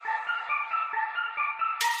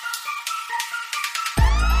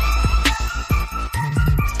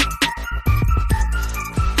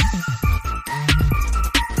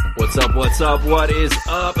What's up, what's up, what is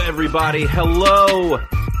up, everybody? Hello,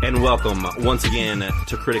 and welcome once again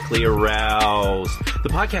to Critically Aroused, the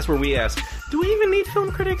podcast where we ask, do we even need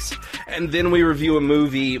film critics? And then we review a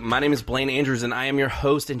movie. My name is Blaine Andrews, and I am your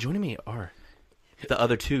host, and joining me are the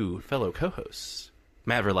other two fellow co-hosts,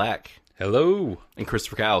 Matt Verlack. Hello. And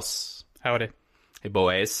Christopher Kaus. Howdy. Hey,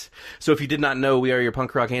 boys. So if you did not know, we are your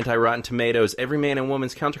punk rock anti-Rotten Tomatoes, every man and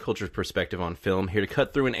woman's counterculture perspective on film, here to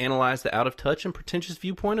cut through and analyze the out-of-touch and pretentious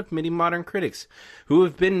viewpoint of many modern critics, who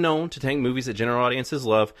have been known to take movies that general audiences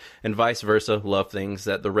love, and vice versa, love things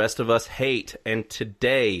that the rest of us hate. And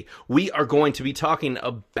today, we are going to be talking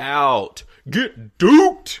about Get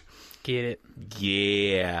Duked! Get it.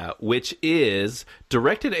 Yeah, which is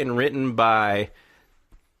directed and written by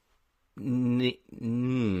Mr.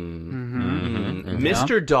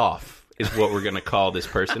 Doff is what we're going to call this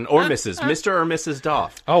person, or Mrs. Mr. or Mrs.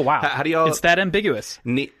 Doff. Oh, wow. How do y'all... It's that ambiguous.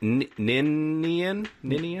 Ninian?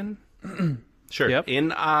 Sure. Yep.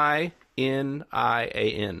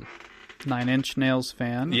 Ninian. 9 Inch Nails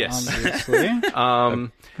fan, Yes. obviously.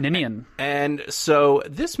 Ninian. And so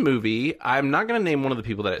this movie, I'm not going to name one of the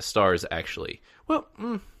people that it stars, actually. Well,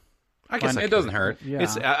 I guess It doesn't hurt. Yeah.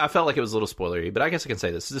 I felt like it was a little spoilery, but I guess I can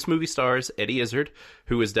say this. This movie stars Eddie Izzard,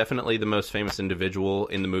 who is definitely the most famous individual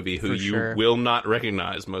in the movie, who For you sure. will not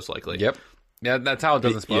recognize, most likely. Yep. Yeah, that's how it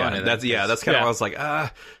doesn't spoil anything. That's kind of Yeah. why I was like,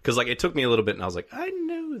 because like it took me a little bit, and I was like, I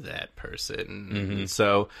know that person.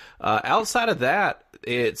 So outside of that,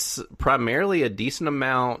 it's primarily a decent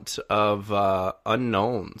amount of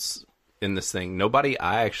unknowns in this thing. Nobody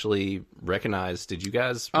I actually recognized. Did you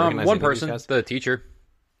guys recognize one any of these person, guys? the teacher.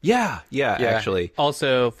 Yeah, actually.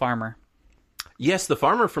 Also, Farmer. Yes, the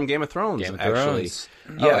farmer from Game of Thrones, Game of actually. Thrones.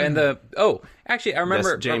 Yeah. Actually, I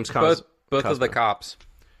remember That's James both of Cosmo. the cops.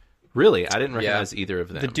 Really? I didn't recognize either of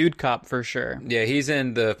them. The dude cop, for sure. Yeah, he's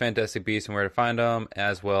in the Fantastic Beasts and Where to Find Them,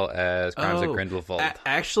 as well as Crimes of Grindelwald.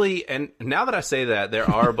 Actually, and now that I say that, there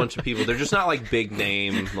are a bunch of people. They're just not like big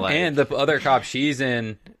name. Like, And the other cop, she's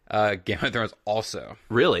in Game of Thrones also.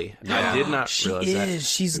 really? I did not realize that.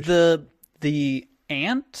 She's the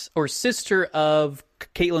aunt or sister of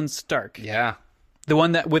Caitlin Stark. Yeah. The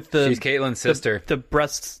one that with the... She's Caitlyn's sister. The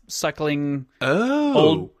breast-suckling Oh.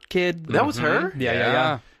 old kid. That was her?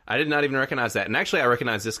 Yeah. I did not even recognize that. And actually, I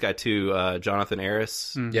recognize this guy too, Jonathan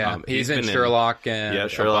Harris. Yeah, he's in been Sherlock and yeah, a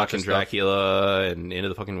Sherlock bunch and of stuff. Dracula and Into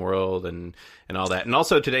the Fucking World and all that. And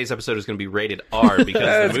also, today's episode is going to be rated R because the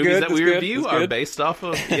That's movies good, that we that's good, review that's are good. based off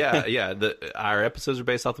of our episodes are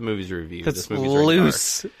based off the movies we review. It's This movie's rated R.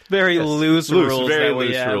 loose. Very loose rules. very that we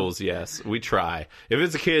loose have. rules. Yes, we try. If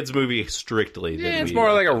it's a kids' movie, strictly, then Yeah, it's we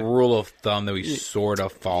more like a rule of thumb that we sort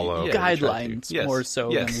of follow. Yeah, we try to. Guidelines, Yes. more so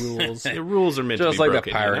Yes. than rules. the rules are meant Just to be like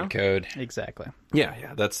broken, the pirate you know? code. Exactly.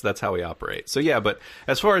 Yeah, that's how we operate. So yeah, but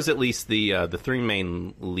as far as at least the three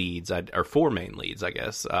main leads, or four main leads, I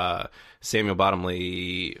guess, Samuel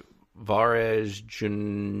Bottomley, Varej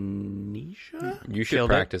Junisha? You should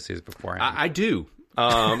Killed it. practice these beforehand. I do.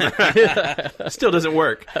 Still doesn't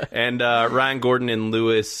work. And Ryan Gordon and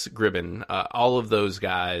Lewis Gribben, all of those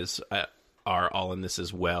guys are all in this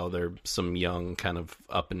as well. They're some young kind of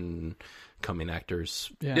up and coming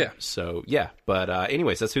actors. Yeah. So yeah, but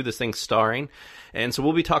anyways, that's who this thing's starring, and so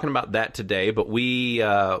we'll be talking about that today. But we,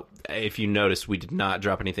 if you noticed, we did not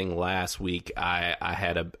drop anything last week. I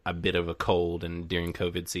had a bit of a cold, and during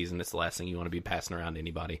COVID season, it's the last thing you want to be passing around to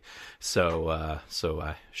anybody. So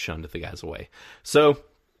I shunned the guys away. So.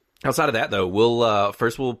 Outside of that, though,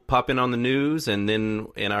 we'll pop in on the news, and then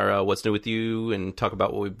in our What's New With You, and talk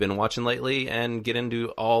about what we've been watching lately, and get into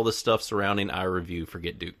all the stuff surrounding our review for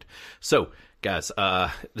Get Duked. So, guys,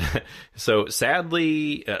 so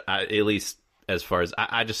sadly, at least as far as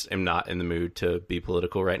I just am not in the mood to be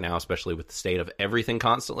political right now, especially with the state of everything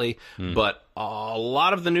constantly. But a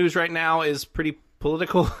lot of the news right now is pretty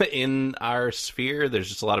political in our sphere. There's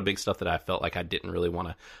just a lot of big stuff that I felt like I didn't really want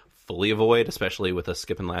to fully avoid, especially with us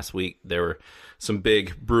skipping last week. There were some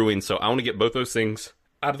big brewing, so I want to get both those things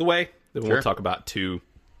out of the way. Then we'll talk about two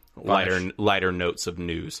lighter notes of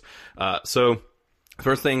news. So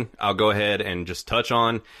first thing I'll go ahead and just touch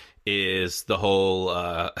on is the whole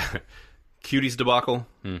Cuties debacle.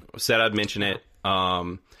 Said I'd mention it.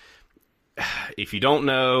 If you don't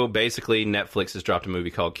know, basically Netflix has dropped a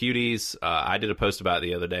movie called Cuties. I did a post about it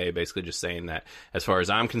the other day, basically just saying that as far as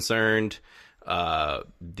I'm concerned, a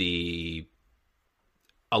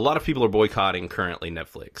lot of people are boycotting currently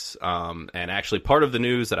Netflix. And actually part of the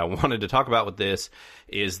news that I wanted to talk about with this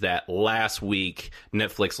is that last week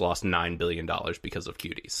Netflix lost $9 billion because of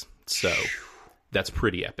Cuties. So that's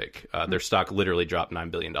pretty epic. Their stock literally dropped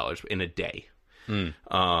 $9 billion in a day.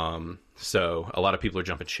 So a lot of people are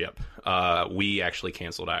jumping ship. We actually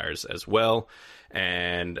canceled ours as well.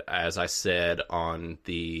 And as I said on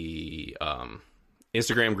the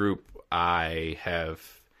Instagram group, I have,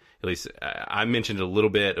 at least I mentioned a little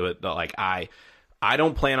bit, but like I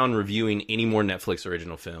don't plan on reviewing any more Netflix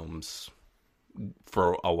original films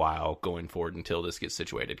for a while going forward until this gets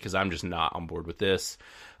situated, because I'm just not on board with this.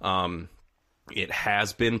 It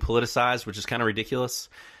has been politicized, which is kind of ridiculous.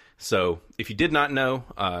 So if you did not know,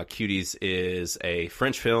 Cuties is a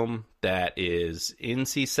French film that is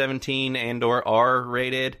NC-17 and or R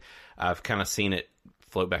rated. I've kind of seen it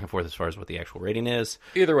float back and forth as far as what the actual rating is.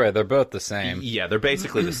 Either way, they're both the same. Yeah, they're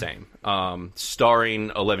basically the same. Starring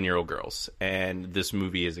 11-year-old girls. And this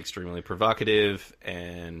movie is extremely provocative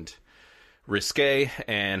and risque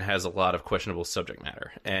and has a lot of questionable subject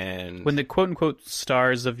matter. And When the quote-unquote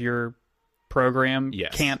stars of your program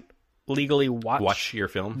Yes. can't legally watch your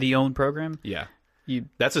film. the own program, Yeah. you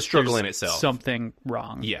That's a struggle in there's itself. something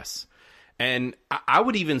wrong. Yes. And I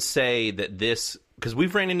would even say that this, because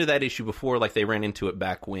we've ran into that issue before, like they ran into it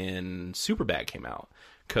back when Superbad came out.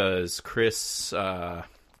 Because Chris,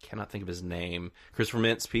 cannot think of his name, Christopher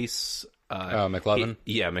Mintz-Piece. McLovin?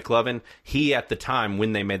 McLovin. He, at the time,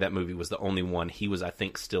 when they made that movie, was the only one. He was, I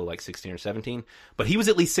think, still like 16 or 17. But he was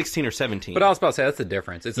at least 16 or 17. But I was about to say, that's the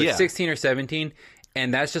difference. It's like Yeah. 16 or 17,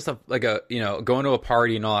 and that's just like a, going to a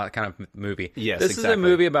party and all that kind of movie. Yes, This is a exactly.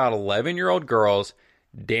 movie about 11-year-old girls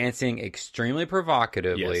dancing extremely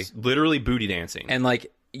provocatively. Yes, literally booty dancing. And,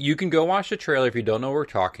 like, you can go watch the trailer if you don't know what we're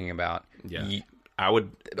talking about. Yeah. I would...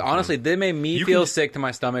 Honestly, they made me You feel can- sick to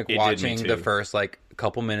my stomach It did me watching too. the first, like,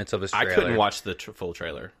 couple minutes of this I trailer. couldn't watch the full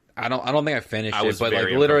trailer. I don't think I finished I it, was but like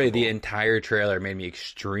very literally the uncomfortable. entire trailer made me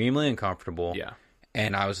extremely uncomfortable. Yeah.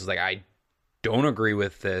 And I was just like, I don't agree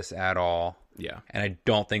with this at all. Yeah. And I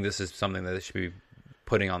don't think this is something that they should be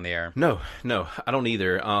putting on the air. No, I don't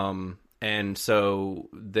either. And so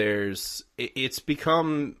it's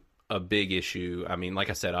become a big issue. I mean, like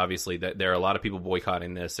I said, obviously that there are a lot of people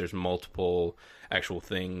boycotting this. There's multiple actual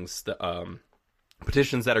things that,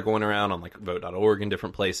 petitions that are going around on like vote.org and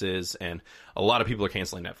different places. And a lot of people are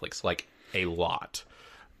canceling Netflix, like a lot.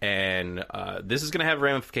 And, this is going to have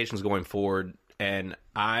ramifications going forward. And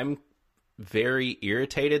I'm very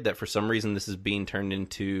irritated that for some reason this is being turned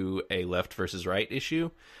into a left versus right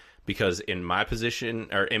issue, because in my position,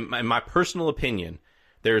 or in my personal opinion,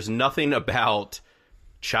 there's nothing about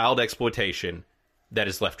child exploitation that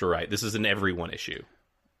is left or right. This is an everyone issue.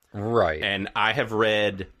 Right. And I have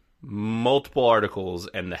read multiple articles,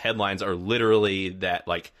 and the headlines are literally that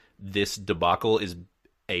like this debacle is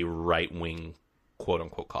a right-wing quote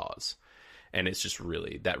unquote cause. And it's just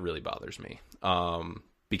that really bothers me.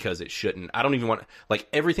 Because it shouldn't. I don't even want, like,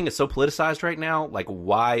 everything is so politicized right now. Like,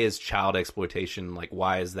 why is child exploitation, like,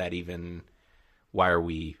 why are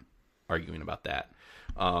we arguing about that?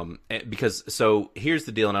 Because, so here's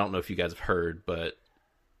the deal, and I don't know if you guys have heard, but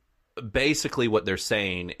basically what they're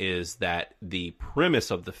saying is that the premise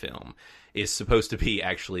of the film is supposed to be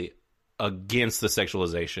actually against the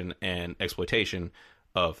sexualization and exploitation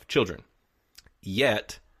of children.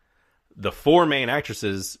 Yet, the four main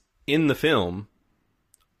actresses in the film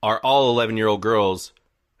are all 11-year-old girls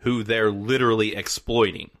who they're literally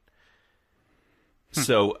exploiting.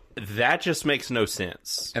 So that just makes no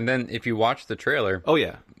sense. And then if you watch the trailer, Oh,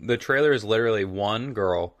 yeah. the trailer is literally one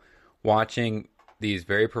girl watching these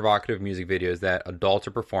very provocative music videos that adults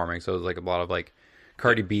are performing. So it's like a lot of like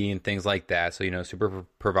Cardi B and things like that. So, super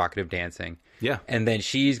provocative dancing. Yeah. And then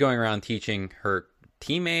she's going around teaching her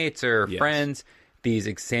teammates or Yes. friends these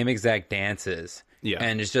same exact dances. Yeah.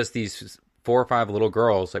 And it's just these 4 or 5 little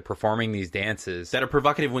girls like performing these dances. That are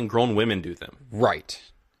provocative when grown women do them. Right.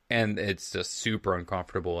 And it's just super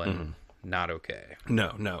uncomfortable and not okay.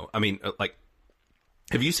 No. I mean, like,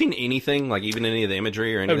 have you seen anything, like even any of the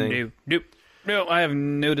imagery or Oh, anything? no, I have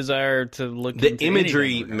no desire to look The into imagery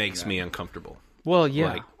anything regarding makes that. me uncomfortable. Well,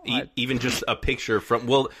 yeah. Like, even just a picture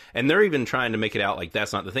from, and they're even trying to make it out like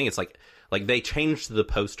that's not the thing. It's like they changed the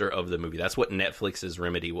poster of the movie. That's what Netflix's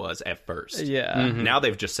remedy was at first. Yeah. Now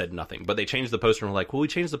they've just said nothing, but they changed the poster and were like, well, we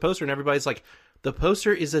changed the poster, and everybody's like, the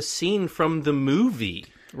poster is a scene from the movie.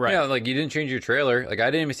 Right. Yeah, like you didn't change your trailer. Like I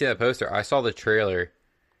didn't even see that poster. I saw the trailer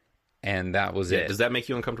and that was it. Does that make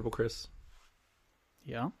you uncomfortable, Chris?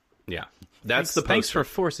 Yeah. Yeah. That's the poster. Thanks for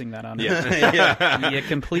forcing that on me. Yeah. You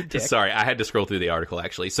complete dick. Sorry, I had to scroll through the article,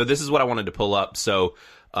 actually. So this is what I wanted to pull up. So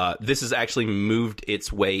this has actually moved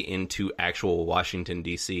its way into actual Washington,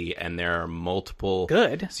 D.C., and there are multiple...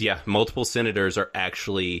 Good. So, yeah, multiple senators are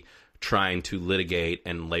actually trying to litigate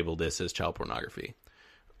and label this as child pornography.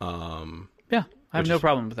 Yeah, I have no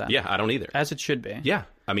problem with that. Yeah, I don't either. As it should be. Yeah,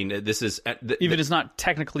 I mean, this is Even if it's not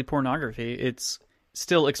technically pornography, it's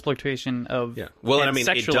still exploitation of. yeah. Well, and I and mean,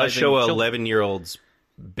 it does sexualizing show a children. 11-year-old's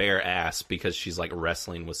bare ass because she's like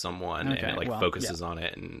wrestling with someone, Okay, and it like well, focuses on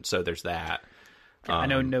it, and so there's that. I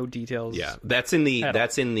know no details. Yeah, that's in the At all.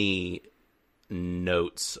 that's in the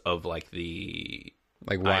notes of like the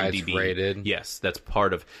Like why it's IMDb. rated. Yes, that's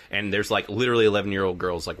part of, and there's like literally 11-year-old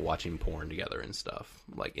girls like watching porn together and stuff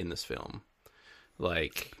like in this film,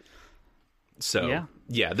 like. So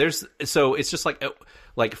Yeah. there's so it's just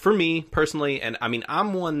like for me personally, and I mean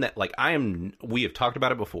I'm one that like we have talked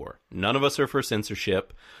about it before. None of us are for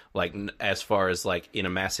censorship, like as far as like in a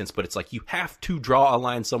mass sense, but it's like you have to draw a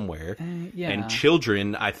line somewhere. yeah. And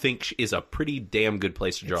children, I think, is a pretty damn good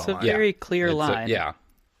place to draw It's a a line. very clear It's a- line. yeah.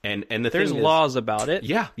 And the There's thing is, laws about it.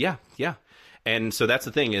 yeah. And so that's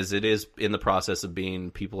the thing is it is in the process of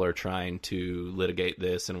being people are trying to litigate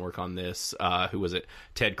this and work on this. Who was it?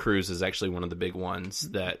 Ted Cruz is actually one of the big ones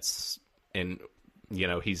that's and you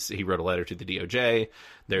know he wrote a letter to the DOJ.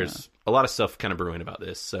 There's a lot of stuff kind of brewing about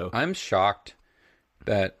this. So I'm shocked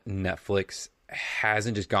that Netflix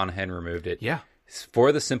hasn't just gone ahead and removed it. yeah.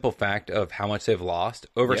 For the simple fact of how much they've lost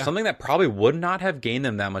over Yeah. something that probably would not have gained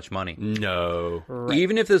them that much money. No.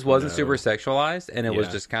 Even if this wasn't super sexualized and it was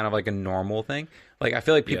Yeah. just kind of like a normal thing, like I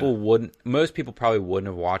feel like most people probably wouldn't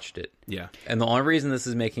have watched it. Yeah. And the only reason this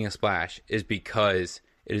is making a splash is because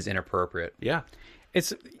it is inappropriate. Yeah.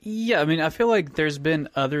 I mean, I feel like there's been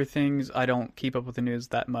other things. I don't keep up with the news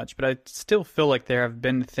that much, but I still feel like there have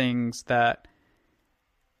been things that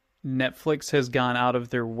Netflix has gone out of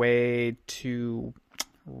their way to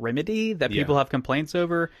remedy that people have complaints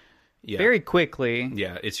over Yeah. very quickly.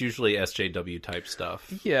 Yeah. It's usually SJW type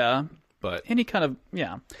stuff, Yeah. but Any kind of,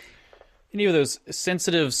 any of those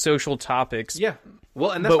sensitive social topics. yeah.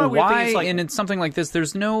 Well, and that's But my weird why, thing is, like, and in something like this,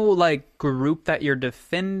 there's no like group that you're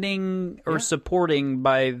defending or supporting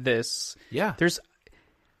by this. yeah.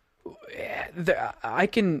 I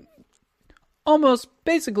can almost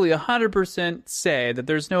basically 100% say that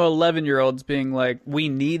there's no 11-year-olds being like, we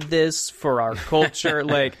need this for our culture.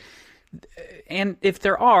 Like, and if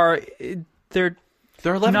there are, they're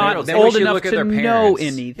They're not 11-year-olds. Then we old should enough look at to their know parents.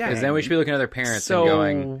 anything. Because then we should be looking at their parents so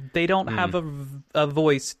and going, they don't have a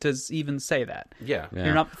voice to even say that. Yeah.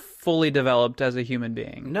 You're not fully developed as a human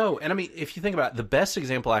being. No, and I mean, if you think about it, the best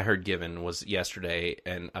example I heard given was yesterday,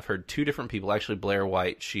 and I've heard two different people. Actually, Blair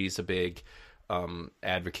White, she's a big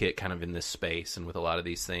advocate kind of in this space and with a lot of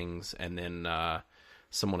these things, and then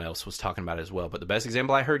someone else was talking about it as well. But the best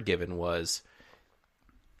example I heard given was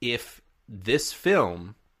if this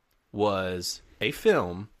film was a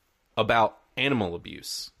film about animal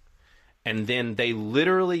abuse, and then they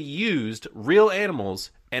literally used real animals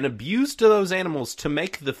and abused those animals to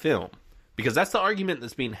make the film. Because that's the argument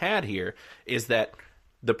that's being had here, is that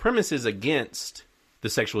the premise is against the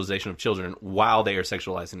sexualization of children while they are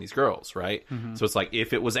sexualizing these girls, right? Mm-hmm. So it's like,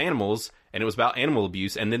 if it was animals, and it was about animal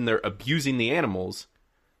abuse, and then they're abusing the animals,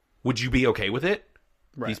 would you be okay with it?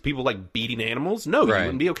 Right. These people like beating animals? No, you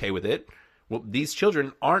wouldn't be okay with it. Well, these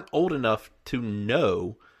children aren't old enough to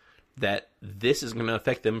know that this is going to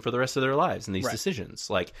affect them for the rest of their lives and these decisions.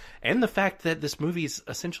 Like, and the fact that this movie is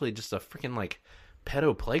essentially just a freaking like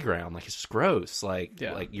pedo playground. Like, it's just gross. Like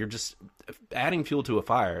you're just adding fuel to a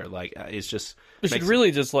fire. Like, it's just. We should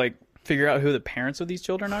really just like figure out who the parents of these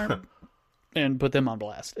children are and put them on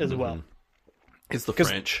blast as well. It's the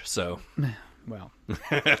French, so. Well,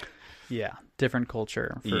 yeah, different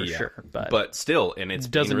culture for sure, but still, and it's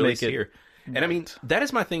doesn't being released make it here. And I mean, that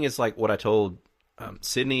is my thing. Is like what I told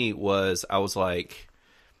Sydney was, I was like,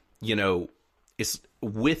 you know, it's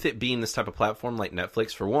with it being this type of platform like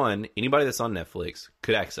Netflix. For one, anybody that's on Netflix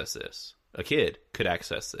could access this. A kid could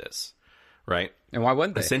access this, right? and why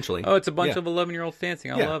wouldn't they? Essentially. Oh, it's a bunch of 11-year-olds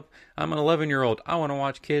dancing. Yeah. I'm an 11-year-old. I want to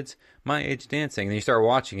watch kids my age dancing. And then you start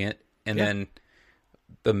watching it, and then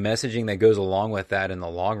the messaging that goes along with that in the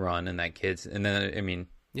long run, and that kids, and then I mean,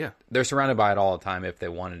 they're surrounded by it all the time if they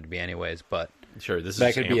wanted to be, anyways. But sure, this that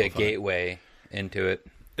is could be a gateway into it.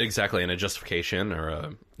 Exactly, and a justification, or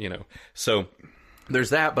a, you know. So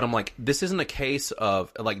there's that, but I'm like, this isn't a case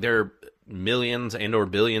of like there are millions and or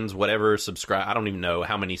billions, whatever subscribe. I don't even know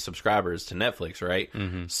how many subscribers to Netflix, right?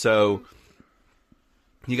 Mm-hmm. So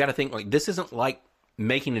you got to think like this isn't like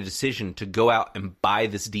making a decision to go out and buy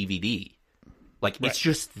this DVD. Like it's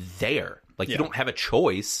just there. Like you don't have a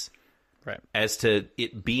choice. Right. As to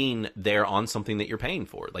it being there on something that you're paying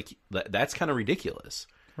for. Like, that's kind of ridiculous.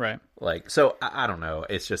 Right. Like, so, I don't know.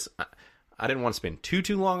 It's just, didn't want to spend too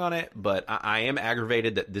long on it, but I am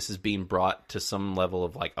aggravated that this is being brought to some level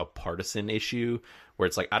of like a partisan issue where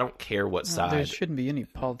it's like, I don't care what side. There shouldn't be any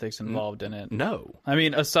politics involved in it. No. I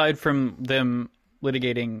mean, aside from them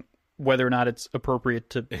litigating whether or not it's appropriate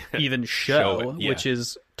to even show it, which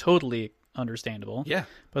is totally understandable. Yeah.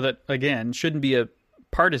 But that, again, shouldn't be a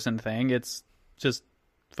partisan thing. It's just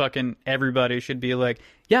fucking everybody should be like,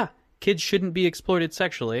 yeah, kids shouldn't be exploited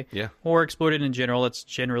sexually. Yeah. Or exploited in general. It's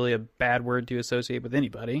generally a bad word to associate with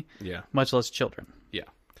anybody. Yeah. Much less children. Yeah.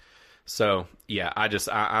 So, yeah,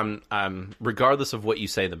 I'm regardless of what you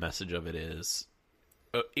say the message of it is,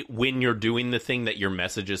 when you're doing the thing that your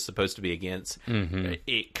message is supposed to be against,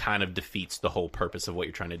 it kind of defeats the whole purpose of what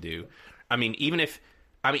you're trying to do. I mean,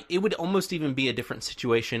 it would almost even be a different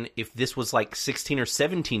situation if this was like 16 or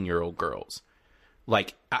 17-year-old girls.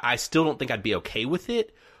 Like, I still don't think I'd be okay with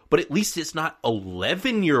it, but at least it's not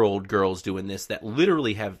 11-year-old girls doing this that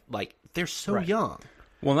literally have, like, they're so young.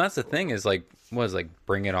 Well, that's the thing is, like,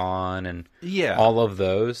 Bring It On and Yeah. all of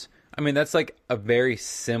those. I mean, that's like a very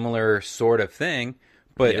similar sort of thing,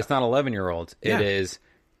 but it's not 11-year-olds. Yeah. It is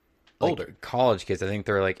like older college kids. I think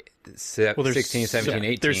they're like 16, 17,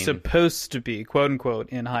 18. They're supposed to be, quote unquote,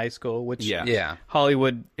 in high school, which Yeah.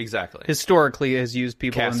 Hollywood Exactly. historically has used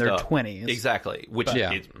people Cast in their up. 20s. Exactly. Which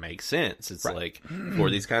it makes sense. It's like for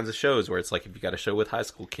these kinds of shows where it's like if you got a show with high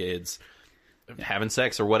school kids having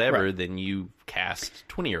sex or whatever, then you cast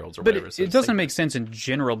 20-year-olds or But whatever. it doesn't make sense in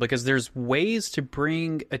general because there's ways to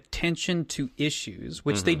bring attention to issues,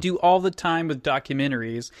 which they do all the time with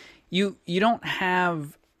documentaries. You don't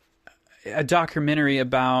have a documentary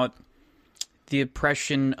about the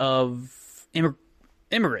oppression of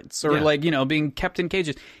immigrants or being kept in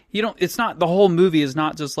cages. It's not, the whole movie is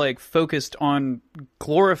not just like focused on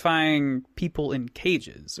glorifying people in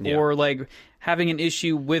cages or like having an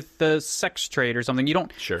issue with the sex trade or something. You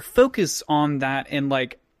don't focus on that, and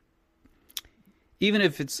like, even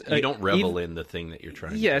if it's you don't revel in the thing that you're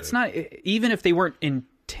trying to do. It's not, even if they weren't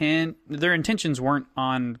their intentions weren't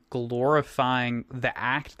on glorifying the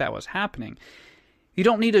act that was happening. You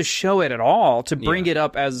don't need to show it at all to bring it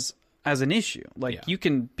up as an issue. Like you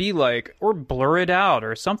can be like, or blur it out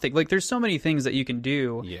or something. Like there's so many things that you can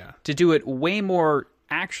do to do it way more,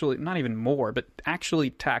 actually, not even more, but actually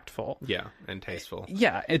tactful. Yeah, and tasteful.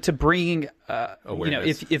 Yeah, to bring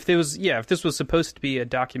awareness. If this was supposed to be a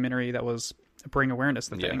documentary that was bring awareness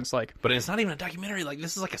to things, like, but it's not even a documentary. Like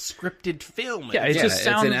this is like a scripted film. Yeah, it just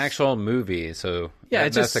sounds, it's an actual movie. So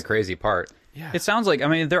that's the crazy part. Yeah, it sounds like, I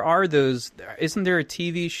mean, there are those. Isn't there a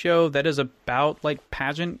TV show that is about like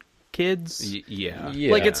pageant kids? Yeah.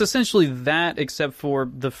 Like it's essentially that, except for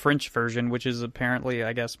the French version, which is apparently,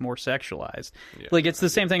 I guess, more sexualized. Like it's the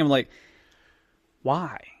same thing. I'm like,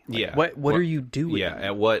 why? Like, what are you doing? Yeah,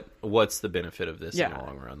 and what's the benefit of this in the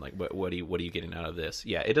long run? Like, what are you getting out of this?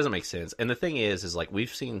 Yeah, it doesn't make sense. And the thing is like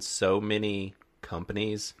we've seen so many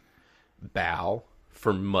companies bow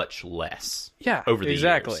for much less. Yeah, over the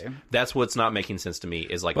exactly. years. That's what's not making sense to me.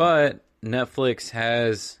 Is like, but Netflix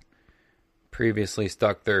has previously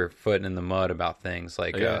stuck their foot in the mud about things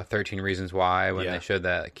like 13 Reasons Why, when they showed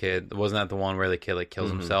that kid. Wasn't that the one where the kid like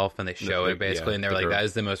kills himself, and they show it basically, and they're like, that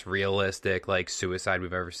is the most realistic like suicide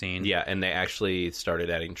we've ever seen. Yeah, and they actually started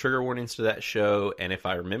adding trigger warnings to that show, and if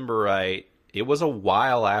I remember right, it was a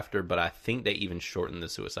while after, but I think they even shortened the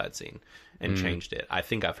suicide scene and changed it. I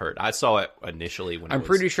think I've heard. I saw it initially when I'm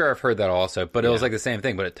pretty sure I've heard that also, but it was like the same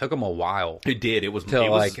thing, but it took them a while. It did. It was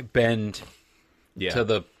like bend to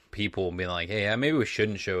the people being like, hey, maybe we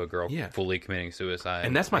shouldn't show a girl fully committing suicide.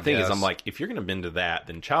 And that's my thing, is I'm like, if you're going to bend to that,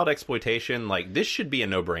 then child exploitation, like, this should be a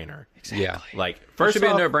no-brainer. Exactly. Yeah. Like, first it should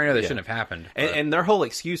be a no-brainer that shouldn't have happened. And their whole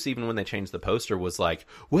excuse, even when they changed the poster, was like,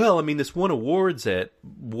 well, I mean, this won awards at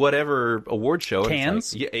whatever award show.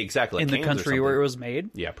 Cannes? Like, yeah, exactly. In the country where it was made?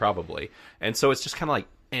 Yeah, probably. And so it's just kind of like,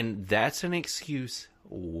 and that's an excuse.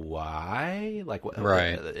 Why? Like,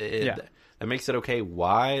 right. That makes it okay.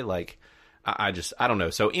 Why? Like, I don't know.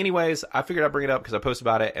 So anyways, I figured I'd bring it up because I posted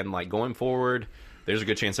about it, and like going forward, there's a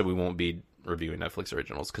good chance that we won't be reviewing Netflix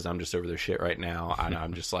originals because I'm just over their shit right now.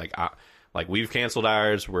 I'm just like, we've canceled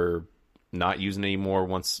ours. We're not using it anymore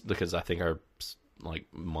because I think our like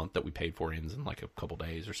month that we paid for ends in like a couple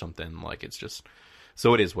days or something. Like it's just,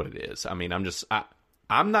 so it is what it is. I mean,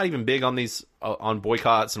 I'm not even big on these on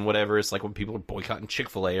boycotts and whatever. It's like when people are boycotting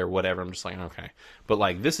Chick-fil-A or whatever, I'm just like, okay. But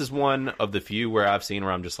like this is one of the few where I've seen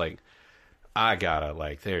where I'm just like, I gotta,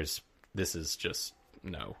 like, this is just,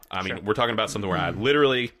 no. I mean, we're talking about something where I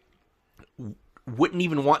literally wouldn't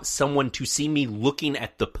even want someone to see me looking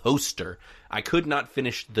at the poster. I could not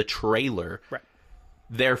finish the trailer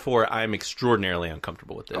Therefore, I'm extraordinarily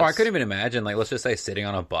uncomfortable with this. Oh, I couldn't even imagine, like, let's just say sitting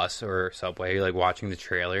on a bus or subway, like, watching the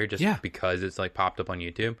trailer just because it's, like, popped up on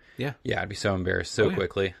YouTube. Yeah. Yeah, I'd be so embarrassed so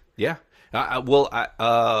quickly. Yeah.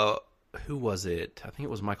 Who was it? I think it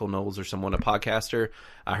was Michael Knowles or someone, a podcaster,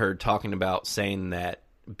 I heard talking about saying that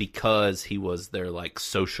because he was their, like,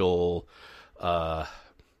 social,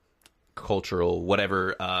 cultural,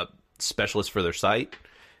 whatever, specialist for their site,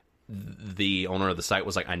 the owner of the site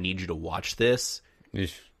was like, I need you to watch this.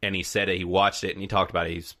 And he said it, he watched it, and he talked about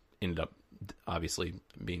it. He's ended up obviously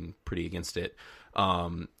being pretty against it.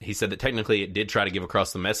 He said that technically it did try to give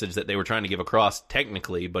across the message that they were trying to give across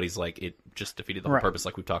technically, but he's like, it just defeated the whole purpose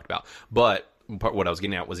like we've talked about. But what I was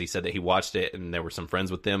getting at was he said that he watched it and there were some friends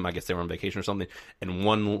with them. I guess they were on vacation or something. And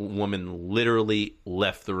one woman literally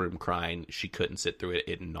left the room crying. She couldn't sit through it.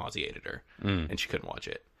 It nauseated her and she couldn't watch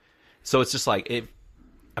it. So it's just like,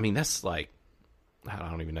 that's like, I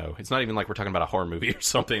don't even know. It's not even like we're talking about a horror movie or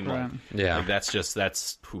something. Right. Like that's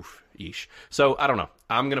yeesh. So I don't know.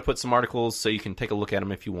 I'm going to put some articles so you can take a look at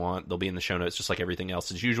them if you want. They'll be in the show notes just like everything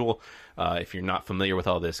else as usual. If you're not familiar with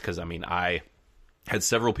all this, because I had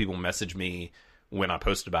several people message me when I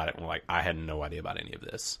posted about it and were like, I had no idea about any of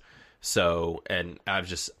this. So, and I'm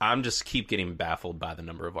just keep getting baffled by the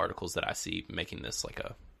number of articles that I see making this like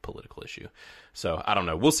a political issue. So I don't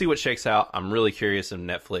know. We'll see what shakes out. I'm really curious if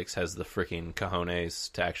Netflix has the freaking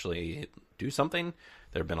cojones to actually do something.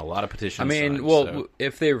 There have been a lot of petitions. Signed,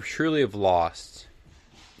 if they truly have lost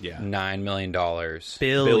 $9 million.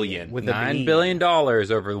 Billion. With $9 billion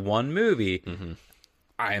over one movie,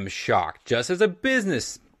 I am shocked. Just as a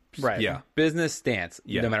business business stance,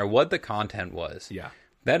 no matter what the content was. Yeah.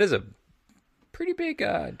 That is a pretty big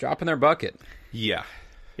drop in their bucket. Yeah.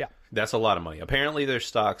 That's a lot of money. Apparently, their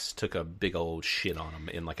stocks took a big old shit on them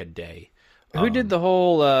in like a day. Who did the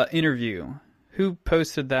whole interview? Who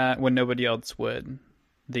posted that when nobody else would?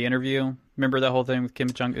 The interview? Remember that whole thing with Kim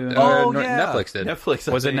Jong-un? Netflix did. Netflix.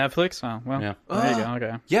 Was it Netflix? Oh, well, there you go.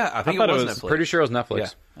 Okay. Yeah, I think it was Netflix. Pretty sure it was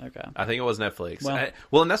Netflix. Yeah. Okay. I think it was Netflix.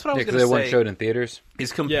 Well, and that's what I was going to say. Because they weren't showed in theaters.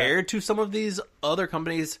 Is compared to some of these other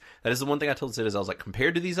companies, that is the one thing I told Sid is I was like,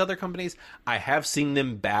 compared to these other companies, I have seen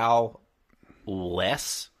them bow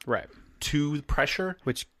less to pressure,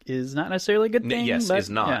 which is not necessarily a good thing. Yes, but, it's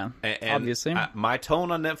not. Yeah, and obviously, my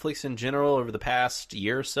tone on Netflix in general over the past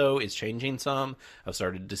year or so is changing some. I've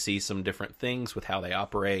started to see some different things with how they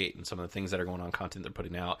operate and some of the things that are going on, content they're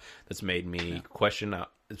putting out that's made me question.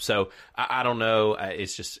 So I don't know.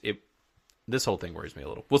 It's just this whole thing worries me a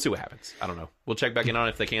little. We'll see what happens. I don't know. We'll check back in on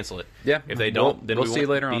it if they cancel it. Yeah. If they don't, then we'll see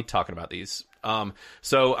later on. Be talking about these.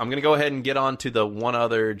 So I'm gonna go ahead and get on to the one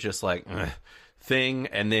other just like thing,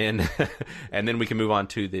 and then we can move on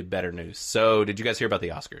to the better news. So, did you guys hear about the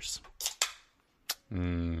Oscars?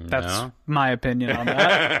 That's my opinion on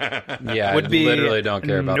that. I literally don't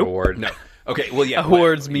care about awards. No. Okay, well, yeah.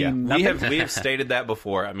 Awards mean nothing. We have stated that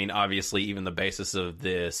before. I mean, obviously, even the basis of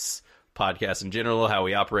this podcast in general, how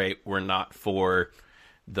we operate, we're not for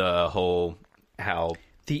the whole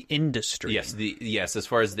the industry. Yes, as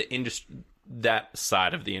far as the industry, that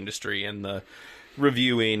side of the industry and the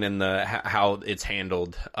reviewing and the how it's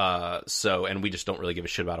handled. And we just don't really give a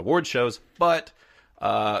shit about award shows. But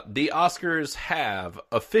the Oscars have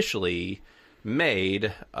officially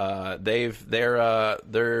made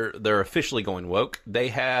they're officially going woke. They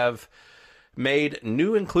have made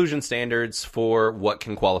new inclusion standards for what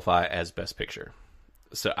can qualify as Best Picture.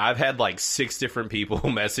 So I've had like 6 different people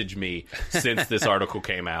message me since this article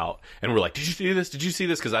came out, and we're like, "Did you see this? Did you see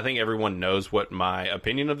this?" Because I think everyone knows what my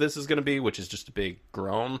opinion of this is going to be, which is just a big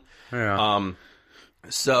groan. Yeah.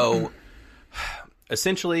 So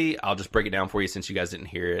essentially, I'll just break it down for you since you guys didn't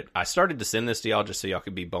hear it. I started to send this to y'all just so y'all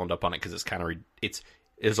could be boned up on it because it's kind of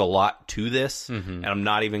there's a lot to this, and I'm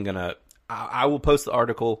not even gonna. I will post the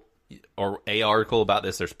article or a article about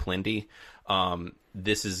this. There's plenty.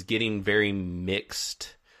 This is getting very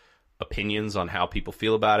mixed opinions on how people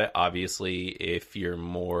feel about it. Obviously, if you're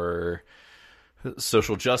more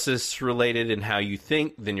social justice related in how you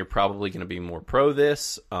think, then you're probably going to be more pro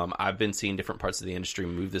this. I've been seeing different parts of the industry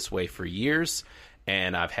move this way for years,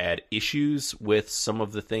 and I've had issues with some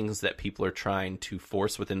of the things that people are trying to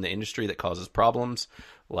force within the industry that causes problems.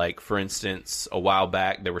 Like, for instance, a while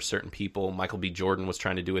back, there were certain people, Michael B. Jordan was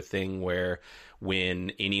trying to do a thing where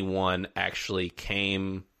when anyone actually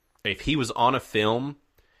came, if he was on a film,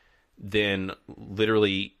 then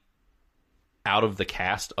literally out of the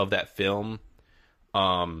cast of that film,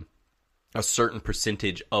 a certain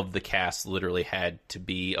percentage of the cast literally had to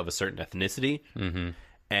be of a certain ethnicity. Mm-hmm.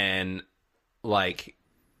 And, like,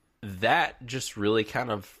 that just really kind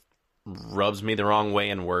of rubs me the wrong way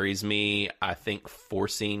and worries me. I think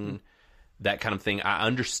forcing that kind of thing. I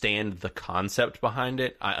understand the concept behind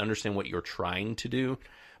it. I understand what you're trying to do,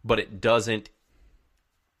 but it doesn't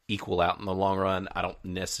equal out in the long run. I don't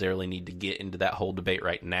necessarily need to get into that whole debate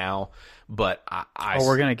right now, but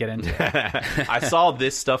we're going to get into it. I saw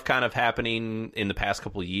this stuff kind of happening in the past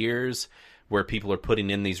couple of years where people are putting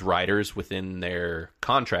in these writers within their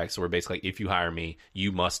contracts where basically, if you hire me,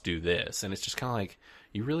 you must do this. And it's just kind of like,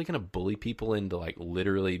 you really going to bully people into like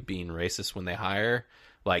literally being racist when they hire?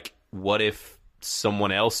 Like, what if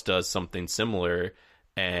someone else does something similar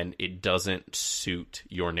and it doesn't suit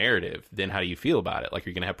your narrative? Then how do you feel about it? Like,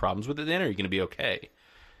 you're going to have problems with it then, or are you going to be okay?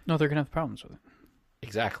 No, they're going to have problems with it.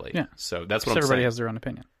 Exactly. Yeah. So that's what I'm saying. Everybody has their own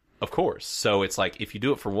opinion. Of course. So it's like, if you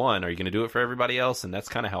do it for one, are you going to do it for everybody else? And that's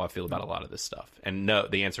kind of how I feel about a lot of this stuff. And no,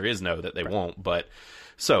 the answer is no, that they won't. But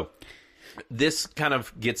so this kind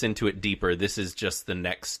of gets into it deeper. This is just the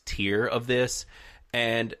next tier of this.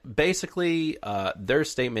 And basically, their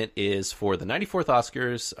statement is for the 94th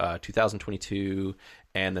Oscars, 2022,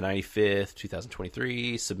 and the 95th,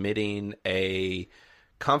 2023, submitting a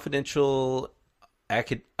confidential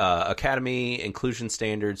Academy Inclusion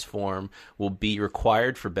Standards form will be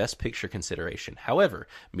required for Best Picture consideration. However,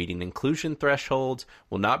 meeting inclusion thresholds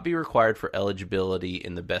will not be required for eligibility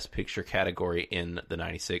in the Best Picture category in the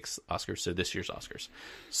 96 Oscars, so this year's Oscars.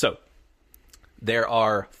 So, there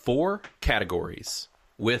are 4 categories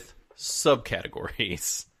with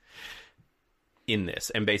subcategories in this.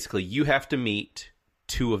 And basically, you have to meet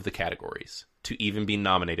 2 of the categories to even be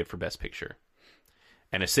nominated for Best Picture.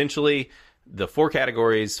 And essentially, the 4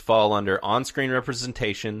 categories fall under on-screen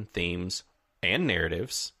representation, themes, and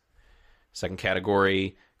narratives. Second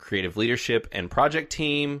category, creative leadership and project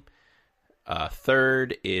team.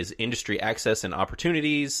 Third is industry access and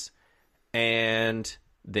opportunities. And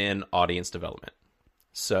then audience development.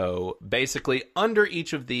 So basically, under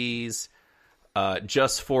each of these,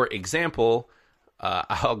 just for example,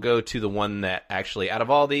 I'll go to the one that actually, out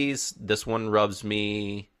of all these, this one rubs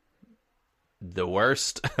me the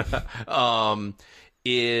worst,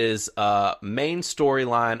 is main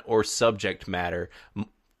storyline or subject matter.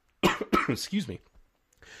 Excuse me.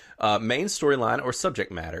 Main storyline or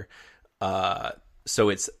subject matter. So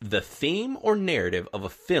it's the theme or narrative of a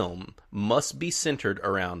film must be centered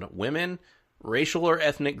around women, racial or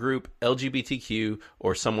ethnic group, LGBTQ,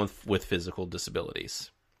 or someone with physical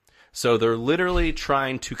disabilities. So they're literally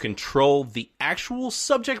trying to control the actual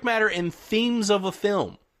subject matter and themes of a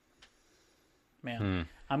film. Man,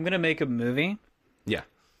 I'm going to make a movie. Yeah.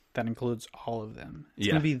 That includes all of them. It's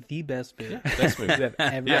Yeah. going to be the best movie. Best movie. I've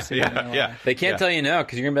ever seen in my life. They can't tell you no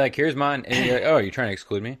because you're gonna be like, "Here's mine," and you're like, "Oh, you're trying to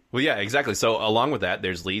exclude me?" Well, yeah, exactly. So along with that,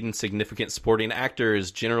 there's lead and significant supporting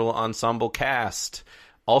actors, general ensemble cast,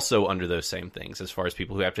 also under those same things as far as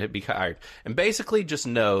people who have to be hired. And basically just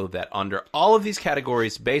know that under all of these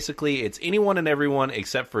categories, basically it's anyone and everyone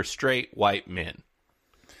except for straight white men.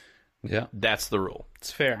 Yeah, that's the rule.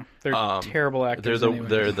 It's fair. They're terrible actors.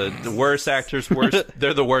 They're the worst actors.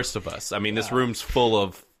 They're the worst of us. I mean, this room's full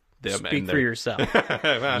of them. Speak for yourself.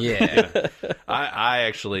 yeah. I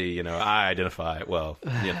actually, I identify a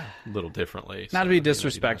little differently. Not to be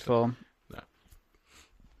disrespectful,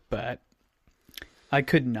 but I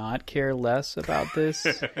could not care less about this.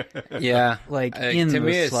 Yeah, in to the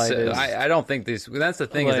me, slightest. I don't think this. That's the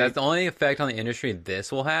thing. Is that's the only effect on the industry this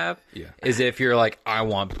will have. Yeah. Is if you're like, I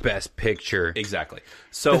want Best Picture. Exactly.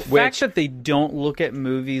 So the fact that they don't look at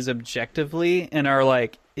movies objectively and are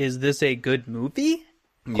like, "Is this a good movie?"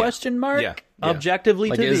 Question mark. Yeah. Objectively,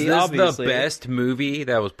 like, to is be this obviously the best movie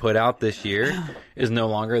that was put out this year? Is no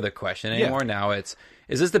longer the question anymore. Now it's,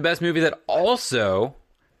 is this the best movie that also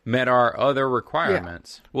met our other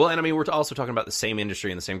requirements? Well, and I mean, we're also talking about the same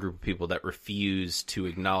industry and the same group of people that refuse to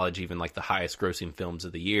acknowledge even like the highest grossing films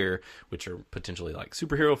of the year, which are potentially like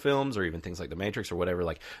superhero films or even things like The Matrix or whatever.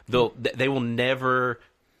 Like they will never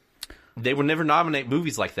nominate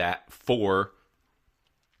movies like that for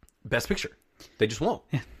Best Picture. They just won't.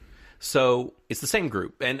 Yeah. So it's the same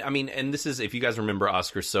group. And I mean, and this is, if you guys remember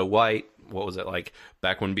Oscars So White, what was it like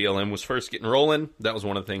back when BLM was first getting rolling? That was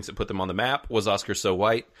one of the things that put them on the map, was Oscars So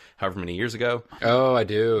White, however many years ago. Oh, I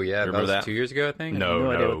do. Yeah. Remember that? 2 years ago, I think?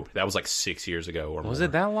 No. That was like 6 years ago or more. Was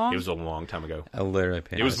it that long? It was a long time ago. I literally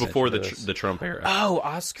paid It was before the Trump era. Oh,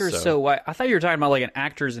 Oscars So White. I thought you were talking about like an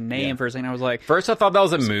actor's name for a second. I was like, first I thought that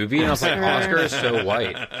was a movie, and I was like, Oscars So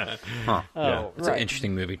White. Huh. oh, That's an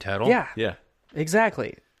interesting movie title. Yeah. Yeah.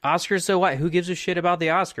 Exactly. Oscars So White. Who gives a shit about the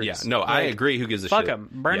Oscars? Yeah. No, I agree. Who gives a fuck shit? them.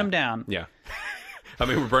 Burn them down. Yeah. I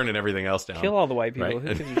mean, we're burning everything else down. Kill all the white people.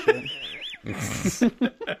 Right? Who gives a shit?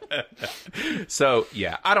 So,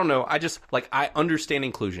 yeah, I don't know. I just, like, I understand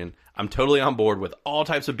inclusion. I'm totally on board with all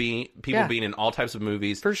types of people being in all types of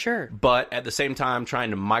movies. For sure. But at the same time,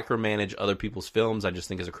 trying to micromanage other people's films, I just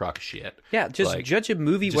think is a crock of shit. Yeah, just like, judge a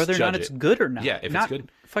movie whether or not it's good or not. Yeah, if not it's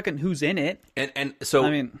good. Fucking who's in it. And so, I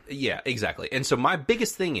mean, yeah, exactly. And so my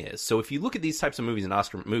biggest thing is, so if you look at these types of movies and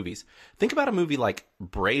Oscar movies, think about a movie like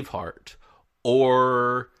Braveheart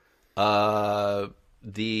or what's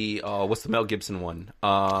the Mel Gibson one?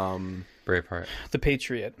 Braveheart. The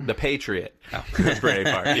Patriot. The Patriot. Oh.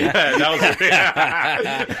 Braveheart. Yeah,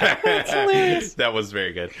 that was that was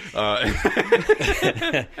very good.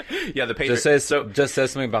 Yeah, The Patriot. Just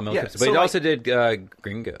says something about Mel Gibson. But he also did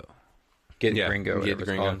Gringo. Get Gringo. Get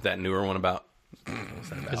Gringo. That newer one about...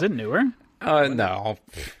 Is it newer? No.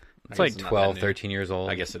 It's like 12, 13 years old.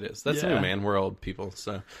 I guess it is. That's new, man. We're old people.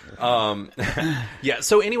 So, yeah.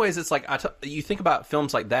 So anyways, it's like, you think about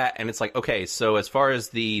films like that and it's like, okay, so as far as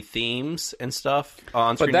the themes and stuff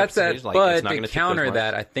on screen, but to counter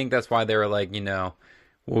that, I think that's why they were like, well,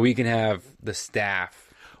 we can have the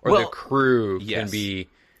staff or the crew can be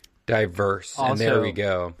diverse. Also, and there we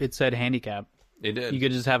go. It said handicap. It did. You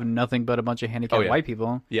could just have nothing but a bunch of handicapped white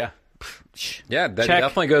people. Yeah. Yeah, that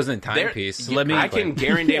definitely goes in timepiece. I can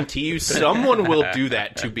guarantee you someone will do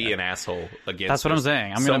that to be an asshole against That's what I'm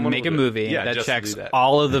saying. I'm going to make a movie that checks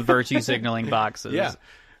all of the virtue signaling boxes. Yeah.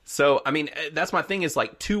 So, I mean, that's my thing is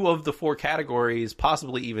like 2 of the 4 categories,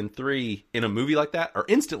 possibly even 3 in a movie like that are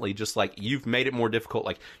instantly just like you've made it more difficult.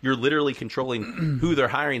 Like you're literally controlling who they're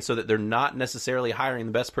hiring so that they're not necessarily hiring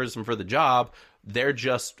the best person for the job. They're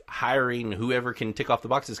just hiring whoever can tick off the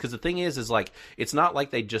boxes. Because the thing is like, it's not like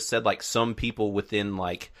they just said like some people within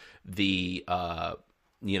like the,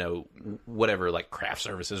 whatever, like craft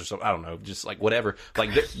services or something. I don't know, just like whatever. Like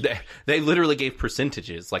they literally gave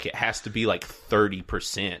percentages. Like it has to be like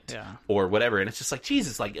 30% or whatever. And it's just like,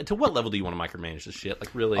 Jesus, like to what level do you want to micromanage this shit? Like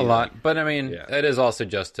really? A lot. But I mean, it is also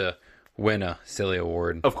just to win a silly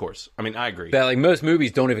award. Of course. I mean, I agree. That like most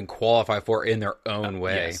movies don't even qualify for it in their own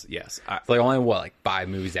way. Yes. It's like only 5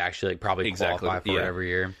 movies actually probably qualify for it every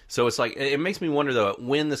year. So it's like, it makes me wonder though,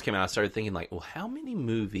 when this came out, I started thinking like, well, how many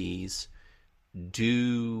movies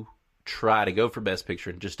do try to go for Best Picture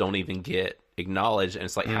and just don't even get acknowledged? And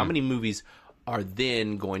it's like, how many movies are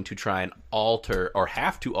then going to try and alter or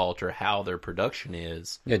have to alter how their production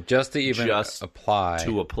is? Yeah, just to even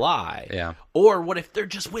apply. Yeah. Or what if they're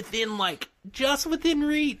just within reach?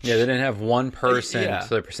 Yeah, they didn't have one person,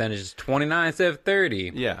 so their percentage is 29 instead of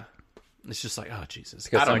 30. Yeah. It's just like, oh, Jesus.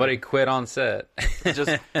 Because somebody quit on set. I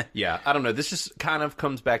don't know. This just kind of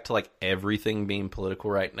comes back to like everything being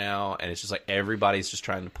political right now. And it's just like everybody's just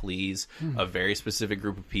trying to please a very specific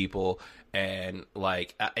group of people. And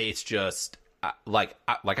like, it's just... like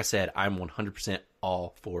I said, I'm 100%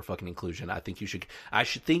 all for fucking inclusion. I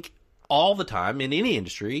should think all the time in any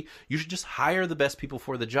industry, you should just hire the best people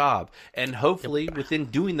for the job. And hopefully within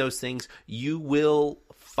doing those things, you will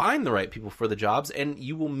find the right people for the jobs and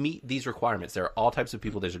you will meet these requirements. There are all types of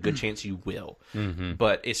people. There's a good chance you will. Mm-hmm.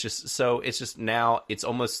 But it's just now it's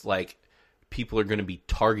almost like people are going to be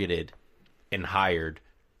targeted and hired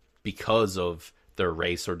because of their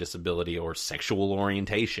race or disability or sexual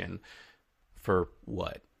orientation. For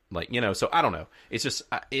what? Like, so I don't know. It's just,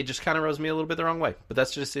 it just kind of rubs me a little bit the wrong way. But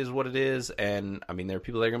that's just is what it is. And, I mean, there are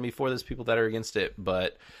people that are going to be for this, people that are against it.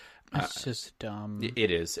 But... it's just dumb.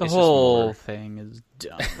 It is. The whole thing is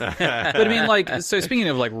dumb. But, I mean, like, so speaking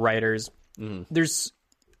of, like, writers, there's...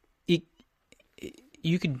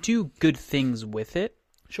 You can do good things with it.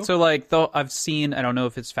 Sure. So, like, though I've seen... I don't know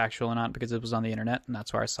if it's factual or not because it was on the internet and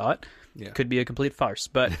that's where I saw it. Yeah. Could be a complete farce.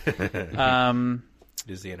 But...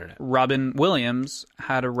 It is the internet. Robin Williams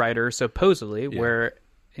had a writer, supposedly, where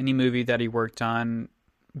any movie that he worked on,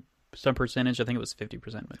 some percentage, I think it was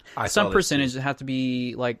 50%, but some percentage had to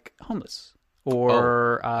be like homeless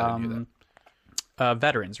or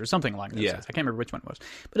veterans or something along those lines. I can't remember which one it was.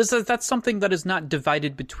 But that's something that is not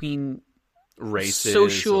divided between races,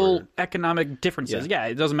 social, economic differences. Yeah,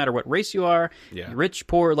 it doesn't matter what race you are, rich,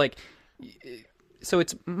 poor, like... So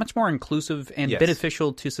it's much more inclusive and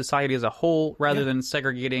beneficial to society as a whole rather than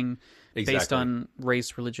segregating based on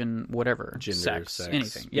race, religion, whatever, gender, sex,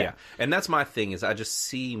 anything. Yeah. And that's my thing is I just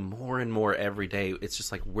see more and more every day. It's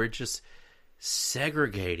just like we're just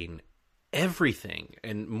segregating everything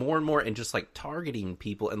and more and just like targeting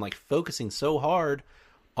people and like focusing so hard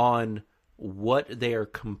on what they are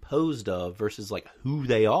composed of versus like who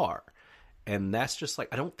they are. And that's just like,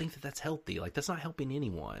 I don't think that that's healthy. Like, that's not helping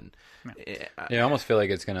anyone. I almost feel like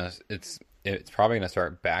it's probably going to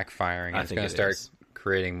start backfiring. It's going to start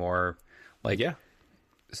creating more, like,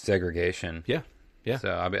 segregation. Yeah. Yeah. So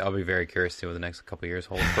I'll be very curious to see what the next couple of years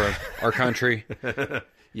hold for our country.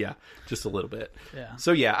 Yeah, just a little bit. Yeah.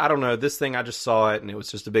 So yeah, I don't know. This thing, I just saw it, and it was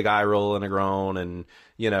just a big eye roll and a groan, and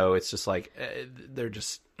it's just like they're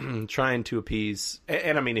just trying to appease.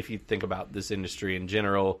 And I mean, if you think about this industry in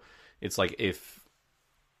general, it's like if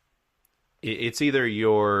it's either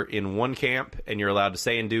you're in one camp and you're allowed to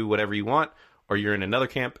say and do whatever you want, or you're in another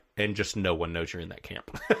camp and just no one knows you're in that camp.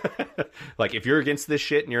 Like if you're against this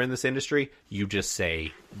shit and you're in this industry, you just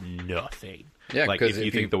say nothing. Yeah, like if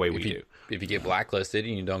you think the way we do. If you get blacklisted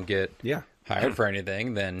and you don't get Yeah. hired for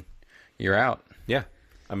anything, then you're out. Yeah.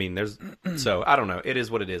 I mean, so I don't know. It is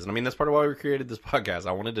what it is. And I mean, that's part of why we created this podcast.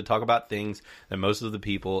 I wanted to talk about things that most of the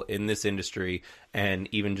people in this industry and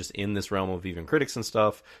even just in this realm of even critics and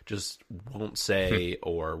stuff just won't say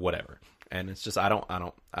or whatever. And it's just, I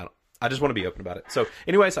just want to be open about it. So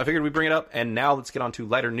anyways, I figured we'd bring it up, and now let's get on to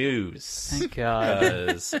lighter news. Thank God.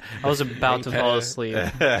 I was about to fall asleep.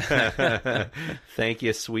 Thank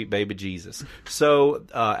you, sweet baby Jesus. So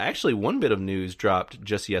actually, one bit of news dropped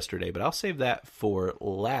just yesterday, but I'll save that for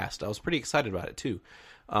last. I was pretty excited about it, too.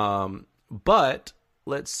 But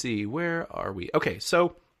let's see, where are we? Okay,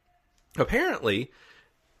 so apparently,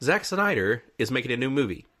 Zack Snyder is making a new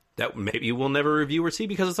movie that maybe we'll never review or see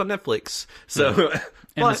because it's on Netflix. So,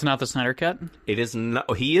 And it's not the Snyder Cut? It is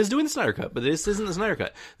not. He is doing the Snyder Cut, but this isn't the Snyder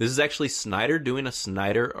Cut. This is actually Snyder doing a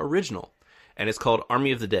Snyder original, and it's called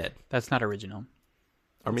Army of the Dead. That's not original.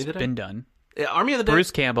 Army of the Dead? Been done. Yeah, Army of the Dead.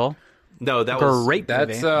 Bruce Campbell. No, that was Great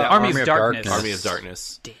movie. That's Army of Darkness. Army of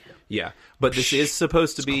Darkness. Damn. Yeah, but this is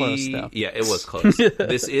supposed to be. close, though. Yeah, it was close.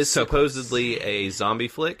 This is supposedly a zombie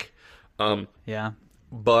flick. Yeah.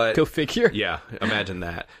 But Go figure. yeah, imagine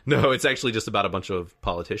that. No, it's actually just about a bunch of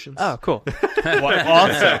politicians. Oh, cool.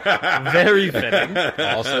 Also, very fitting.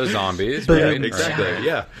 Also zombies. Boom. Right? Exactly. Right.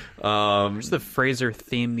 Yeah. It's the Fraser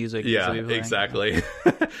theme music. Yeah, needs to be playing. exactly.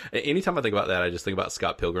 Anytime I think about that, I just think about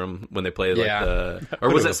Scott Pilgrim when they play like Yeah. or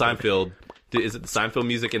was it Seinfeld? Is it the Seinfeld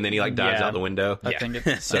music and then he like dives Yeah. out the window? I think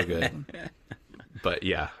it's So good. But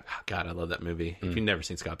yeah, God, I love that movie. If you've never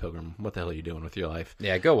seen Scott Pilgrim, what the hell are you doing with your life?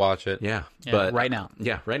 Yeah, go watch it. Yeah, Yeah, but right now.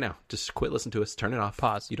 Yeah, right now. Just quit listening to us. Turn it off.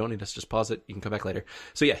 Pause. You don't need us. Just pause it. You can come back later.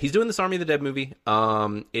 So yeah, he's doing this Army of the Dead movie.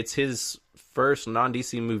 It's his first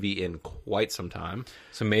non-DC movie in quite some time.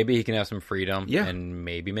 So maybe he can have some freedom Yeah. and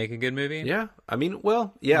maybe make a good movie. Yeah, I mean,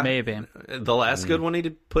 well, yeah, Maybe. The last good one he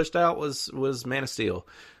did pushed out was Man of Steel.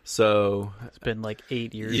 So It's been like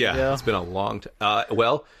 8 years yeah, ago. it's been a long time.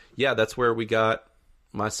 Well, yeah, that's where we got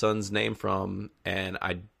my son's name from, and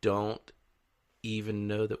I don't even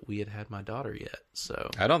know that we had my daughter yet. So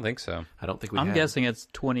I don't think so. I don't think we. I'm had. guessing it's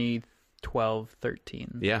 2012,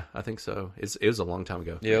 13. Yeah, I think so. It was a long time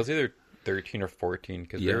ago. Yeah, it was either 13 or 14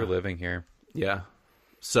 because they Yeah. were living here. Yeah.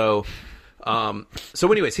 So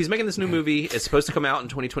anyways, he's making this new movie. It's supposed to come out in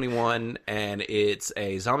 2021, and it's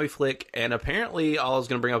a zombie flick. And apparently, all I was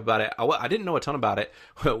going to bring up about it, I didn't know a ton about it.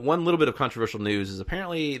 One little bit of controversial news is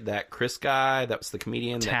apparently that Chris guy, that was the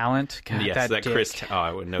comedian. Talent. God, Yes, that dick. Chris. Oh,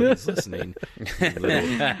 I wouldn't know he's listening.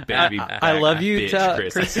 Little baby I love you,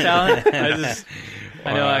 bitch, Chris Talent.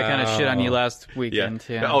 I know I kind of shit on you last Yeah. weekend.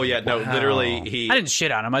 Yeah. Oh yeah. No, literally, he. I didn't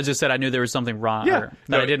shit on him. I just said I knew there was something wrong Yeah. or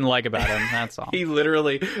No, that I didn't like about him. That's all. He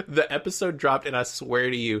literally, the episode dropped, and I swear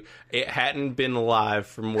to you, it hadn't been live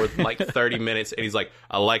for more than like 30 minutes. And he's like,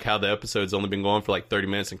 I like how the episode's only been going for like 30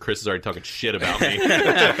 minutes, and Chris is already talking shit about me.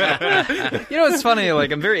 You know, it's funny.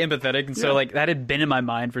 Like, I'm very empathetic, and so like that had been in my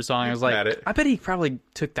mind for so long. I was At like, it. I bet he probably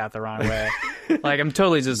took that the wrong way. Like, I'm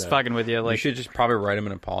totally just fucking with you. You Like, should just probably write him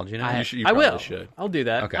an apology now. I probably will. should. I'll do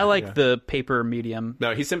that. Okay. I like the paper medium.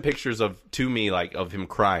 No, he sent pictures to me, like, of him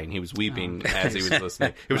crying. He was weeping as he was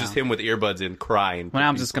listening. It was just him with earbuds in crying. Well,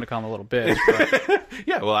 I'm just gonna call him a little bitch. But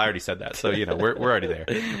Yeah, well, I already said that, so, we're already there.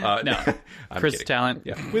 no, I'm Chris kidding. Talent.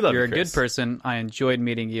 Yeah, we love You're you, a Chris. good person. I enjoyed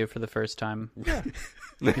meeting you for the first time. Yeah,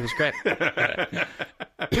 he was great.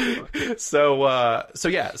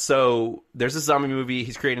 So there's this zombie movie.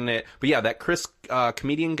 He's creating it. But yeah, that Chris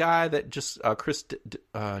comedian guy that just Chris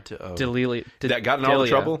Delili, that got in all the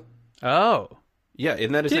Delia. trouble. Oh, Yeah,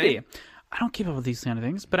 isn't that his did he? name? I don't keep up with these kind of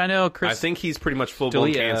things, but I know Chris. I think he's pretty much full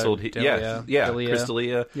blown D'Elia, canceled. D'Elia, Yeah, D'Elia. Chris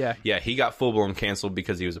D'Elia. Yeah. He got full blown canceled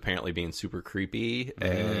because he was apparently being super creepy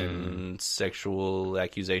and sexual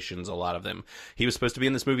accusations. A lot of them. He was supposed to be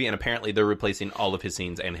in this movie, and apparently they're replacing all of his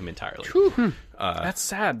scenes and him entirely. that's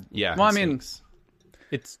sad. Yeah. Well, I it mean, stinks.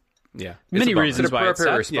 it's Yeah, Many It's a bummer. reasons It's an why it's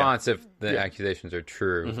appropriate sad. response if the accusations are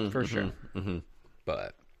true. for sure.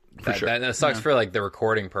 But That sucks for like the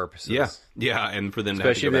recording purposes. Yeah, and for them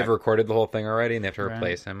especially to if they've recorded the whole thing already and they have to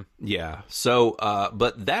replace him. Yeah. So,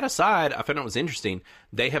 but that aside, I found it was interesting.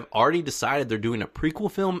 They have already decided they're doing a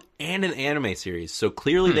prequel film and an anime series. So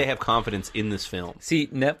clearly they have confidence in this film. See,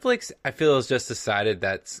 Netflix, I feel, has just decided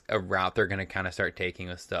that's a route they're going to kind of start taking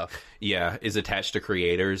with stuff. Yeah, is attached to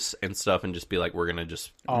creators and stuff, and just be like, we're going to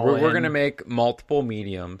just we're going to make multiple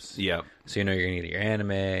mediums. Yeah. So you know you're going to get your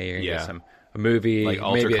anime, you're going to get a movie, like maybe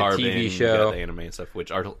Altered Carbon, a TV show, the anime and stuff.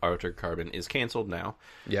 Which Altered Carbon is canceled now.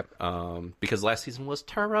 Yep. Because last season was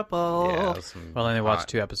terrible. Yeah, well, I only watched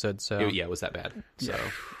 2 episodes, so it was that bad. So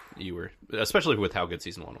you were, especially with how good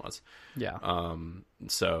season 1 was. Yeah.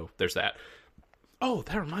 So there's that. Oh,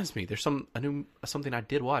 that reminds me. There's something I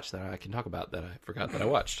did watch that I can talk about that I forgot that I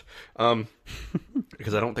watched.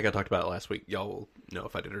 Because I don't think I talked about it last week. Y'all will know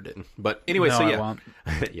if I did or didn't. But anyway, no, so I won't.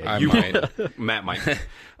 yeah, you might. Matt might.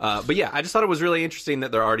 But yeah, I just thought it was really interesting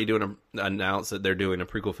that they're already announced that they're doing a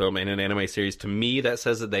prequel film and an anime series. To me, that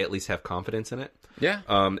says that they at least have confidence in it. Yeah.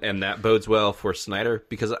 And that bodes well for Snyder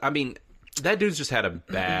because I mean, that dude's just had a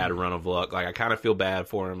bad run of luck. Like, I kind of feel bad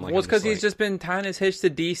for him. Like, well, it's because he's just been tying his hitch to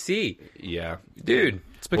DC. Yeah. Dude.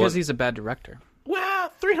 It's because he's a bad director. Well,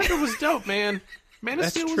 300 was dope, man. Man of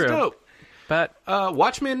Steel was true. dope. But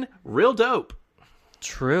Watchmen, real dope.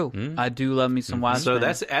 True. I do love me some Watchmen. So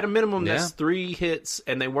that's, at a minimum, that's 3 hits,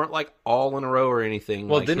 and they weren't, like, all in a row or anything.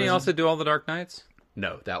 Well, like, didn't he also do all the Dark Knights?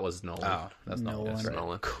 No, that was Nolan. Oh, that's Nolan. Nolan.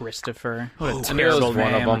 Nolan. Christopher. What a That terrible was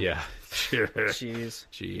one of name. them. Yeah. Jeez.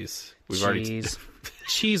 Jeez. We've already...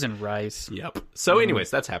 Cheese and rice. Yep. So anyways,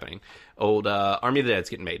 that's happening. Old Army of the Dead's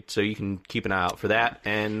getting made, so you can keep an eye out for that.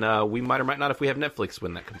 And we might or might not if we have Netflix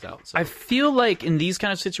when that comes out. So. I feel like in these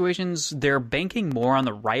kind of situations, they're banking more on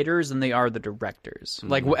the writers than they are the directors.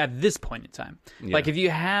 Like at this point in time, like if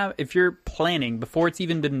you're planning before it's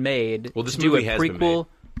even been made, well, this to do movie a has prequel. been made.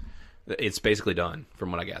 It's basically done,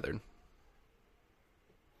 from what I gathered.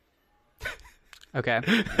 Okay,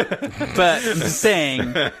 but I'm just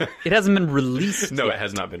saying it hasn't been released. No, yet. it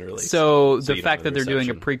has not been released. So the you don't fact know that the they're doing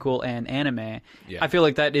a reception. prequel and anime, Yeah. I feel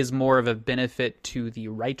like that is more of a benefit to the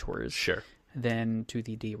writers Sure. than to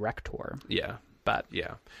the director. Yeah. But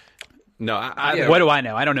Yeah. No, what do I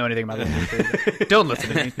know? I don't know anything about this. Don't listen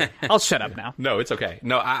to me. I'll shut up now. No, it's okay.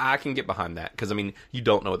 No, I can get behind that because, I mean, you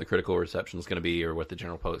don't know what the critical reception is going to be or what the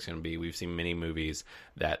general public's going to be. We've seen many movies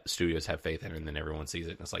that studios have faith in and then everyone sees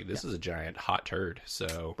it and it's like, this is a giant hot turd.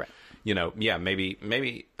 So, you know, yeah,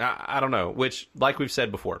 maybe I don't know. Which, like we've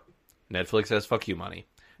said before, Netflix has fuck you money.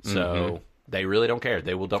 So they really don't care.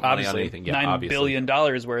 They will dump money on anything. Yeah, $9 billion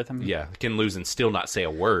worth. Yeah, can lose and still not say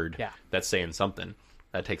a word. Yeah. That's saying something.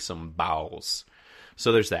 That takes some bowels.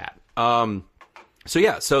 So there's that.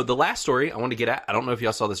 So the last story I want to get at, I don't know if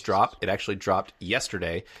y'all saw this drop. It actually dropped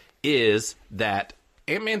yesterday, is that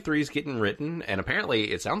Ant-Man 3 is getting written, and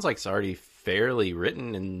apparently it sounds like it's already fairly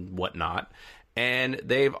written and whatnot. And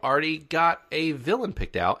they've already got a villain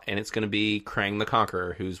picked out, and it's going to be Krang the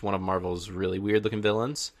Conqueror, who's one of Marvel's really weird-looking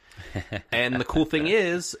villains. And the cool thing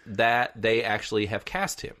is that they actually have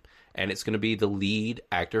cast him, and it's going to be the lead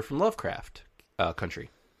actor from Lovecraft Country.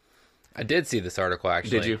 I did see this article,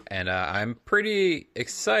 actually. Did you? And I'm pretty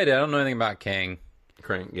excited. I don't know anything about Kang.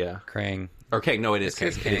 Krang, yeah. Krang. Or Kang, no, it is Kang.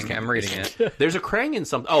 It's It is Kang. I'm reading it. There's a Krang in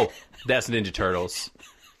some... Oh, that's Ninja Turtles.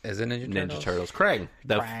 Is it Ninja Turtles? Ninja Turtles. Krang.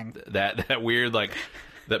 Krang. That weird, like,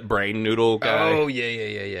 that brain noodle guy. Oh, yeah.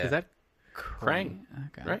 Is that Krang.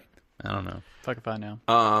 Okay. Right? I don't know. Fuck if I know.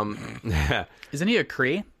 Um, Isn't he a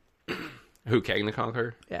Kree? who, Kang the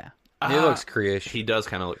Conqueror? Yeah. He looks Kree-ish. He does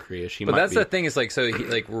kind of look Kree-ish. But that's the thing, is like, so he,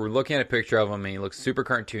 like, we're looking at a picture of him and he looks super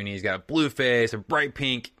cartoony. He's got a blue face, a bright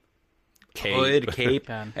pink hood, cape,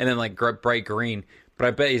 God. and then like bright green. But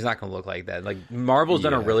I bet he's not going to look like that. Like, Marvel's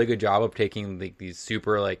done a really good job of taking like these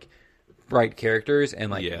super like bright characters and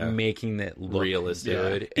like making it look realistic.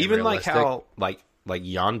 good. And Even realistic. like how like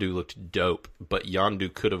Yondu looked dope, but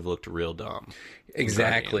Yondu could have looked real dumb.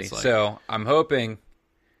 Exactly. Guardians, like- So I'm hoping.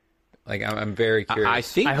 Like, I'm very curious. I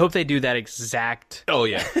think. I hope they do that exact Oh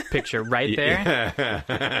yeah. picture right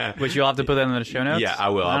there, which you'll have to put that in the show notes. Yeah, I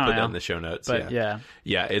will. I'll don't put that know. in the show notes. But yeah.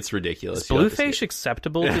 Yeah, it's ridiculous. Is You'll have to see Blueface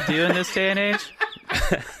acceptable to do in this day and age?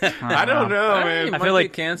 I don't know, man. I feel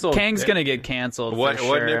like canceled. Kang's gonna get canceled. What for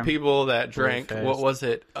wasn't sure. it people that drank? Blueface. What was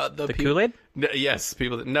it? The Kool-Aid? No, yes,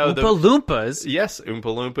 people that no the Oompa Loompas. yes Oompa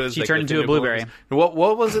Loompas. She like turned the into a Oompa blueberry. Loompas.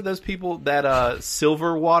 What was it? Those people that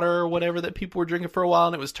silver water or whatever that people were drinking for a while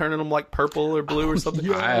and it was turning them like purple or blue or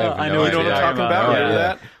something. I have I no know You what know what you're I'm talking about? Yeah. Remember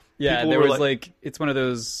that? Yeah, People there were was like it's one of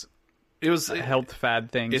those It was health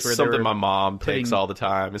fad things. It's where something my mom takes all the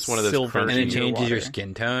time. It's one of those silver And crunchy. it changes your water.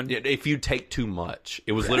 skin tone. If you take too much,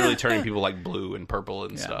 it was literally turning people like blue and purple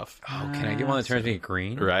and stuff. Oh, can I get one that turns me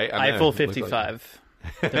green? Right? I know. Eiffel It looked like- 55.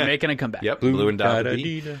 They're making a comeback. Yep, blue and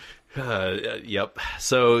da-da-dee-da. Yep.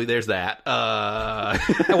 So there's that. Why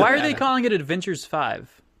are they calling it Adventures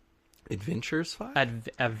 5? Adventures 5?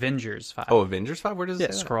 Avengers 5. Oh, Avengers 5? Where does it say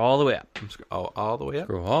that? Scroll all the way up. All the way up?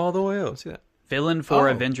 Go all the way up. Let's see that. Villain for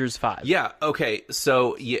Oh. Avengers 5. Yeah. Okay.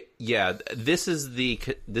 So yeah. This is the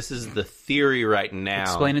theory right now.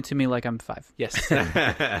 Explain it to me like I'm 5. Yes.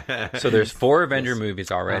 So there's 4 Avenger movies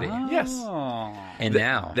already. Yes. Oh. And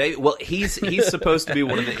now. He's supposed to be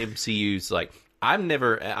one of the MCU's like. I've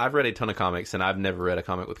read a ton of comics and I've never read a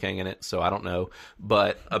comic with Kang in it, so I don't know.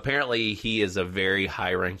 But apparently he is a very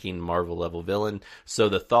high-ranking Marvel level villain. So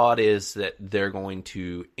the thought is that they're going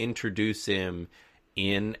to introduce him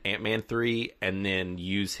in Ant-Man 3 and then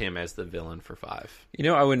use him as the villain for 5. You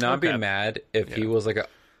know, I would not be Okay. mad if he was like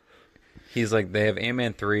he's like, they have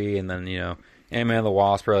Ant-Man 3 and then, Ant-Man and the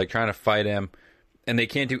Wasp are like trying to fight him and they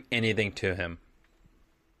can't do anything to him.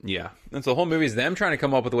 Yeah. And so the whole movie is them trying to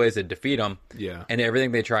come up with ways to defeat him. Yeah. And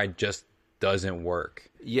everything they try just doesn't work.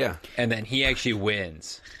 Yeah. And then he actually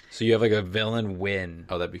wins. So you have like a villain win.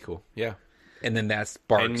 Oh, that'd be cool. Yeah. And then that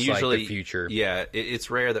sparks And usually, like the future. Yeah, it's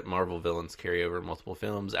rare that Marvel villains carry over multiple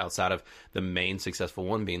films outside of the main successful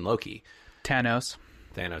one being Loki. Thanos.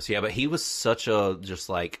 Yeah, but he was such a just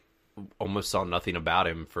like almost saw nothing about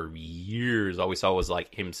him for years. All we saw was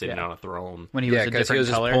like him sitting on a throne. When he was a because he different was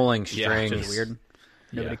just color. pulling Yeah, strings. Which is weird.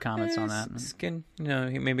 Nobody comments on that. Skin,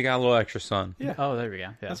 he maybe got a little extra sun. Yeah. Oh, there we go.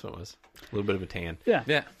 Yeah. That's what it was. A little bit of a tan. Yeah.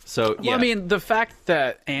 Yeah. So yeah, Well, I mean, the fact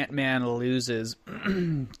that Ant-Man loses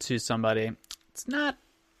to somebody, it's not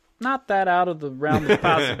that out of the realm of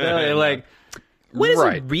possibility. Like, what does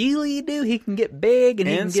Right. he really do? He can get big and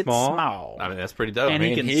he can And get small. small. I mean that's pretty dope. And I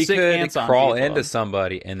he mean, can He sick could ants on crawl people. into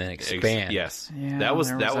somebody and then expand. yes, Yeah, that was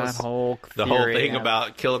there was that whole the whole theory, thing yeah.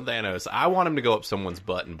 about killing Thanos. I want him to go up someone's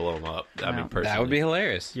butt and blow him up. I mean, personally, That would be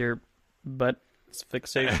hilarious. Your butt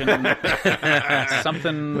fixation.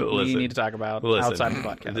 Something we Listen. need to talk about Listen, outside the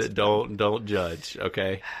podcast. Don't judge,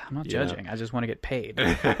 okay? I'm not judging. I just want to get paid.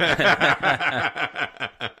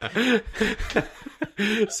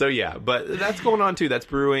 So yeah, but that's going on too. That's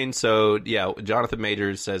brewing. So yeah, Jonathan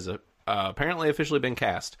Majors says apparently officially been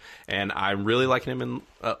cast, and I'm really liking him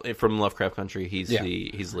in from Lovecraft Country. He's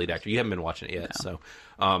the lead actor. You haven't been watching it yet, so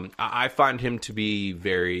I find him to be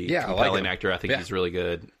very I like compelling him. actor. I think he's really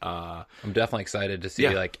good. I'm definitely excited to see.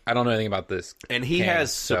 Yeah. Like, I don't know anything about this, And he Kang,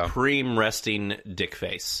 has so- supreme resting dick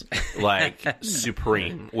face, like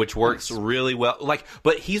supreme, which works really well. Like,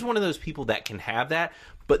 but he's one of those people that can have that.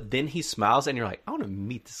 But then he smiles, and you're like, I want to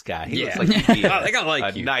meet this guy. He looks like he'd be I think I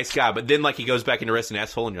like a you. nice guy. But then, like, he goes back into resting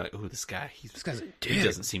asshole, and you're like, oh, this guy, he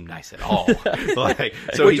doesn't seem nice at all. Like,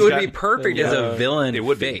 so which he's would got- be perfect as a villain it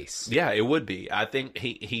would face. Be. Yeah, it would be. I think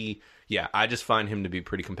he I just find him to be a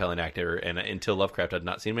pretty compelling actor, and until Lovecraft, I'd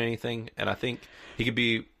not seen him in anything, and I think he could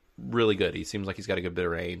be really good. He seems like he's got a good bit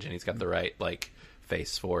of range, and he's got the right like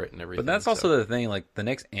face for it and everything. But that's also the thing. Like, the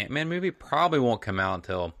next Ant-Man movie probably won't come out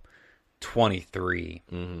until 23.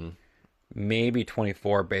 Mm-hmm. Maybe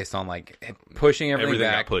 24, based on like pushing everything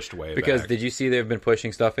back. got pushed way because back. did you see they've been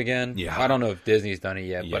pushing stuff again? Yeah. I don't know if Disney's done it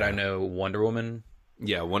yet, but Yeah. I know Wonder Woman.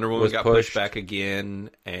 Yeah, Wonder Woman was got pushed. pushed back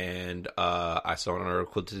again, and I saw an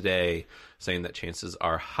article today saying that chances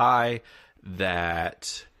are high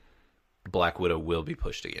that Black Widow will be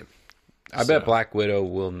pushed again. I bet Black Widow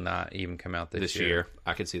will not even come out this year.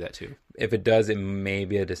 I could see that too. If it does, it may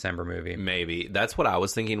be a December movie. Maybe that's what I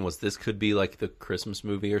was thinking. Was this could be like the Christmas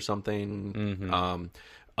movie or something? Mm-hmm.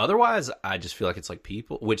 Otherwise, I just feel like it's like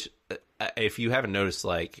people. Which, if you haven't noticed,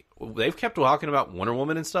 like they've kept talking about Wonder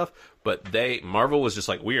Woman and stuff, but Marvel was just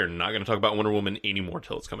like, we are not going to talk about Wonder Woman anymore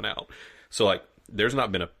till it's coming out. So like, there's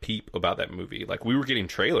not been a peep about that movie. Like we were getting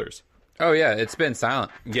trailers. Oh yeah, it's been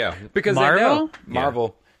silent Yeah, because Marvel? they know.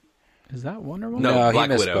 Marvel. Is that Wonder Woman? no, No, he Black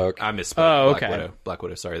Widow. misspoke. I misspoke. Oh, Black okay. Widow. Black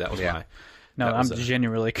Widow. Sorry, that was Yeah. my. No, that I'm was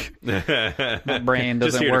genuinely. My brain Just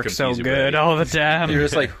doesn't here to work so confuse you, good buddy. all the time. You're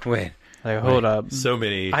just like, wait, Like, hold up. so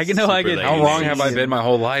many. I know I super get- how ladies. wrong have I been my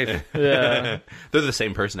whole life? Yeah. They're the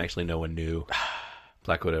same person. Actually, no one knew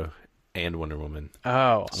Black Widow and Wonder Woman.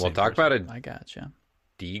 Oh, Well, talk about a I gotcha.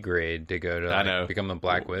 D grade to go to I like, know. become the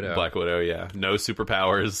Black Widow. Black Widow, yeah. No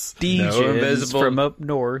superpowers. DJs invisible- from up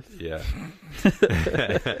north. Yeah.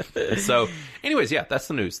 So, anyways, yeah, that's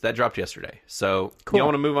the news. That dropped yesterday. So, Cool. you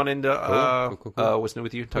want to move on into Cool. what's new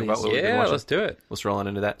with you? Talk about what we've been Yeah, watching? let's do it. Let's roll on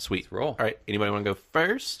into that. Sweet. roll. All right. Anybody want to go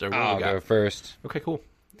first? Or what I'll we got? go first. Okay, cool.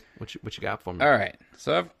 What you got for me? All right.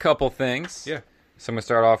 So I have a couple things. Yeah. So I'm going to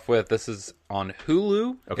start off with, this is on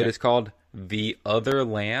Hulu. Okay. It is called The Other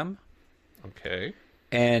Lamb. Okay.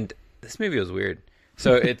 And this movie was weird.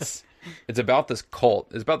 So it's about this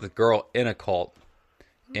cult. It's about this girl in a cult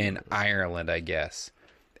in Ireland, I guess.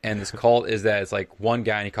 And this cult is that it's like one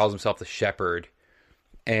guy, and he calls himself the Shepherd.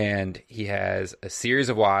 And he has a series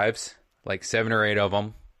of wives, like 7 or 8 of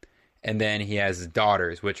them. And then he has his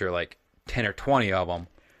daughters, which are like 10 or 20 of them.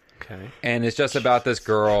 Okay. And it's just about this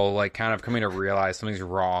girl, like, kind of coming to realize something's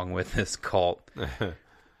wrong with this cult.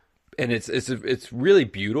 And it's really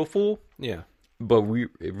beautiful. Yeah. But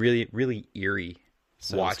really eerie.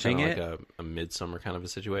 So watching it's it. like a Midsummer kind of a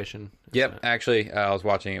situation. Yep. Actually, I was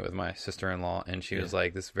watching it with my sister-in-law, and she was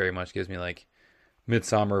like, this very much gives me like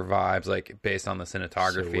Midsummer vibes, like based on the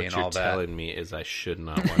cinematography and all that. What you're telling me is I should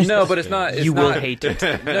not watch No, this but it's film. not. It's You not, will hate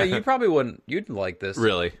it. No, you probably wouldn't. You'd like this.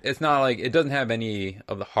 Really? It's not like, it doesn't have any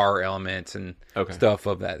of the horror elements and stuff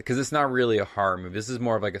of that, because it's not really a horror movie. This is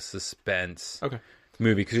more of like a suspense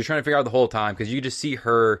movie, because you're trying to figure out the whole time, because you just see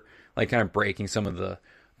her like kind of breaking some of the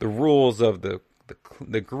rules of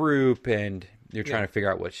the group, and you're trying to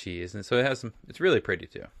figure out what she is, and so it has some. It's really pretty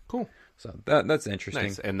too. Cool. So that's interesting.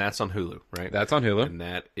 Nice. And that's on Hulu, right? That's on Hulu. And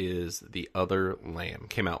that is The Other Lamb.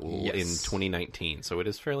 Came out in 2019, so it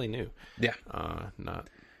is fairly new. Yeah.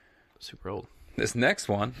 Not super old. This next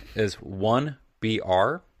one is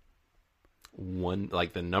 1BR. One,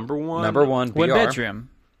 like the number one? Number 1 BR. One bedroom.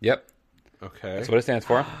 Yep. Okay. That's what it stands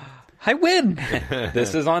for. I win.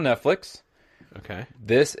 This is on Netflix. Okay.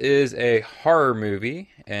 This is a horror movie,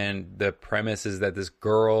 and the premise is that this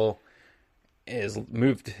girl is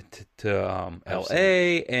moved to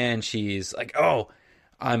LA, and she's like, oh,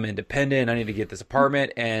 I'm independent, I need to get this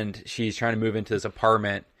apartment, and she's trying to move into this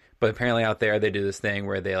apartment, but apparently out there they do this thing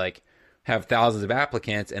where they like have thousands of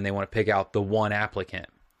applicants, and they want to pick out the one applicant.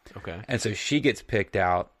 Okay. And so she gets picked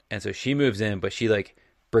out, and so she moves in, but she like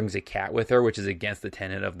brings a cat with her, which is against the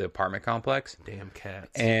tenant of the apartment complex. Damn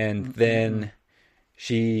cats. And then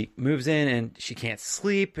she moves in, and she can't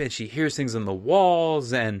sleep, and she hears things on the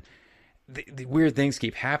walls, and the weird things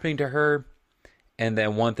keep happening to her. And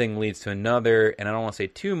then one thing leads to another, and I don't want to say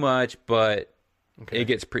too much, but it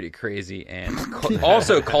gets pretty crazy and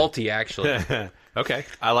also culty, actually. Okay.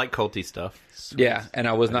 I like culty stuff. Sweet. Yeah, and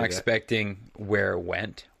I was not expecting where it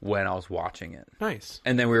went when I was watching it. Nice.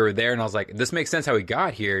 And then we were there, and I was like, this makes sense how we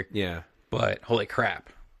got here. Yeah. But holy crap.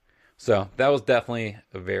 So that was definitely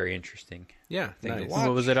a very interesting Yeah. thing to Nice. watch.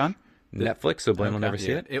 What was it on? Netflix, so Blaine will never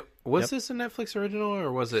see it. Was this a Netflix original,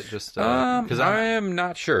 or was it just... I Because am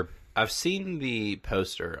not sure. I've seen the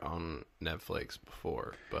poster on Netflix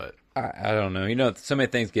before, but... I don't know. You know, so many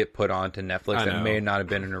things get put onto Netflix I that know. may not have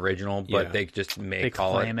been an original, but they just may They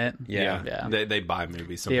call claim it. Yeah. Yeah. They buy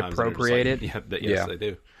movies They sometimes. and they're just appropriate like, it. Yeah, yes, Yeah. they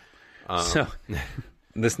do. So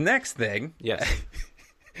this next thing, Yes.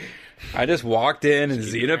 I just walked in and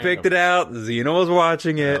Xena picked it out. Xena was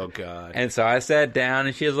watching it. Oh, God. And so I sat down,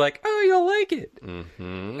 and she was like, oh, you'll like it.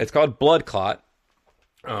 Mm-hmm. It's called Blood Clot.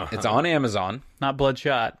 It's on Amazon. Not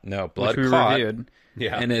Bloodshot. No, Blood which we Clot. reviewed.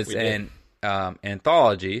 Yeah, And it's we did. an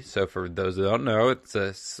anthology. So for those who don't know, it's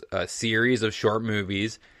a series of short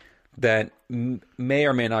movies that may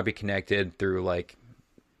or may not be connected through like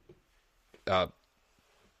a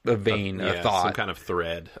vein of thought. some kind of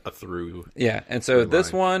thread, a through. Yeah, and so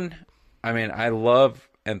this line. one, I mean, I love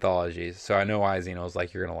anthologies, so I know why Xena was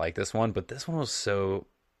like, you're going to like this one, but this one was so,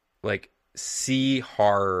 like, sea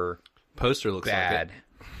horror Poster looks bad.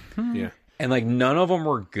 like it. Yeah. And, like, none of them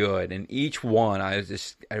were good, and each one, I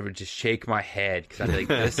would just shake my head, because I'd be like,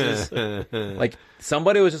 this is, like,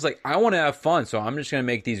 somebody was just like, I want to have fun, so I'm just going to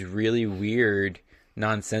make these really weird,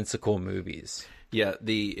 nonsensical movies. Yeah,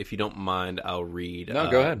 if you don't mind, I'll read.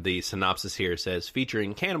 No, go ahead. The synopsis here says,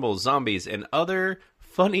 featuring cannibals, zombies, and other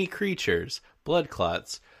funny creatures, Blood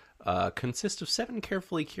Clots consist of 7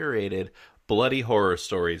 carefully curated bloody horror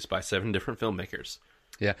stories by 7 different filmmakers.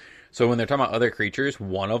 Yeah. So when they're talking about other creatures,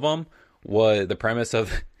 one of them was the premise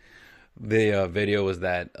of the video was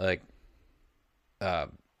that like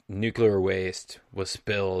nuclear waste was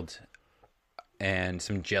spilled and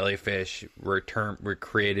some jellyfish were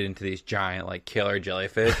created into these giant like killer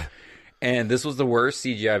jellyfish. And this was the worst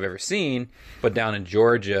CGI I've ever seen. But down in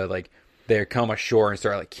Georgia, like they come ashore and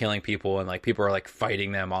start like killing people, and like people are like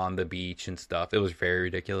fighting them on the beach and stuff. It was very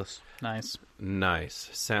ridiculous. Nice.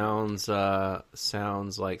 Sounds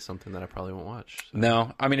like something that I probably won't watch. So.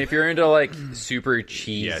 No, I mean if you're into like super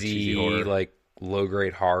cheesy, cheesy horror. like low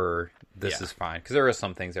grade horror, this is fine, because there are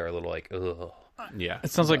some things that are a little like ugh. Yeah,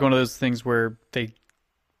 It sounds like one of those things where they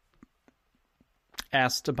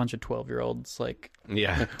asked a bunch of 12-year-olds, like,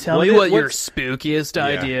 Yeah. tell me what your spookiest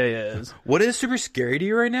idea is. What is super scary to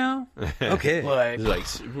you right now? Okay. Like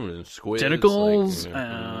Squids, tentacles,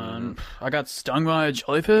 and I got stung by a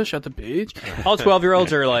jellyfish at the beach. All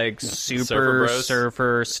 12-year-olds are like super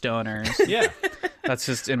surfer stoners. Yeah. That's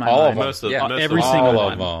just in my All mind. of them. Most of, Yeah. most Every of them. single All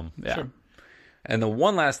one. of them. Yeah. Sure. And the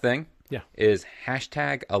one last thing is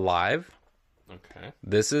 #Alive. Okay.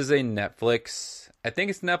 This is a Netflix, I think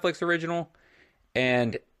it's Netflix original,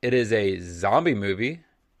 and it is a zombie movie.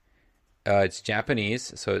 It's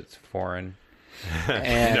Japanese, so it's foreign.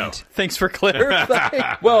 And No. Thanks for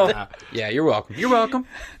clarifying. well, yeah, you're welcome. You're welcome.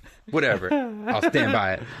 Whatever. I'll stand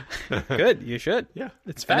by it. Good, you should. Yeah.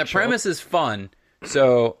 It's And the factual. premise is fun.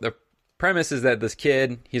 So the premise is that this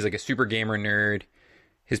kid, he's like a super gamer nerd.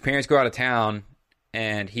 His parents go out of town,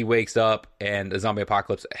 and he wakes up, and the zombie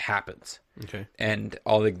apocalypse happens. Okay. And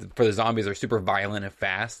for the zombies are super violent and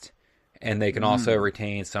fast, and they can also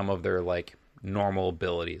retain some of their like normal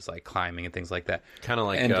abilities, like climbing and things like that. Kind of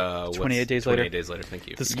like And 28 Days Later. 28 Days Later. Thank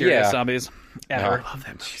you. The scariest Yeah. zombies ever. I love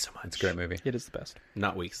that movie so much. It's a great movie. It is the best.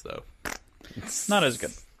 Not Weeks though. Not as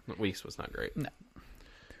good. Weeks was not great. No.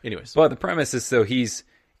 Anyways. But the premise is, so he's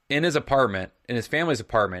in his apartment, in his family's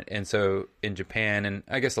apartment, and so in Japan and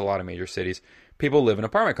I guess a lot of major cities, people live in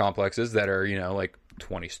apartment complexes that are, like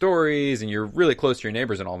 20 stories, and you're really close to your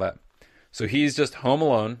neighbors and all that. So he's just home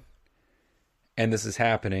alone, and this is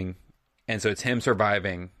happening, and so it's him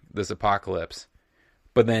surviving this apocalypse.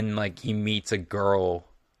 But then, like, he meets a girl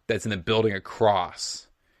that's in the building across.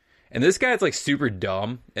 And this guy's, like, super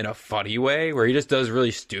dumb in a funny way, where he just does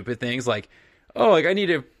really stupid things, like, oh, like, I need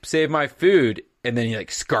to save my food. And then he,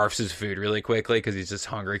 like, scarfs his food really quickly because he's just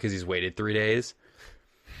hungry because he's waited 3 days.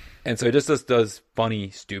 And so he just does funny,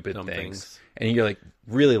 stupid things. And you, like,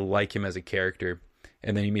 really like him as a character.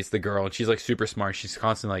 And then he meets the girl, and she's, like, super smart. She's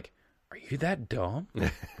constantly like, are you that dumb?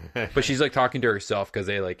 But she's, like, talking to herself because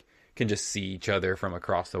they, like, can just see each other from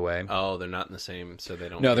across the way. Oh, they're not in the same, so they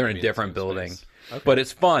don't. No, they're in be a the different same building. space. Okay. But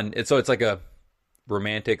it's fun. It's like a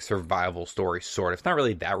romantic survival story, sort of. It's not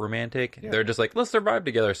really that romantic. Yeah. They're just like, let's survive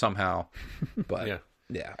together somehow. But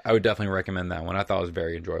yeah, I would definitely recommend that one. I thought it was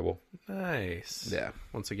very enjoyable. Nice. Yeah.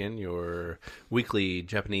 Once again, your weekly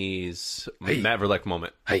Japanese Hey. Matt Verleck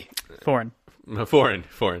moment. Hey, Foreign. Foreign.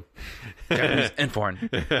 Japanese and foreign.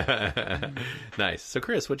 Nice. So,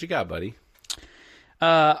 Chris, what you got, buddy?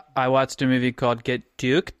 I watched a movie called Get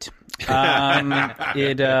Duked.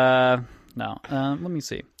 Let me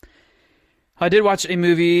see. I did watch a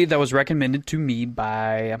movie that was recommended to me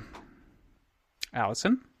by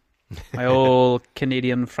Allison, my old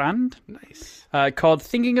Canadian friend, Nice. called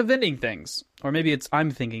Thinking of Ending Things. Or maybe it's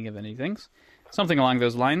I'm Thinking of Ending Things. Something along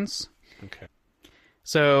those lines. Okay.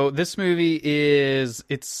 So this movie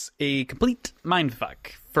it's a complete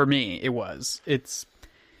mindfuck for me. It was. It's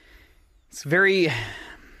very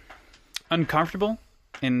uncomfortable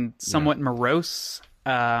and somewhat morose,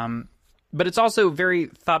 but it's also very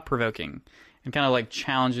thought provoking and kind of like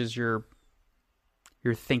challenges your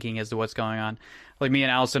thinking as to what's going on. Like me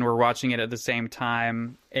and Allison were watching it at the same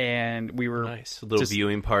time, and we were Nice. A little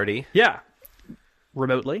viewing party. yeah.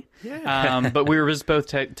 Remotely, Yeah. but we were just both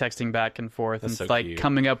texting back and forth and so like cute.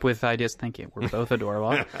 coming up with ideas. Thank you. We're both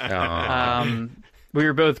adorable. Oh. We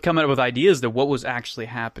were both coming up with ideas to what was actually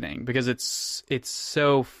happening because it's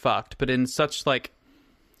so fucked, but in such like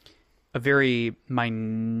a very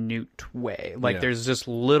minute way. Like Yeah. there's just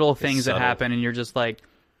little things that subtle. happen, and you're just like,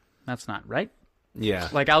 that's not right. Yeah.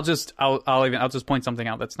 Like I'll just point something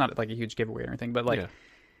out that's not like a huge giveaway or anything, but like Yeah.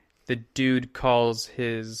 the dude calls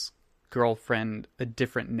his girlfriend a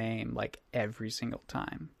different name like every single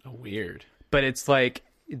time, Oh, weird. but it's like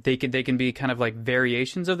they can be kind of like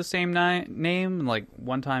variations of the same name. Like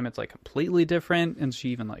one time it's like completely different, and she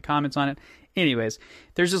even like comments on it. Anyways,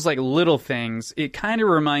 there's just like little things. It kind of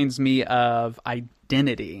reminds me of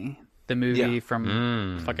Identity, the movie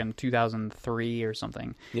from fucking 2003 or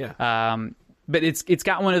something. Yeah. But it's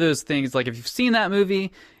got one of those things, like if you've seen that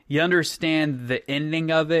movie, you understand the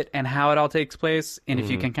ending of it and how it all takes place. And if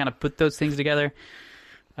you can kind of put those things together,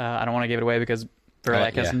 I don't want to give it away because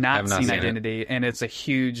Verlack has I not have not seen seen it. Identity, and it's a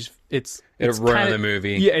huge. It's ruined kinda- the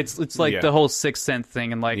movie. Yeah, it's like Yeah. the whole Sixth Sense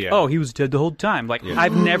thing, and like, Yeah. oh, he was dead the whole time. Like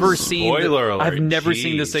I've never seen. Spoiler alert. I've never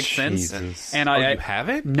seen the Jeez. Sixth Sense, Jesus. and Oh, I you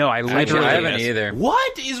haven't? no, I literally I haven't either.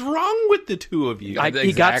 What is wrong with the two of you? It got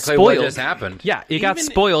Exactly what spoiled. just happened. Yeah, it got Even-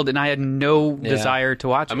 spoiled, and I had no desire to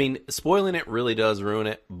watch it. I mean, spoiling it really does ruin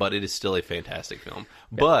it, but it is still a fantastic film.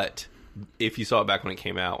 But if you saw it back when it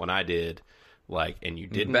came out, when I did, like, and you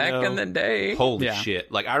didn't Back know, in the day. holy Yeah. shit!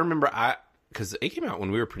 Like, I remember because it came out when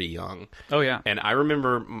we were pretty young. oh yeah, And I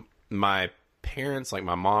remember my parents, like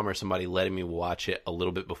my mom or somebody, letting me watch it a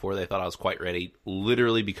little bit before they thought I was quite ready,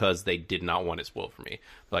 literally because they did not want it spoiled for me.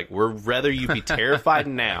 Like, we're rather you be terrified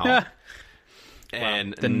now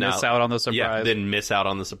and then miss out on the surprise. Yeah, then miss out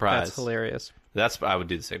on the surprise. That's hilarious. I would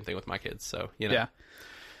do the same thing with my kids. So, Yeah.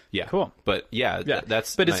 Cool. But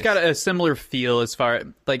that's But nice. it's got a similar feel as far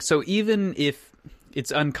like, so even if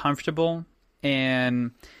it's uncomfortable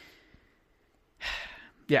and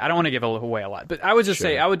I don't want to give away a lot, but I would just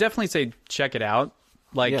say, I would definitely say check it out.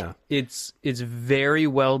 Like it's very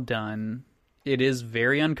well done. It is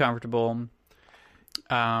very uncomfortable.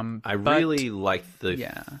 I really like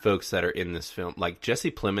the folks that are in this film. Like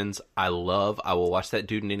Jesse Plemons, I will watch that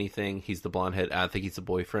dude in anything. He's the blonde head. I think he's the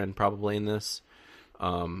boyfriend probably in this.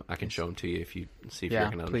 I can show him to you if you see if you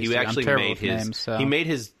recognize him. He actually made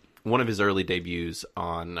one of his early debuts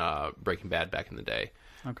on Breaking Bad back in the day.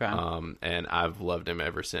 Okay. And I've loved him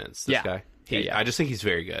ever since. This guy. I just think he's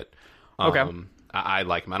very good. Okay. I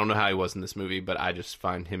like him. I don't know how he was in this movie, but I just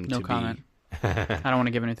find him to comment. be. I don't want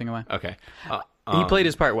to give anything away. Okay. He played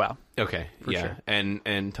his part well. Okay. Sure.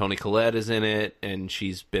 And Toni Collette is in it, and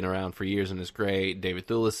she's been around for years and is great. David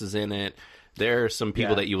Thewlis is in it. There are some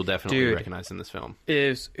people that you will definitely recognize in this film.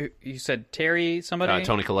 You said Terry somebody?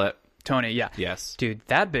 Toni Collette. Tony, yeah. Yes. Dude,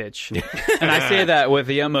 that bitch. And I say that with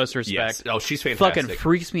the utmost respect. Yes. Oh, she's fantastic. Fucking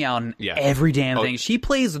freaks me out in every damn thing. She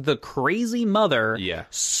plays the crazy mother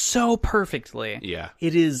so perfectly. Yeah.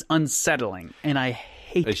 It is unsettling, and I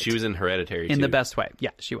hate it. She was in Hereditary, in too. the best way. Yeah,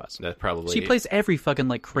 she was. That's probably... She plays every fucking,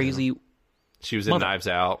 like, crazy She was in mother. Knives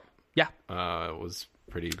Out. Yeah. It was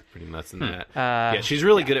pretty nuts in that. She's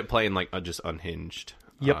really good at playing, like, a just unhinged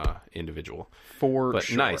individual. But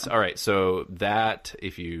sure. Nice. All right, so that,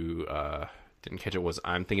 if you didn't catch it, was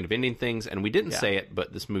I'm Thinking of Ending Things, and we didn't say it,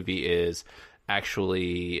 but this movie is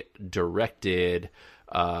actually directed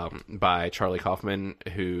by Charlie Kaufman,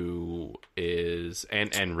 who is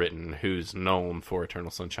and written, who's known for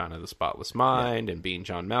Eternal Sunshine of the Spotless Mind and Being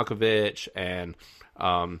John Malkovich and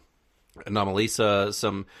Anomalisa,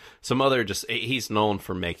 some other he's known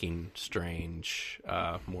for making strange,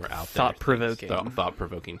 more out there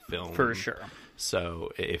thought-provoking film for sure.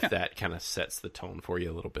 So if that kind of sets the tone for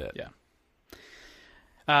you a little bit. Yeah.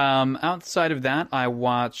 Outside of that, I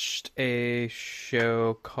watched a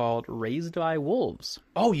show called Raised by Wolves.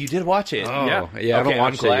 Oh, you did watch it? Oh, yeah. Okay, I haven't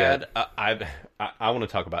watched I'm it glad. I want to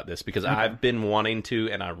talk about this because I've been wanting to,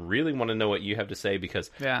 and I really want to know what you have to say because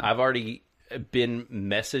I've already been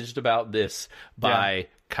messaged about this by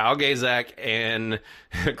Kyle Gazak and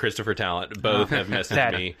Christopher Talent. Both have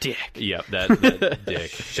messaged me. Dick. Yep, that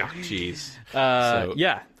dick. Jeez. So,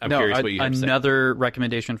 I'm curious what you have to say. Another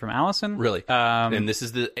recommendation from Allison. Really? And this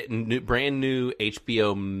is the brand new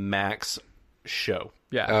HBO Max show.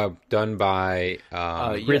 Yeah. Done by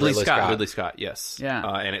Ridley Scott. Ridley Scott, yes. Yeah.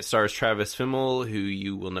 And it stars Travis Fimmel, who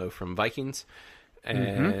you will know from Vikings.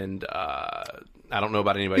 And I don't know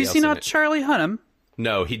about anybody else. Is he not Charlie Hunnam?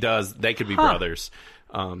 No, he does. They could be brothers.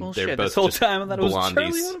 Well, they're shit, both this whole just time I thought it was blondies.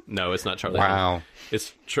 Charlie Hunnam? No, it's not Charlie. Wow. Hunnam.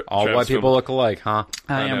 It's all Travis white people Fimmel. look alike, huh?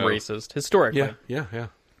 I am know. racist historically. Yeah.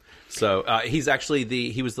 So he's actually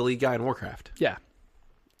he was the lead guy in Warcraft. Yeah.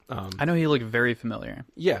 I know he looked very familiar.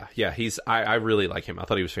 Yeah. I really like him. I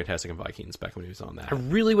thought he was fantastic in Vikings back when he was on that. I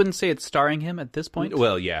really wouldn't say it's starring him at this point.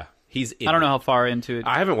 Well, yeah. He's in I don't know how far into it.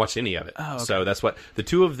 I haven't watched any of it. Oh, okay. So that's what the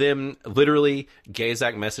two of them literally Kyle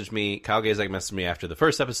Gazak messaged me after the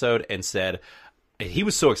first episode and said he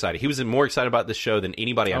was so excited. He was more excited about this show than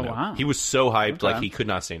anybody I know. Wow. He was so hyped, Okay. like he could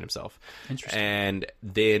not stand himself. Interesting. And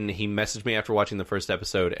then he messaged me after watching the first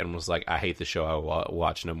episode and was like, I hate the show. I will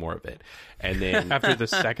watch no more of it. And then After the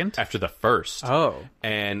second? after the first. Oh.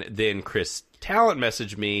 And then Chris Talent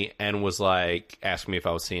messaged me and was like, asking me if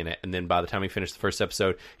I was seeing it. And then by the time he finished the first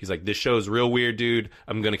episode, he's like, this show's real weird, dude.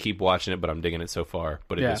 I'm going to keep watching it, but I'm digging it so far.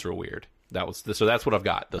 But it is real weird. So that's what I've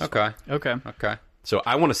got. Thus far. Okay. So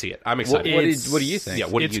I want to see it. I'm excited. What do you think? Yeah,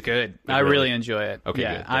 what do It's you good. Really? I really enjoy it. Okay,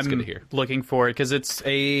 yeah, good. That's I'm good to hear. looking forward because it's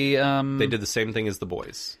a They did the same thing as The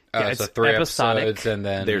Boys. Yeah, so it's 3 episodic. episodes, and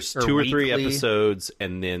then There's or 2 or 3 weekly. episodes,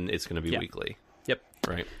 and then it's going to be weekly. Yep.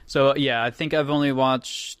 Right. So yeah, I think I've only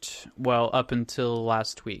watched up until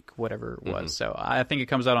last week, whatever it was. So I think it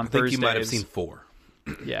comes out on I think Thursdays. you might have seen 4.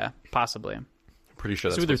 Yeah, possibly. I'm pretty sure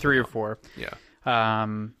It's that's either what's 3 or going 4. on.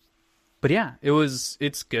 Yeah. But yeah,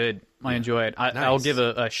 it's good. I enjoy it. I'll give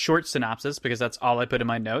a short synopsis because that's all I put in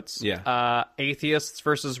my notes. Yeah. Atheists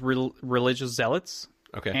versus religious zealots.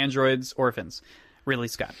 Okay. Androids, orphans. Ridley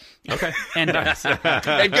Scott. Okay. And nice.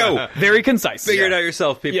 And go. Very concise. figure it out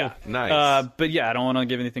yourself, people. Yeah. Nice. But yeah, I don't want to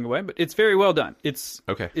give anything away, but it's very well done. It's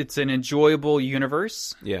an enjoyable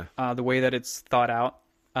universe. Yeah. The way that it's thought out.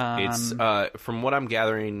 It's from what I'm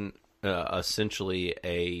gathering, essentially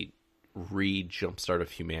a re-jumpstart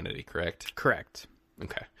of humanity, correct? Correct.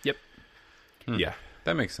 Okay. Yep. Yeah.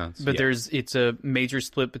 That makes sense. But it's a major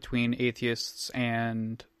split between atheists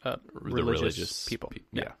and religious people.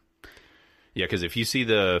 Yeah. Yeah, because if you see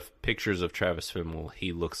the pictures of Travis Fimmel,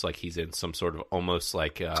 he looks like he's in some sort of almost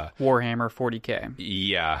like Warhammer 40K.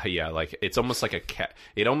 Yeah, like it's almost like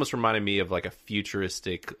it almost reminded me of like a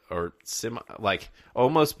futuristic or like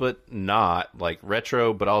almost but not, like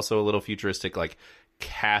retro but also a little futuristic, like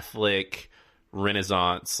Catholic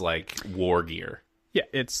Renaissance like war gear. Yeah,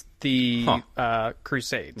 it's the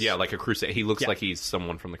Crusades. Yeah, like a crusade. He looks like he's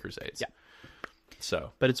someone from the Crusades. Yeah.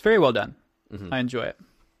 So, but it's very well done. I enjoy it.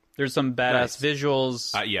 There's some badass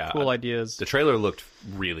visuals, cool ideas. The trailer looked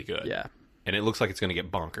really good. Yeah. And it looks like it's going to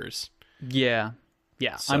get bonkers. Yeah.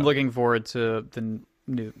 So. I'm looking forward to the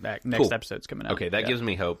new next episodes coming out. Okay, that gives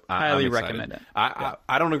me hope. Highly I'm recommend it.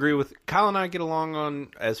 I don't agree with... Kyle and I get along on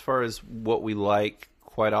as far as what we like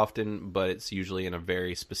quite often, but it's usually in a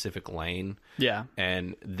very specific lane. Yeah.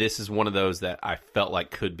 And this is one of those that I felt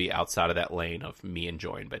like could be outside of that lane of me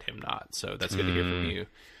enjoying, but him not. So that's good to hear from you.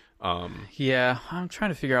 Yeah, I'm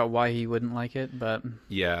trying to figure out why he wouldn't like it, but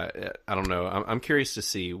yeah, I don't know. I'm curious to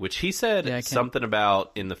see. Which he said something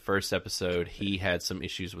about in the first episode. He had some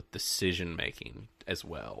issues with decision making as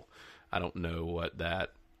well. I don't know what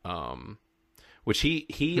that. Which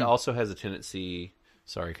he also has a tendency.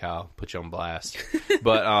 Sorry, Kyle, put you on blast.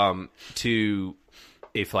 But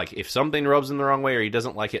if something rubs him the wrong way or he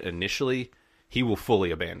doesn't like it initially, he will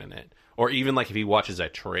fully abandon it. Or even like if he watches a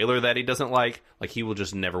trailer that he doesn't like he will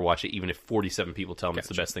just never watch it, even if 47 people tell him it's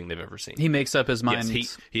the best thing they've ever seen. He makes up his mind.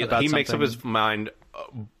 Yes, he makes up his mind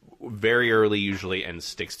very early usually and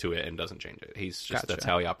sticks to it and doesn't change it. He's just that's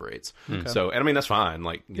how he operates. Okay. So, and I mean that's fine.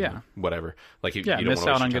 Like you know, whatever. Like you don't miss want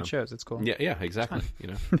to out on good time. Shows. It's cool. Yeah, exactly. You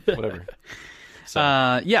know, whatever. So.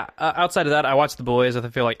 Outside of that, I watched The Boys. I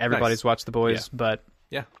feel like everybody's watched The Boys, but.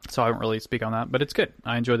 Yeah. So I won't really speak on that, but it's good.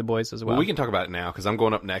 I enjoy The Boys as well. Well, we can talk about it now because I'm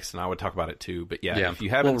going up next and I would talk about it too. But if you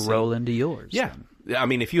haven't roll into yours. Yeah. Then. I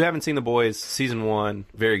mean, if you haven't seen The Boys, season 1,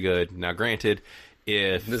 very good. Now, granted,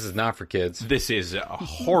 if... This is not for kids. This is a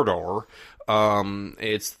hard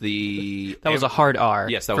it's the... That was a hard R.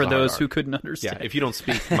 Yes, that was for those who couldn't understand. Yeah, if you don't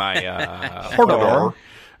speak my... Hodor.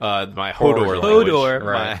 My Hodor language.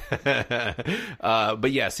 Right.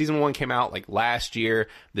 But yeah, season 1 came out like last year.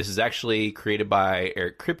 This is actually created by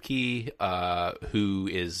Eric Kripke, who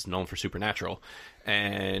is known for Supernatural.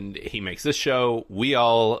 And he makes this show. We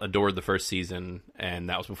all adored the first season, and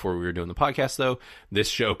that was before we were doing the podcast, though. This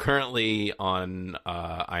show currently on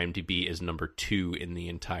IMDb is number 2 in the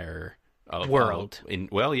entire world.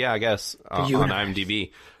 I guess on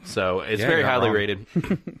IMDb. So it's very highly rated.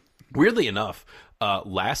 Weirdly enough,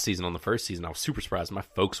 last season on the first season, I was super surprised. My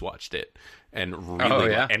folks watched it and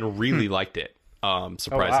really liked it.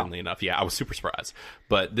 Surprisingly enough, I was super surprised.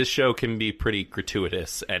 But this show can be pretty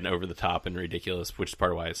gratuitous and over the top and ridiculous, which is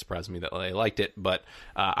part of why it surprised me that they liked it. But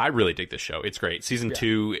I really dig this show. It's great. Season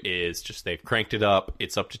 2 is just they've cranked it up.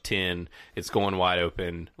 It's up to 10. It's going wide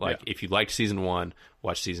open. If you liked season 1,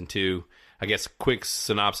 watch season 2. I guess quick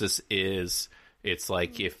synopsis is it's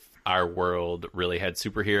like if our world really had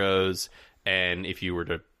superheroes. And if you were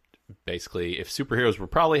to basically, if superheroes were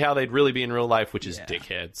probably how they'd really be in real life, which is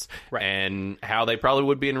dickheads, and how they probably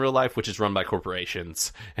would be in real life, which is run by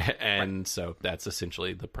corporations. And so that's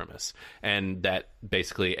essentially the premise. And that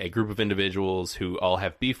basically a group of individuals who all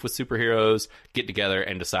have beef with superheroes get together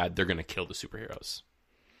and decide they're going to kill the superheroes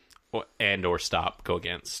or go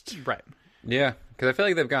against. Right. Yeah. Because I feel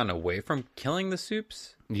like they've gotten away from killing the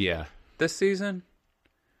supes. Yeah. This season.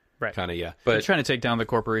 Right. Kind of, yeah. But they're trying to take down the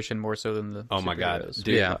corporation more so than the Oh my god.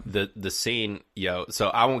 superheroes. Dude, the scene, so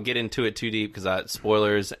I won't get into it too deep because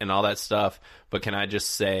spoilers and all that stuff, but can I just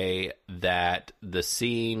say that the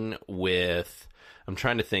scene with, I'm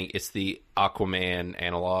trying to think, it's the Aquaman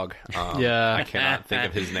analog. I cannot think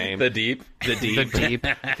of his name. The Deep. The Deep.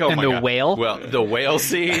 And the whale. Well, the whale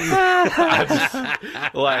scene.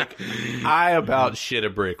 I about shit a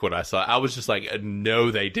brick when I saw it. I was just like, no,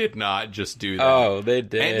 they did not just do that. Oh, they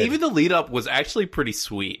did. And even the lead up was actually pretty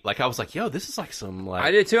sweet. Like, I was like, yo, this is like some like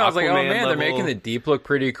I did too. I was like, oh Aquaman man, level. they're making the Deep look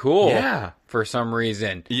pretty cool. Yeah. For some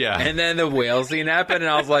reason. Yeah. And then the whale scene happened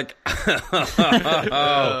and I was like,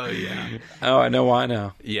 yeah. Oh, I know why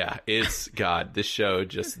now. Yeah, it's God, this show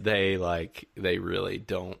just they really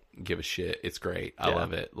don't give a shit. It's great. I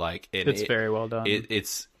love it. It's very well done.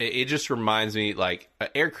 It just reminds me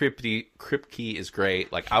Eric Kripke is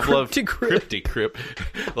great. Like I've loved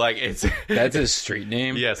Kripke. Like it's that's his street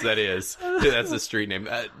name. Yes, that is. That's the street name.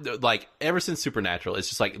 Like ever since Supernatural, it's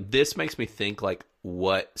just like this makes me think like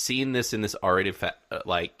seeing this in this R-rated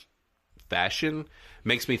fashion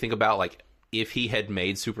makes me think about like if he had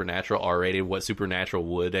made Supernatural R-rated, what Supernatural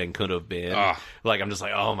would and could have been. Like, I'm just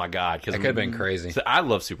like, oh my God. That could have been crazy. I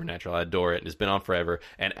love Supernatural. I adore it. It's been on forever.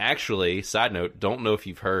 And actually, side note, don't know if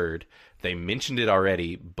you've heard, they mentioned it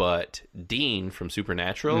already, but Dean from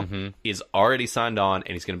Supernatural is already signed on,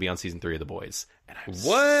 and he's going to be on season 3 of The Boys. And I'm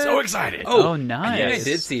so excited. Oh, nice. Yeah, I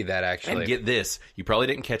did see that, actually. And get this, you probably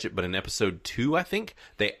didn't catch it, but in episode 2, I think,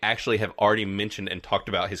 they actually have already mentioned and talked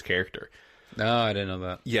about his character. No, I didn't know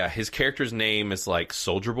that. Yeah, his character's name is like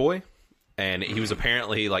Soldier Boy, and he was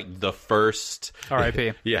apparently like the first.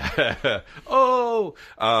 R.I.P. Yeah.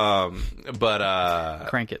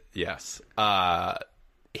 Crank it. Yes.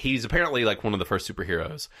 He's apparently like one of the first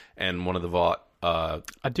superheroes, and one of the Vought. I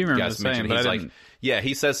do remember guys the mentioned but he's I like, didn't... yeah,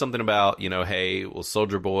 he says something about, you know, hey, well,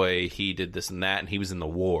 Soldier Boy, he did this and that, and he was in the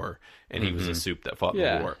war, and he was a soup that fought in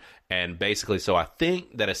the war, and basically, so I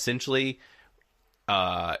think that essentially,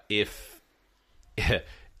 if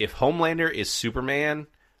Homelander is Superman,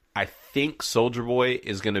 I think Soldier Boy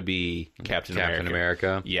is going to be Captain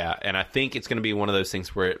America. Yeah, and I think it's going to be one of those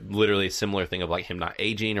things where it literally a similar thing of like him not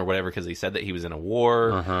aging or whatever, because he said that he was in a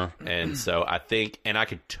war. And so I think, and I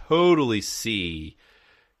could totally see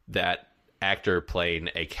that actor playing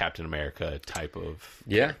a Captain America type of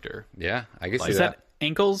character. Yeah, I guess Is that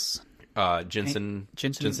Ankles? Jensen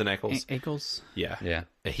Ackles. Ankles? Yeah.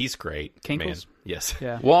 He's great. Cankles? Man. Yes.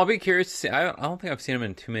 Yeah. Well, I'll be curious to see. I don't think I've seen him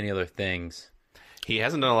in too many other things. He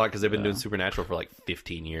hasn't done a lot because they've been doing Supernatural for like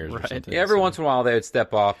 15 years or something. Yeah, every once in a while they would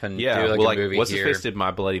step off and do like a movie what's here. his face did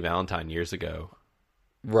My Bloody Valentine years ago.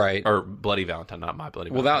 Right. Or Bloody Valentine, not My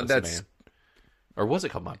Bloody Valentine. Well, that's... Or was it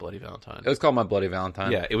called My Bloody Valentine? It was called My Bloody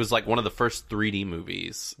Valentine. Yeah, it was like one of the first 3D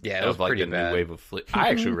movies. Yeah, it was like pretty the bad. new wave of I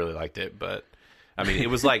actually really liked it, but I mean, it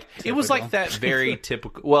was like that very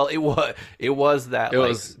typical. Well, it was that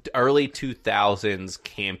early 2000s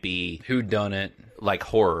campy whodunit, like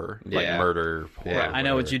horror, like murder. Horror, yeah, I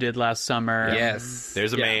know what you did last summer. Yes,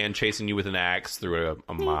 there's a man chasing you with an axe through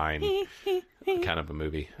a mine. Kind of a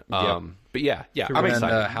movie. But yeah, I'm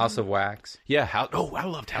excited. House of Wax. Yeah, I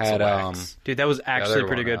loved House of Wax. Dude, that was actually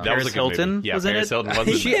pretty good. That was Paris Hilton was in it. Hilton was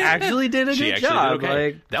in She actually did a good job.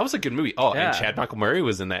 Like, that was a good movie. Oh, and Chad Michael Murray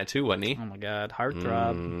was in that too, wasn't he? oh my God,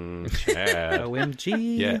 heartthrob. Chad.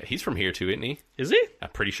 OMG. Yeah, he's from here too, isn't he? Is he?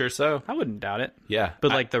 I'm pretty sure so. I wouldn't doubt it. Yeah,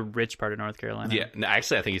 but like the rich part of North Carolina. Yeah, no,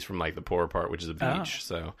 actually, I think he's from like the poorer part, which is a beach.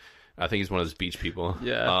 So I think he's one of those beach people.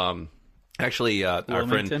 Yeah. Actually, our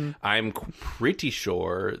Wilmington? friend, I'm pretty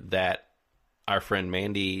sure that our friend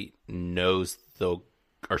Mandy knows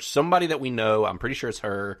or somebody that we know, I'm pretty sure it's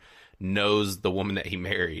her, knows the woman that he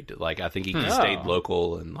married. Like, I think he stayed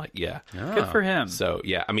local and like, yeah. Good for him. So,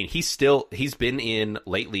 yeah, I mean, he's been in,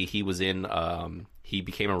 lately, he was in, he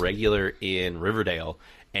became a regular in Riverdale,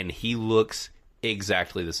 and he looks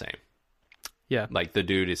exactly the same. Yeah. Like, the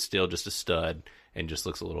dude is still just a stud. And just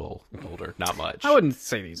looks a little older. Not much. I wouldn't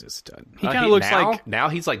say he's a stud. He kind of looks like... Now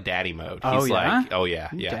he's like daddy mode. Oh, he's yeah? like, oh, yeah.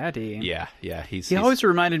 Daddy. Yeah. He always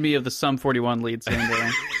reminded me of the Sum 41 lead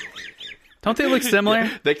singer. Don't they look similar?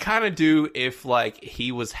 Yeah, they kind of do if, like,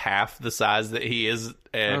 he was half the size that he is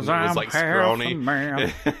and was, like, scrawny.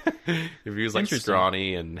 If he was, like,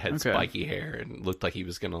 scrawny and had spiky hair and looked like he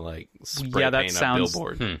was going to, like, spray paint a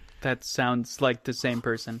billboard. That sounds like the same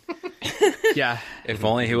person. Yeah. If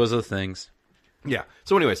only he was those things. Yeah.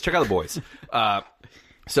 So anyways, check out The Boys.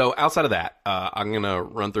 So outside of that, I'm going to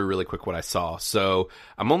run through really quick what I saw. So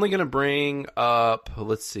I'm only going to bring up,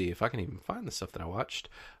 let's see if I can even find the stuff that I watched.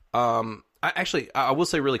 I will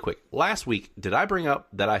say really quick. Last week, did I bring up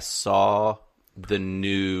that I saw the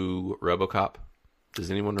new RoboCop? Does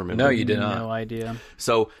anyone remember? No, you did not. No idea.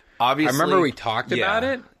 So obviously, I rember we talked about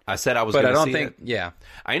it. I said I was going to see it. But I don't think, yeah.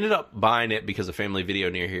 I ended up buying it because a Family Video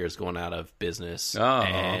near here is going out of business. Oh.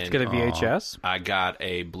 And Let's get a VHS. I got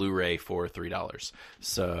a Blu-ray for $3.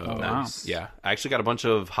 So, nice. Yeah. I actually got a bunch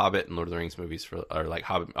of Hobbit and Lord of the Rings movies all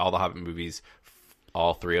the Hobbit movies,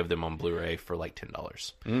 all 3 of them on Blu-ray for like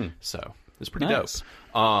 $10. So, it's pretty dope.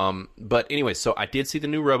 But anyway, so I did see the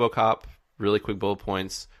new RoboCop. Really quick bullet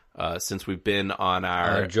points. Since we've been on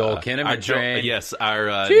our Joel Kinnaman train. Yes,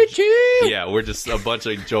 our Choo-choo! Yeah, we're just a bunch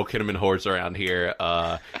of Joel Kinnaman whores around here.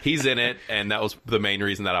 He's in it, and that was the main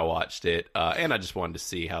reason that I watched it. And I just wanted to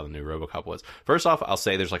see how the new RoboCop was. First off, I'll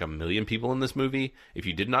say there's like 1 million people in this movie. If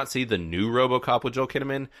you did not see the new RoboCop with Joel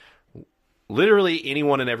Kinnaman, literally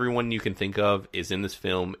anyone and everyone you can think of is in this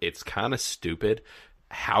film. It's kind of stupid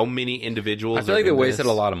how many individuals. I feel like they wasted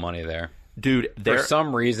a lot of money there. Dude, for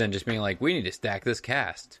some reason, just being like, we need to stack this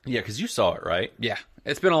cast. Yeah, because you saw it, right? Yeah.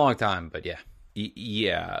 It's been a long time, but yeah.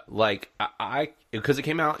 Yeah, like I because it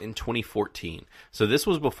came out in 2014, so this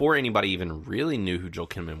was before anybody even really knew who Joel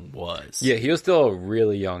Kinnaman was. Yeah, he was still a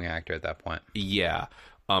really young actor at that point. Yeah,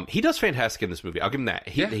 he does fantastic in this movie. I'll give him that.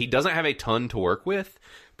 He doesn't have a ton to work with,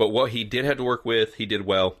 but what he did have to work with, he did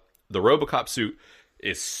well. The RoboCop suit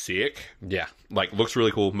is sick. Yeah, like looks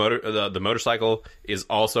really cool. The motorcycle is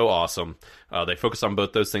also awesome. They focus on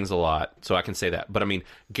both those things a lot, so I can say that. But I mean,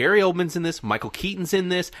 Gary Oldman's in this, Michael Keaton's in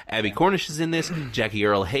this, Abby Cornish is in this, Jackie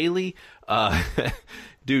Earle Haley,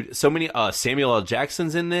 dude, so many. Samuel L.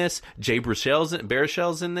 Jackson's in this, Jay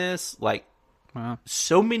Baruchel's in this. Like, wow,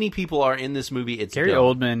 so many people are in this movie. It's Gary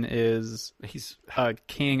Oldman he's a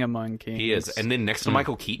king among kings. He is, and then next to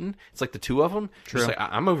Michael Keaton, it's like the two of them. True. Like,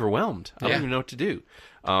 I'm overwhelmed. I don't even know what to do.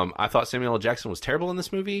 I thought Samuel L. Jackson was terrible in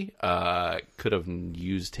this movie. Could have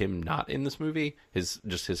used him not in this movie. His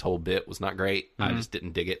whole bit was not great. I just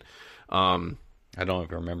didn't dig it. I don't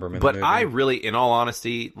even remember him in but the movie. I really, in all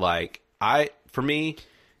honesty, for me,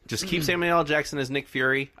 just keep Samuel L. Jackson as Nick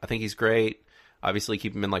Fury. I think he's great. Obviously,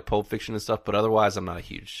 keep him in like Pulp Fiction and stuff. But otherwise, I'm not a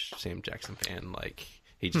huge Sam Jackson fan. Like,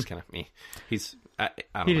 he just kind of me. He's I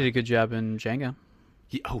don't know. Did a good job in Django.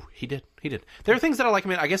 He did. There are things that I like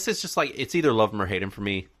him in. I guess it's just like, it's either love him or hate him for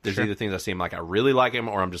me. There's either things I see him like I really like him,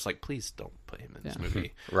 or I'm just like, please don't put him in this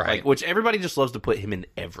movie. Right. Like, which everybody just loves to put him in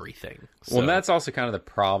everything. So. Well, that's also kind of the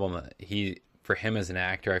problem. For him as an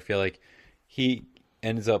actor, I feel like he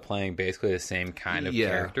ends up playing basically the same kind of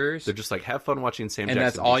characters. They're just like, have fun watching Sam Jackson. And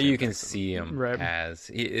that's all you can see him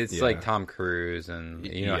as. It's like Tom Cruise and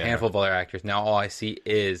a handful of other actors. Now all I see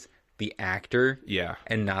is the actor,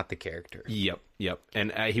 and not the character. Yep.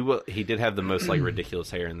 And he did have the most like ridiculous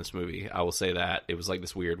hair in this movie. I will say that it was like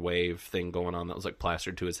this weird wave thing going on that was like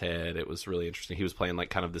plastered to his head. It was really interesting. He was playing like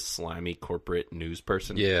kind of this slimy corporate news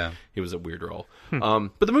person. Yeah, he was a weird role.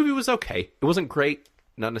 But the movie was okay. It wasn't great.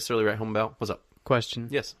 Not necessarily right home about. What's up? Question.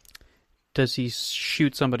 Yes. Does he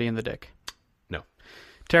shoot somebody in the dick? No.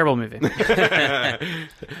 Terrible movie. I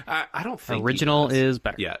don't think original is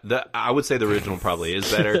better. Yeah, I would say the original probably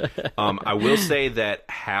is better. I will say that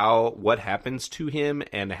what happens to him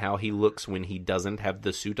and how he looks when he doesn't have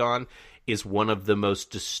the suit on is one of the most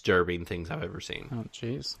disturbing things I've ever seen. Oh,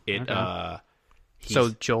 jeez. So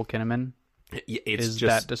Joel Kinnaman is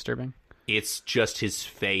that disturbing? It's just his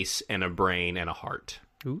face and a brain and a heart.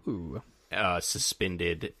 Ooh.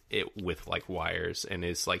 Suspended it with like wires, and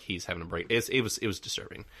it's like he's having a break. It was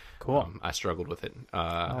disturbing. Cool. I struggled with it.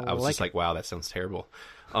 I was just like, wow, that sounds terrible.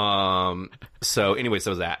 So anyways,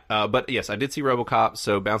 that was that. But yes, I did see RoboCop.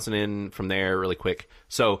 So bouncing in from there really quick.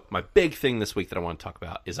 So my big thing this week that I want to talk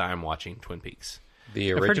about is I am watching Twin Peaks.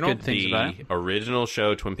 The original, original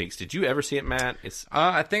show, Twin Peaks. Did you ever see it, Matt?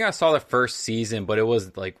 I think I saw the first season, but it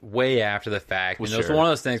was like way after the fact. And it was one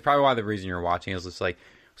of those things. Probably why the reason you're watching is just like,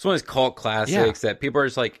 it's one of those cult classics that people are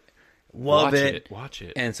just like, love it. Watch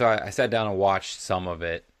it. And so I sat down and watched some of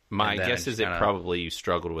it. My guess is probably you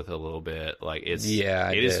struggled with it a little bit. Like it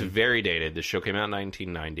is very dated. The show came out in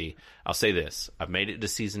 1990. I'll say this: I've made it to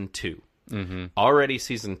season 2. Mm-hmm. Already,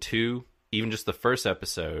 season 2, even just the first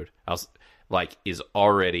episode, is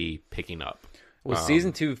already picking up. Was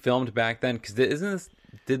season 2 filmed back then? Because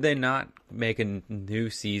did they not make a new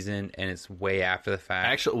season and it's way after the fact?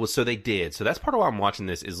 Actually, so they did. So that's part of why I'm watching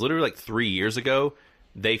this. Is literally like 3 years ago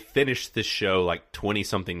they finished this show like 20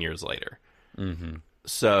 something years later. Mm-hmm.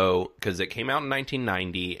 So because it came out in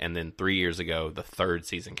 1990, and then 3 years ago the third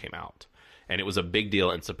season came out, and it was a big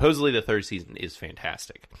deal. And supposedly the third season is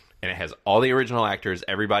fantastic, and it has all the original actors.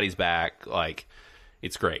 Everybody's back. Like,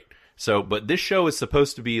 it's great. So, but this show is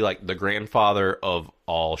supposed to be like the grandfather of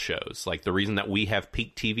all shows. Like, the reason that we have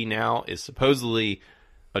peak TV now is supposedly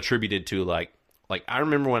attributed to like I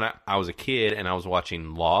remember when I was a kid and I was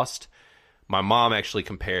watching Lost. My mom actually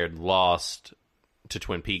compared Lost to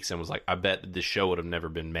Twin Peaks and was like, I bet that this show would have never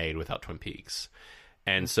been made without Twin Peaks.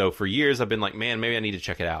 And so for years I've been like, man, maybe I need to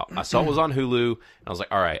check it out. I saw it was on Hulu, and I was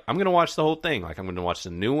like, all right, I'm going to watch the whole thing. Like, I'm going to watch the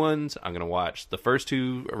new ones. I'm going to watch the first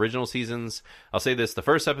 2 original seasons. I'll say this, the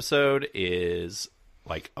first episode is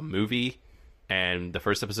like a movie, and the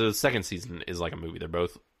first episode of the second season is like a movie. They're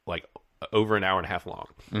both like over an hour and a half long.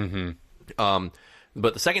 Mm-hmm.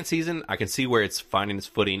 But the second season, I can see where it's finding its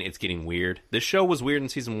footing. It's getting weird. This show was weird in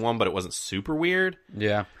season 1, but it wasn't super weird.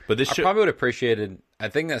 Yeah. But this show, I probably would have appreciated. I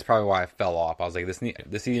think that's probably why I fell off. I was like,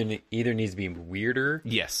 this either needs to be weirder,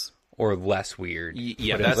 yes, or less weird.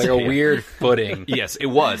 Yeah, that's like a weird footing. Yes, it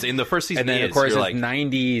was in the first season. And then of course it's like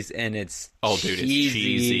 90s, and it's it's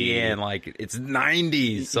cheesy, and like it's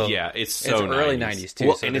 90s. So yeah, it's early 90s too.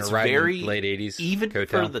 Well, so and it's very late 80s. Even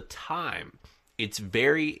for the time, it's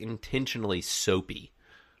very intentionally soapy,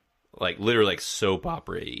 like literally like soap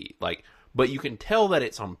opera-y. Like but you can tell that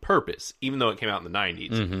it's on purpose, even though it came out in the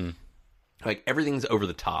 90s. Mm-hmm. Like, everything's over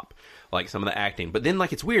the top, like, some of the acting. But then,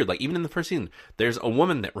 like, it's weird. Like, even in the first season, there's a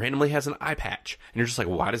woman that randomly has an eye patch. And you're just like,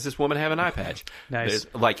 why does this woman have an eye patch? Nice.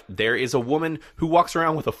 There is a woman who walks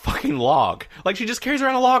around with a fucking log. Like, she just carries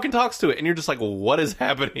around a log and talks to it. And you're just like, what is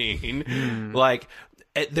happening? Like,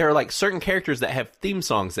 there are, like, certain characters that have theme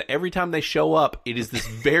songs that every time they show up, it is this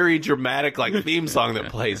very dramatic, like, theme song that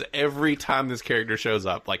plays every time this character shows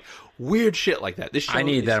up. Like, weird shit like that. This show I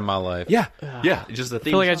need that in my life. Yeah. Yeah. Just the theme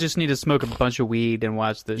I feel like song. I just need to smoke a bunch of weed and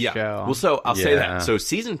watch this show. Well, so I'll say that. So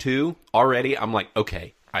season 2, already, I'm like,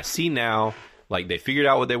 okay, I see now. Like, they figured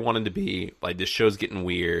out what they wanted to be. Like, this show's getting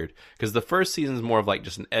weird. Because the first season is more of, like,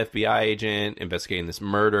 just an FBI agent investigating this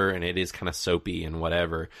murder, and it is kind of soapy and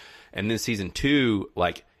whatever. And then season 2,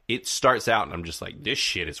 like, it starts out, and I'm just like, this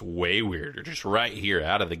shit is way weirder, just right here,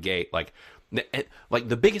 out of the gate. Like,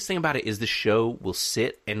 the biggest thing about it is the show will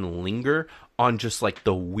sit and linger on just, like,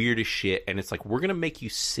 the weirdest shit. And it's like, we're going to make you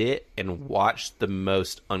sit and watch the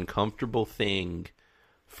most uncomfortable thing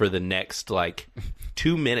for the next, like,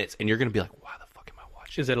 2 minutes. And you're going to be like, why the fuck am I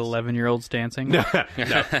watching Is it 11-year-olds dancing?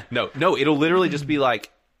 No. It'll literally just be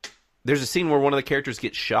like, there's a scene where one of the characters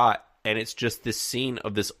gets shot, and it's just this scene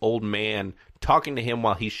of this old man talking to him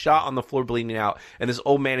while he's shot on the floor bleeding out, and this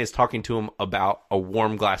old man is talking to him about a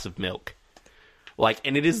warm glass of milk. Like,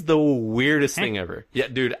 and it is the weirdest thing ever. Yeah,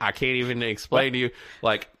 dude, I can't even explain to you.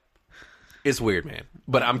 Like, it's weird, man.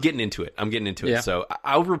 But I'm getting into it. Yeah. So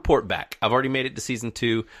I'll report back. I've already made it to season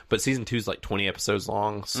 2, but season 2 is like 20 episodes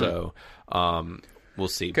long, so we'll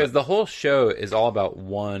see. Because the whole show is all about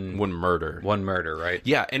one murder. One murder, right?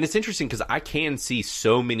 Yeah, and it's interesting because I can see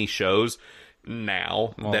so many shows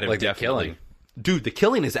now that have like definitely... The Killing. Dude, The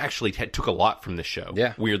Killing is actually took a lot from this show.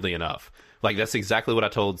 Yeah. Weirdly enough. Like, that's exactly what I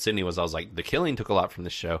told Sydney was I was like, The Killing took a lot from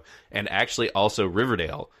this show. And actually also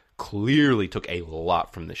Riverdale clearly took a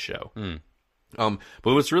lot from this show. But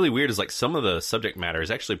what's really weird is, like, some of the subject matter is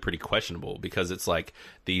actually pretty questionable because it's like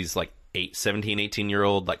these, like, 17,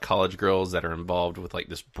 18-year-old, like, college girls that are involved with, like,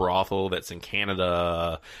 this brothel that's in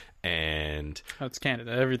Canada. And it's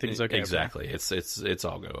Canada. Everything's okay. Exactly. It's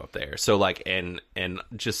all go up there. So, like, and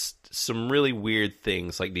just some really weird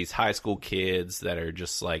things, like these high school kids that are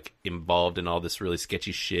just, like, involved in all this really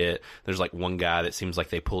sketchy shit. There's, like, one guy that seems like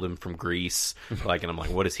they pulled him from Greece, like, and I'm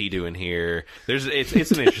like, what is he doing here? It's an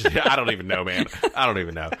interesting. I don't even know, man. I don't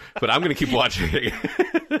even know. But I'm gonna keep watching.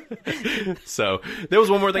 So there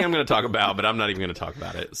was one more thing I'm going to talk about, but I'm not even going to talk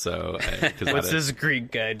about it. So what's this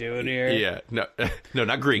Greek guy doing here? Yeah, no,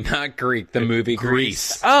 not Greek. Not Greek. The movie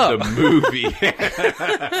Grease. Oh, the movie.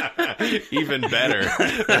 Even better.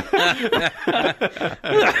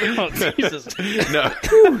 Oh, Jesus. No,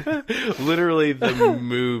 literally the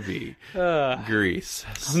movie Grease.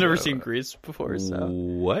 I've never seen Grease before. So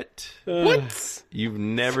what? What? You've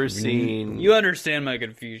never seen? You understand my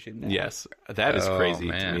confusion now. Yes, that is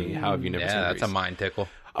crazy to me. How have you never seen Grease? That's a mind tickle.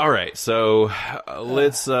 All right, so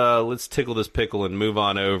let's tickle this pickle and move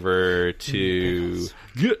on over to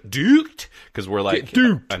Get Duked, because we're like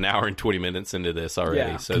an hour and 20 minutes into this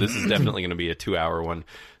already. Yeah. So this is definitely going to be a 2-hour one.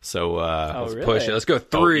 So let's push it. Let's go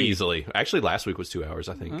 3 easily. Actually, last week was 2 hours,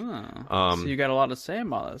 I think. So you got a lot to say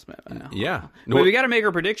about this, man. Yeah. Wait, we got to make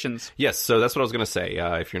our predictions. Yes, so that's what I was going to say.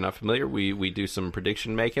 If you're not familiar, we do some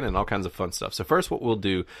prediction making and all kinds of fun stuff. So first, what we'll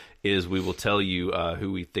do is we will tell you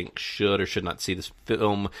who we think should or should not see this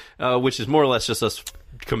film, which is more or less just us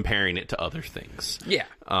comparing it to other things. Yeah.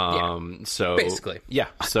 So basically, yeah.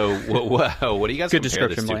 So what do you guys Good compare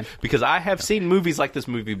this description, to? Blaine. Because I have seen movies like this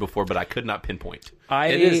movie before, but I could not pinpoint.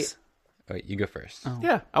 It is. Wait, you go first. Oh.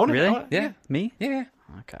 Yeah, I want to. Really? Yeah, me. Yeah.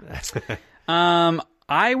 Okay.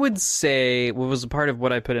 I would say what was a part of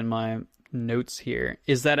what I put in my notes here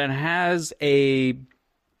is that it has a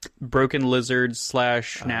Broken Lizard /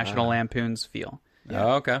 National Lampoon's feel. Yeah. Oh,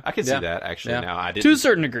 okay. I can see that actually. Now I did to a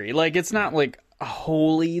certain degree. Like, it's not like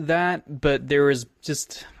wholly that, but there is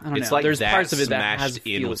just it's know. Like there's that parts of it that has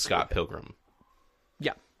in with Scott Pilgrim.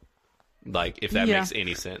 Yeah. Like, if that makes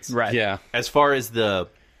any sense, right? Yeah. As far as the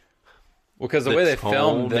because the way they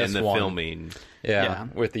filmed this and the one, filming,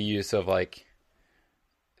 with the use of like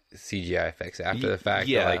CGI effects after the fact,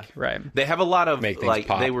 right. They have a lot of like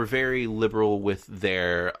pop. They were very liberal with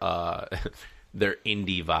their their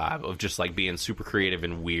indie vibe of just like being super creative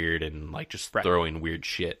and weird and like just throwing weird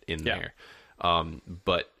shit in there,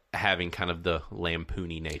 but having kind of the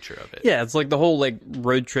lampoony nature of it. Yeah, it's like the whole like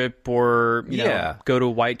road trip or you know, go to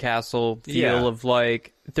White Castle feel of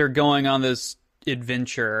like they're going on this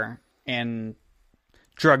adventure and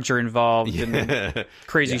drugs are involved and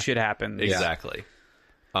crazy shit happens. Exactly.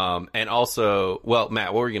 And also, well,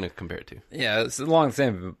 Matt, what were you going to compare it to? Yeah, it's along the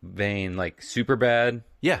same vein, like Superbad.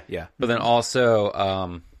 Yeah. But then also,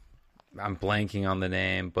 I'm blanking on the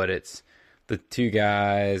name, but it's the two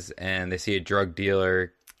guys and they see a drug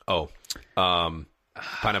dealer. Oh,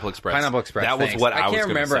 Pineapple Express. Pineapple Express. That thanks. was what I was can't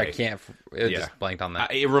going to remember. say. I can't. It just blanked on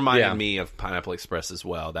that. It reminded me of Pineapple Express as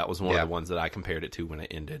well. That was one Yeah. of the ones that I compared it to when it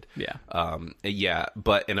ended. Yeah.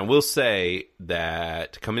 But I will say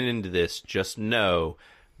that coming into this, just know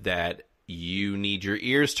that you need your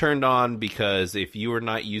ears turned on, because if you are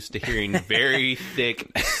not used to hearing very thick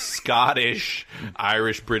Scottish,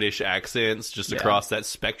 Irish, British accents just across that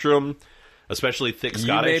spectrum, especially thick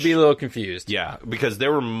Scottish, You may be a little confused. yeah, because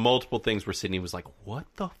there were multiple things where Sydney was like, what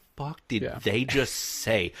the fuck did they just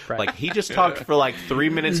say? Like, he just talked for like 3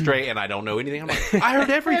 minutes straight and I don't know anything. I'm like, I heard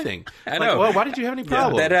everything. I like, know. well, why did you have any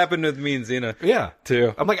problems? That happened with me and Zena. Yeah.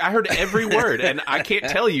 Too. I'm like, I heard every word, and I can't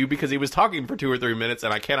tell you because he was talking for 2 or 3 minutes,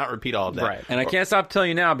 and I cannot repeat all of that. Right. And I can't stop telling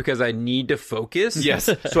you now because I need to focus. Yes.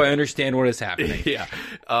 So I understand what is happening. Yeah.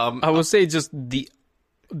 I will say just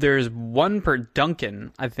there's one per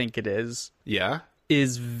Duncan, I think it is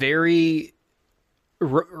very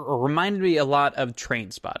reminded me a lot of Train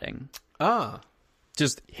Spotting.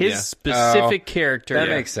 Just his specific character. That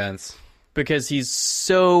makes sense. Because he's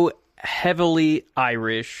so heavily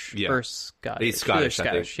Irish or Scottish. He's Scottish,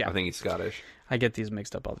 I think. Yeah. I think he's Scottish. I get these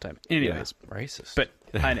mixed up all the time. Anyways. Racist. But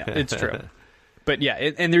I know, it's true. But yeah,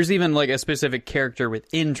 and there's even like a specific character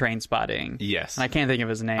within Train Spotting. Yes. And I can't think of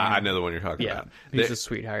his name. I know the one you're talking Yeah. about. He's a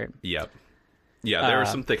sweetheart. Yep. Yeah, there were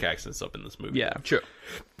some thick accents up in this movie. Yeah. Sure.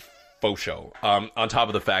 Faux show. On top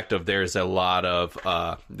of the fact of there's a lot of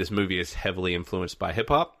this movie is heavily influenced by hip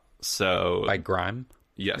hop. So By grime.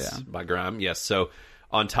 yes, by grime. Yes. So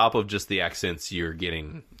on top of just the accents, you're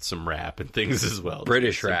getting some rap and things as well.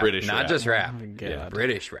 British Some rap. British Not rap. just rap. God.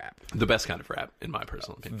 British rap. The best kind of rap, in my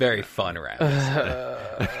personal opinion. Very fun rap.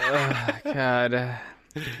 God.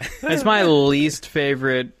 It's my least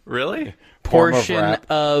favorite Really? portion rap.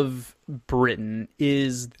 of Britain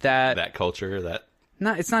is That culture, that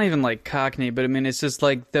it's not even like Cockney, but I mean it's just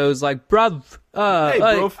like those like bruv Hey,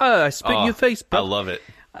 bruv. I spit in your face, I bruv. love it.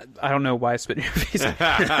 I don't know why I spit in your face. It's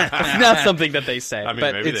not something that they say. I mean,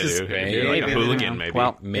 but maybe it's they just, do. Maybe you're like a hooligan, maybe.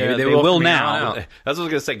 Well, Maybe they they will will from now. now on. That's what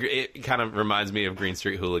I was gonna say. It kind of reminds me of Green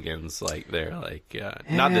Street Hooligans. Like they're like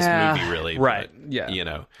not this Yeah. movie really, Right, But, yeah. you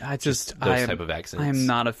know, I just those type of accents. I am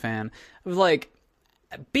not a fan of like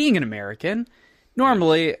being an American.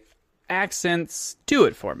 Normally, accents do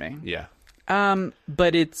it for me. Yeah,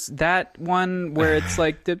 But it's that one where it's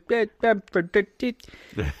like the.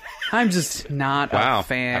 I'm just not a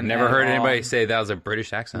fan. I've never at heard all. anybody say that was a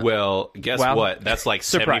British accent. well, guess Well, what? That's like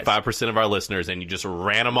surprise. 75% of our listeners, and you just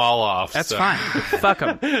ran them all off. That's so. fine. Fuck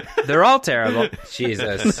them. They're all terrible.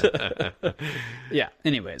 Jesus. Yeah.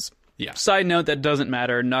 Anyways. Yeah. Side note that doesn't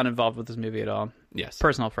matter. Not involved with this movie at all. Yes.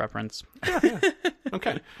 Personal preference.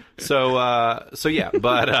 Okay. So yeah,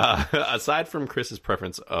 but aside from Chris's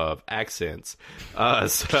preference of accents,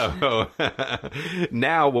 so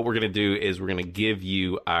now what we're going to do is we're going to give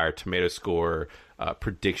you our tomato score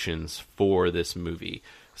predictions for this movie.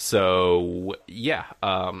 So yeah,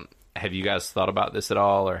 have you guys thought about this at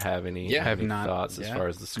all, or have any, Yeah, I have any not. thoughts as Yeah. far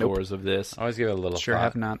as the scores of this? I always give it a little Sure thought.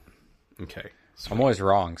 have not. Okay. I'm always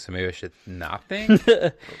wrong, so maybe I should not think.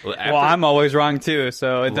 Well, Well, I'm always wrong too,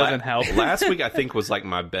 so it doesn't help. Last week I think was like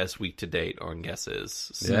my best week to date on guesses.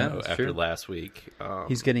 So Yeah, that's after true. last week,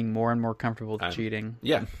 He's getting more and more comfortable with cheating.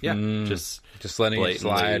 yeah, Mm. just Letting it blatantly-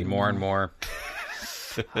 slide more and more.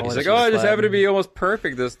 He's Let's like, just oh, I just slide. happened to be almost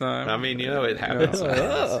perfect this time. I mean, it happens.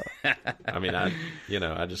 sometimes. I mean,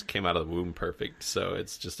 I just came out of the womb perfect, so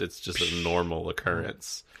it's just a normal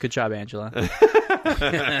occurrence. Good job, Angela.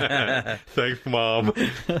 Thanks, Mom.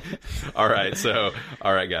 All right,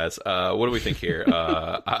 guys. What do we think here?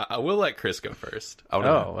 I will let Chris go first. I wanna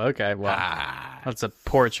know. Oh, okay. Well, that's a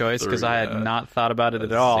poor choice because I had not thought about it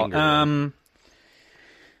at all. zinger.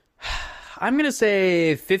 I'm going to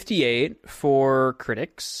say 58 for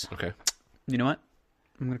critics. Okay, You know what?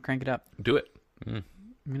 I'm going to crank it up. do it. I'm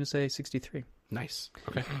going to say 63 Nice.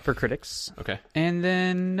 Okay. for critics. Okay. And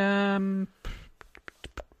then,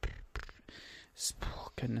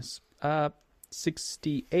 goodness,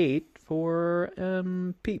 68 for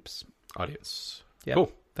peeps. Audience. Yeah,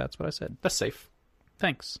 Cool. that's what I said. That's safe.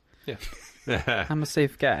 Thanks. Yeah. I'm a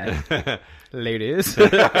safe guy. Ladies. All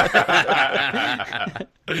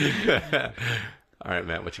right,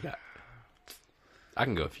 Matt. What you got? I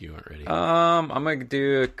can go if you aren't ready. I'm gonna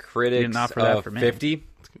do a critics didn't offer that of for me. 50.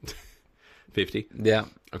 50. Yeah.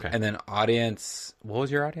 Okay. And then audience. What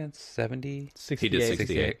was your audience? 70. 68. He did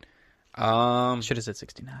 68. Should have said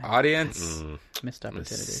 69. Audience Missed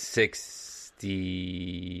opportunity.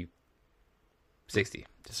 60. 60.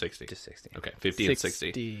 To 60. Just 60. Okay, 50 and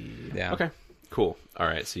 60. Yeah. Okay, cool. All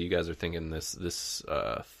right, so you guys are thinking this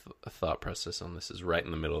thought process on this is right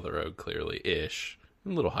in the middle of the road, clearly-ish. A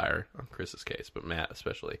little higher on Chris's case, but Matt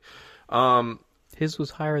especially. His was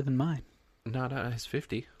higher than mine. Not his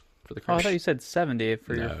 50 for the Oh, Chris. I thought you said 70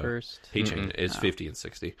 for your first. He changed it. It's 50 and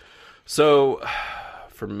 60. So,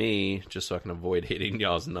 for me, just so I can avoid hitting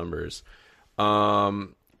y'all's numbers,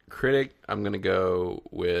 critic, I'm going to go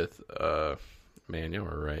with... Man, y'all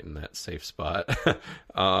were right in that safe spot.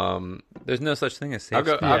 There's no such thing as safe I'll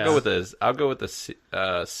go spot. with this. I'll go with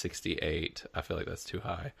the 68. I feel like that's too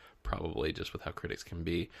high, probably just with how critics can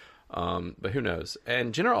be. But who knows?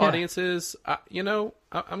 And general audiences,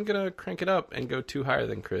 I'm gonna crank it up and go two higher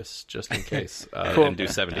than Chris just in case, and do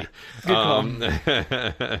 70.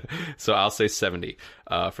 So I'll say 70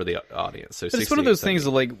 for the audience. So But it's one of those things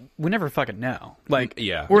that, like, we never fucking know. Like,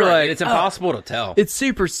 Yeah. we're Right, like, it's impossible to tell. it's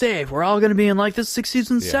super safe. We're all going to be in, like, the 60s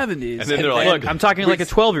and 70s. And then they're like- look, I'm talking like a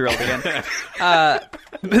 12-year-old again.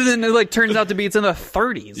 But then it, like, turns out to be it's in the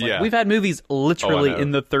 30s. Like, Yeah. we've had movies literally know.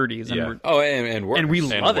 in the 30s. And, Yeah. And worse. and we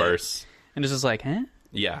and love it. worse. And it's just like, huh?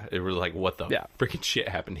 Yeah, it was like, what the Yeah. freaking shit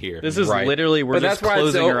happened here? This is Right. literally, we're But just that's why it's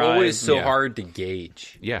closing our always eyes. so Yeah. hard to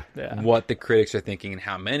gauge yeah. Yeah. what the critics are thinking and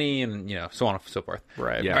how many, and so on and so forth.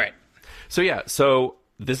 Right. Yeah. All right. So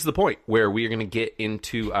this is the point where we are going to get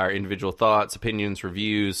into our individual thoughts, opinions,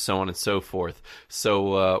 reviews, so on and so forth.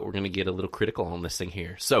 So we're going to get a little critical on this thing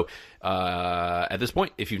here. So at this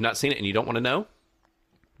point, if you've not seen it and you don't want to know,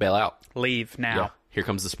 bail out. Leave now. Yeah. Here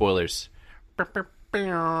comes the spoilers. Air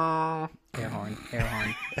horn. Air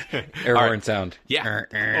horn. Air horn sound. Yeah.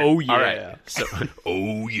 Oh, yeah. All right. So,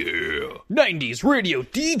 oh yeah. 90s radio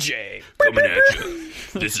DJ. Coming at you.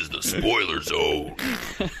 This is the spoiler zone.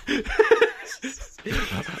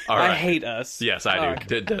 All right. I hate us. Yes, I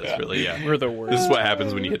do. It does really. Yeah. We're the worst. This is what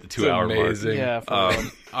happens when you hit the 2-hour mark. amazing. Yeah. For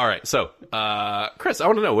real. All right. So, Chris, I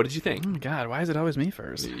want to know, what did you think? Oh, God, why is it always me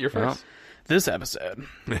first? You're first. This episode.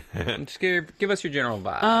 Just give us your general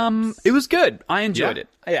vibe. It was good. I enjoyed Yeah? it.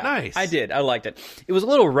 Yeah, Nice. I did. I liked it. It was a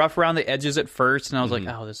little rough around the edges at first, and I was like,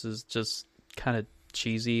 oh, this is just kind of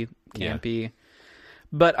cheesy, campy.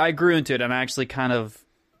 But I grew into it, and I actually kind of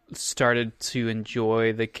started to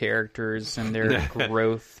enjoy the characters and their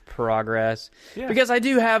growth progress. Yeah. Because I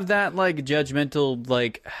do have that, like, judgmental,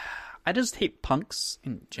 like, I just hate punks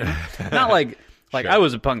in general. Not like Sure. I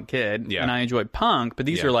was a punk kid, Yeah. and I enjoyed punk, but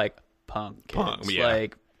these Yeah. are, like, punk kids. Punk, yeah.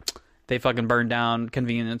 Like, they fucking burned down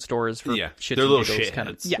convenience stores for Yeah. shits They're and little giggles, shitheads. kind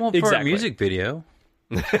of. Yeah, well, for exactly. a music video.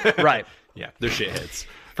 Right. Yeah, they're shitheads.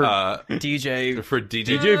 For DJ. For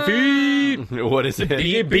DJ Beat. What is it?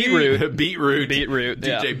 DJ Beetroot. Beetroot. Beetroot,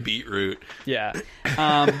 yeah. DJ Beetroot. Yeah.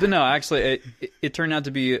 But no, actually, it turned out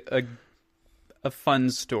to be a fun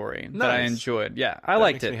story that I Nice. enjoyed. Yeah, I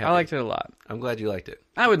liked makes it. me I happy. liked it a lot. I'm glad you liked it.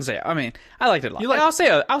 I wouldn't say. I mean, I liked it a lot. You liked- I'll say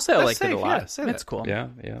I That's liked it safe, a lot. yeah, say It's that. cool. Yeah.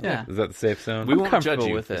 Yeah. Is that the safe zone? We I'm won't comfortable judge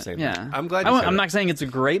you with for it. saying Yeah, that. I'm glad you said I'm that. not saying it's a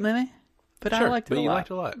great movie, but Sure, I liked it but a you lot. liked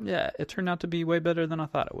it a lot. Yeah, it turned out to be way better than I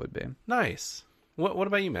thought it would be. Nice. What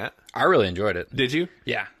about you, Matt? I really enjoyed it. Did you?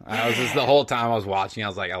 Yeah. I was just the whole time I was watching, I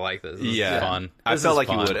was like, I like this. This is fun. I This felt is like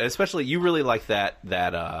fun. you would, especially you really like that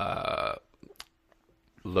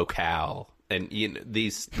locale and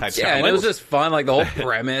these types. Yeah, of and it was just fun, like the whole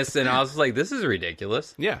premise, and I was like, this is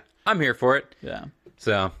ridiculous. yeah. I'm here for it. Yeah.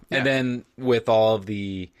 So, Yeah. and then with all of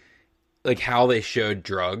the, like how they showed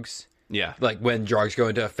drugs, Yeah. like when drugs go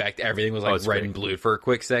into effect, everything was like it's red great. and blue for a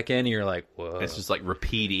quick second, and you're like, whoa. It's just like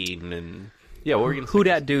repeating and yeah. What were you gonna Who say?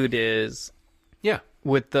 that dude is Yeah.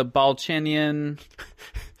 with the Balchinian?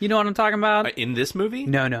 You know what I'm talking about? In this movie?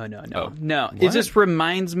 No. Oh. No. It just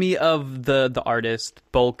reminds me of the artist,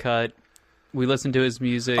 Bowl Cut. We listen to his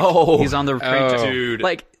music. Oh. He's on the franchise. Dude.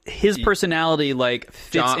 Like, his personality, like, fits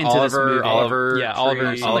John into Oliver- this movie. Oliver yeah, Tree. Oliver,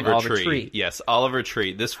 something like Oliver Oliver Tree. Tree. Yes, Oliver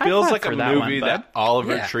Tree. This High feels five like a for that movie one, that bud.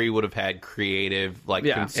 Oliver Yeah. Tree would have had creative, like,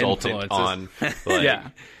 Yeah. consultant on. Influences. Like, Yeah.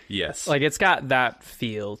 Yes. Like, it's got that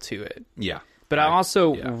feel to it. yeah. But I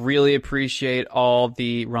also yeah. really appreciate all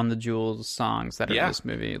the Run the Jewels songs that are Yeah. in this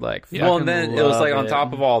movie. Like, well, fucking and then it was like love on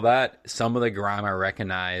top of all that, some of the grime I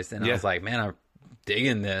recognized, and Yeah. I was like, man, I'm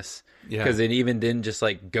digging this. Yeah. Because it even didn't just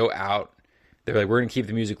like go out. They're like, we're going to keep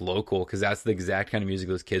the music local because that's the exact kind of music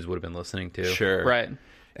those kids would have been listening to. Sure. Right.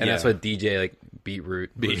 And that's Yeah. what DJ like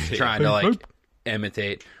Beetroot was Beat- trying to like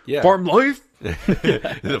imitate Yeah. farm life.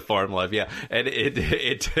 The farm life, yeah, and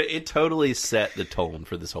it totally set the tone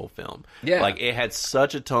for this whole film. Yeah. like it had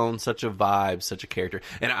such a tone, such a vibe, such a character.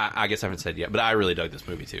 And I guess I haven't said yet, but I really dug this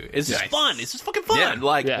movie too. It's just fun. It's just fucking fun. Yeah.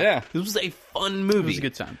 Like, Yeah. this was a fun movie. It was a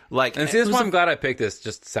good time. Like, And see, this is why I'm glad I picked this.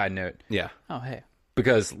 Just a side note. yeah, Oh, hey.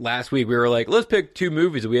 Because last week we were like, let's pick 2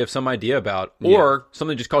 movies that we have some idea about, or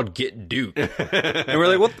something just called Get Duped. And we're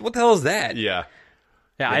like, what the hell is that? yeah,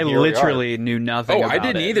 Yeah, I here we are. literally knew nothing Oh, about I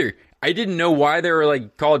didn't it. either. I didn't know why they were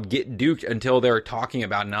like called Get Duked until they were talking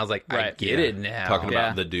about it, and I was like, I Right. get it now. talking Yeah.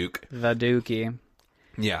 about the Duke. The Dookie.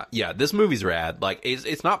 Yeah. This movie's rad. Like,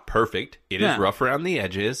 it's not perfect. It is Yeah. rough around the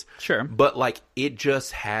edges. Sure. But, like, it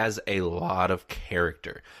just has a lot of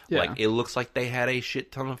character. Yeah. Like, it looks like they had a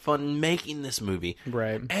shit ton of fun making this movie.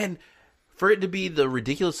 Right. And for it to be the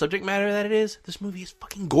ridiculous subject matter that it is, this movie is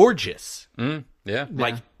fucking gorgeous. Yeah.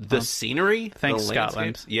 Like, the scenery. Thanks, the Scotland.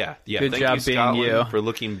 landscapes. Yeah. Good Thank job you, being Scotland, you. for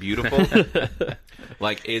looking beautiful.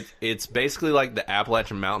 Like, it's basically like the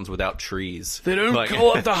Appalachian Mountains without trees. They don't Like-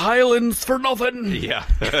 call it the Highlands for nothing. Yeah.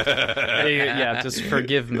 Yeah, just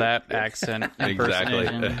forgive that accent. Exactly.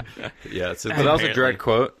 impersonation. Yeah, since But that was a apparently- direct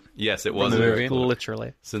quote. Yes, it was the a direct movie. quote.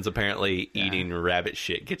 Literally. Since apparently eating rabbit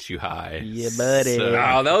shit gets you high. Yeah, buddy. So-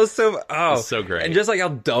 Oh, that was so. Oh, was so great. And just like how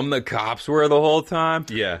dumb the cops were the whole time.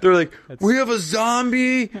 Yeah. They're like, we have a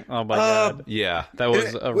zombie. Oh my god. yeah, That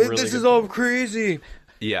was a Wait, really this good is all crazy.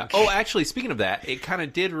 yeah. Oh, actually, speaking of that, it kind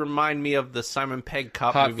of did remind me of the Simon Pegg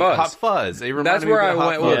cop Hot movie, Fuzz. Hot Fuzz. It reminded That's me where a I bit of Hot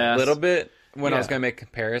went Fuzz. with Yes. a little bit when I was Yeah. going to make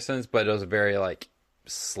comparisons, but it was very like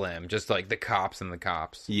slim, just like the cops and the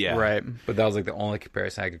cops. Yeah, Right. But that was like the only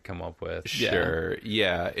comparison I could come up with. Sure.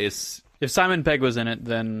 Yeah, it's If Simon Pegg was in it,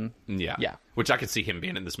 then yeah, Yeah. Which I could see him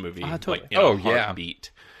being in this movie. Totally. Like, in Oh, a yeah.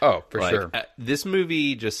 heartbeat. Oh, for Like, sure. this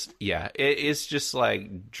movie just it's just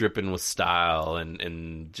like dripping with style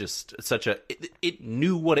and just such a it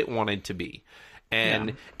knew what it wanted to be,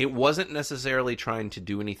 and it wasn't necessarily trying to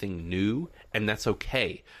do anything new, and that's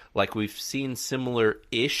okay. Like, we've seen similar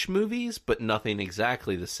ish movies but nothing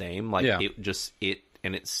exactly the same. Like, Yeah.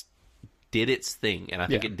 it's did its thing, and I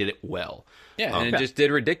think Yeah. it did it well. Yeah, and it just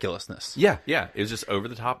did ridiculousness. Yeah, it was just over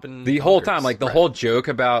the top and The whole bonkers. time, like the whole joke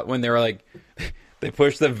about when they were like, they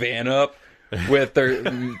pushed the van up with their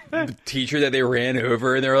teacher that they ran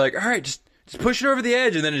over, and they were like, all right, just push it over the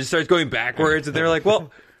edge, and then it just starts going backwards, and they're like,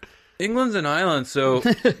 well, England's an island, so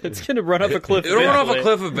it's gonna run off a cliff. it'll run off a eventually.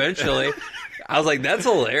 cliff eventually. I was like, that's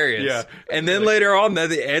hilarious. Yeah. And then later on, at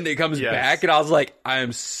the end, it comes Yes. back, and I was like, I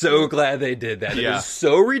am so glad they did that. It Yeah. was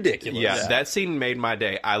so ridiculous. Yeah, that scene made my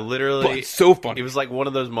day. I literally But it's so funny. It was like one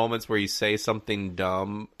of those moments where you say something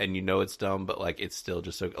dumb and you know it's dumb, but like it's still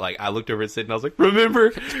just so. Like, I looked over at Sid and I was like,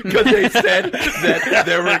 "Remember?" Because they said that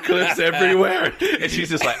there were clips everywhere, and she's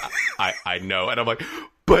just like, "I know," and I'm like,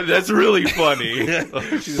 "But that's really funny."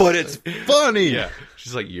 But it's funny. yeah,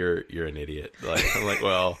 she's like, "You're an idiot." Like, I'm like,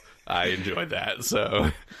 "Well, I enjoyed that."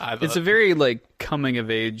 So I thought, It's a very like coming of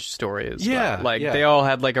age story as Yeah, well. Like yeah. they all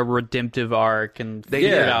had like a redemptive arc and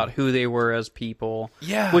figured did. out who they were as people.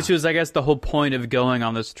 Yeah. Which was I guess the whole point of going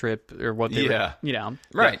on this trip or what they Yeah. were, you know.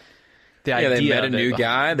 Right. The Yeah, idea they met a of it new behind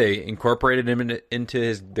guy. They incorporated him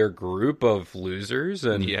into their group of losers,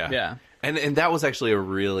 and Yeah. And that was actually a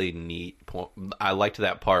really neat point. I liked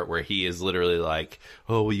that part where he is literally like,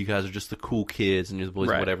 "Oh, well, you guys are just the cool kids and you're the boys,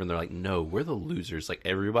 Right. and whatever." And they're like, "No, we're the losers. Like,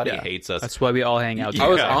 everybody Yeah. hates us." That's why we all hang out I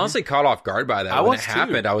was together. honestly caught off guard by that I when was it too.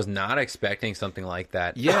 happened. I was not expecting something like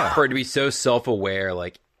that. Yeah. for it to be so self-aware,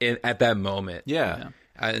 like at that moment. yeah.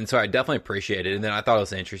 And so I definitely appreciate it. And then I thought it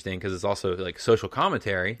was interesting because it's also like social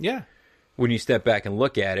commentary. Yeah. When you step back and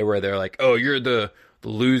look at it, where they're like, "Oh, you're the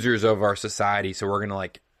losers of our society, so we're gonna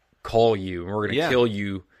like call you and we're gonna Yeah. kill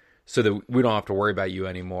you, so that we don't have to worry about you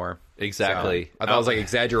anymore." Exactly. So I thought it was like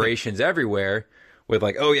exaggerations everywhere. With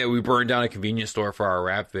like, "Oh yeah, we burned down a convenience store for our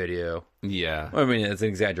rap video." Yeah. I mean, it's an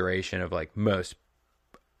exaggeration of like most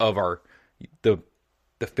of our the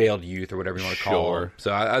failed youth or whatever you want to call Sure. them.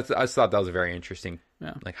 So I just thought that was a very interesting,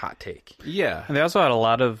 Yeah. like hot take. Yeah. And they also had a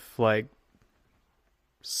lot of like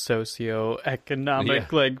socioeconomic Yeah.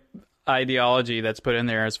 like ideology that's put in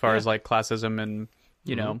there as far as like classism and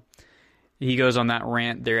you know he goes on that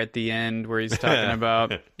rant there at the end where he's talking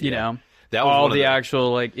about you know That was all one of the the-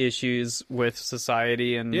 actual like issues with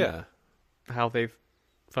society and Yeah. how they've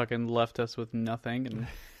fucking left us with nothing and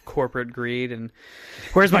corporate greed and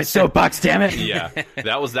where's my soapbox, damn it? Yeah.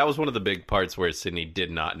 That was one of the big parts where Sydney did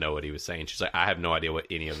not know what he was saying. She's like, "I have no idea what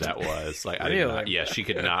any of that was." Like, I did Really? not. Yeah, she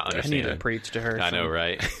could not I need understand to it. preach to her. I know,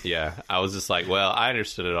 right? Yeah. I was just like, "Well, I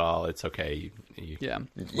understood it all. It's okay. Yeah.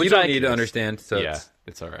 You don't need to understand, so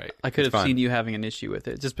it's all right. I could have fine. seen you having an issue with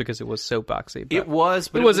it just because it was soapboxy. It was,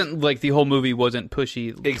 but it wasn't like the whole movie wasn't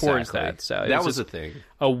pushy towards exactly. that. So that was the thing.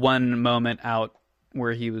 A one moment out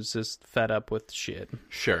where he was just fed up with shit.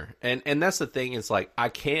 Sure. And that's the thing, is like, I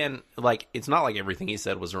can, like, it's not like everything he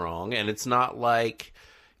said was wrong, and it's not like,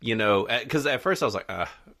 you know, because at first I was like,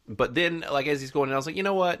 but then, like, as he's going in, I was like, you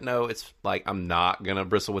know what? No, it's like, I'm not gonna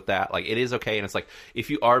bristle with that. Like, it is okay. And it's like, if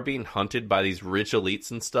you are being hunted by these rich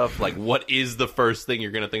elites and stuff, like, what is the first thing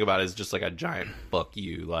you're gonna think about is just like a giant fuck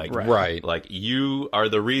you. Like, right. Like, you are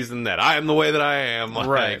the reason that I am the way that I am. Like,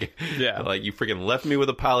 right. Yeah. Like, you freaking left me with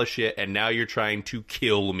a pile of shit, and now you're trying to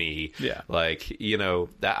kill me. Yeah. Like, you know,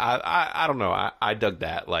 that I don't know. I dug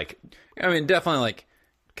that. Like, I mean, definitely, like,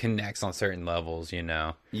 connects on certain levels, you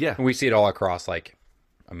know? Yeah. And we see it all across, like,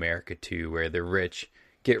 America, too, where the rich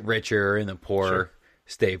get richer and the poor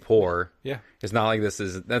stay poor. Yeah. It's not like that's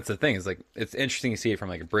the thing. It's like, it's interesting to see it from,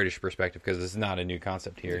 like, a British perspective, because it's not a new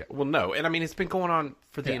concept here. Well, no. And I mean, it's been going on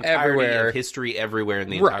for the entirety everywhere. of history everywhere in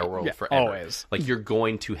the entire world forever. Always. Like, you're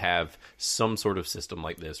going to have some sort of system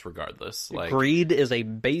like this regardless. Like, Greed is a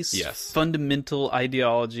base fundamental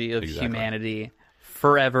ideology of humanity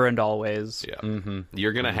forever and always. Yeah. Mm-hmm.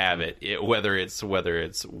 You're going to have it, whether it's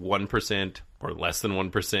 1% or less than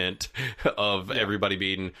 1% of everybody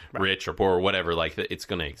being rich or poor or whatever. Like, it's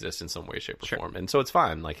going to exist in some way, shape, or form. And so it's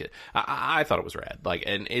fine. Like, I thought it was rad. Like,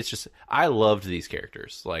 and it's just, I loved these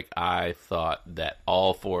characters. Like, I thought that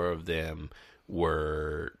all four of them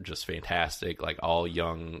were just fantastic. Like, all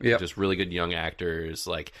young, just really good young actors.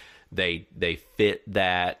 Like, they fit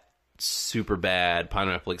that super bad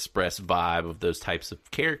Pineapple Express vibe of those types of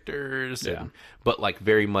characters, but like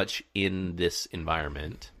very much in this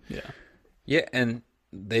environment. Yeah, and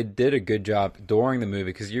they did a good job during the movie,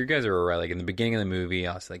 because you guys are right. Like, in the beginning of the movie,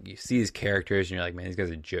 I was like, you see these characters and you're like, man, these guys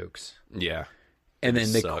are jokes. Yeah. And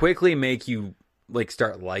then they quickly make you like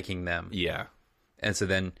start liking them. Yeah. And so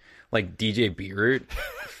then, like, DJ Beirut,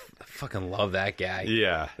 I fucking love that guy.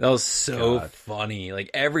 Yeah. That was so funny. Like,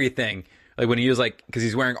 everything. Like, when he was like, because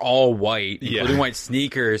he's wearing all white, including white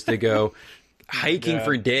sneakers, to go hiking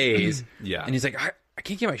for days. Yeah. And he's like, I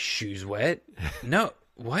can't get my shoes wet. No,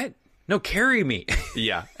 what? No, carry me.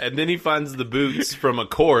 Yeah. And then he finds the boots from a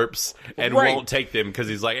corpse and won't take them because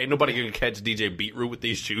he's like, ain't nobody going to catch DJ Beetroot with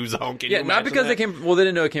these shoes on. Can you not because they came, well, they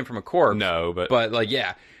didn't know it came from a corpse. No, but like, he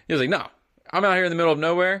was like, no, I'm out here in the middle of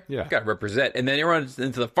nowhere. Yeah. Got to represent. And then he runs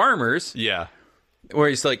into the farmers. Yeah. Where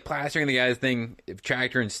he's like plastering the guy's thing,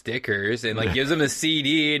 tractor and stickers, and like gives him a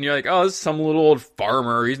CD, and you're like, oh, this is some little old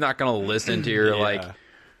farmer. He's not going to listen to your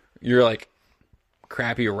like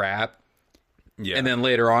crappy rap. Yeah. And then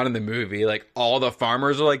later on in the movie, like, all the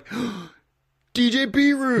farmers are like, DJ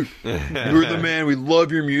Beirut, you're the man. We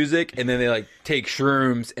love your music. And then they like take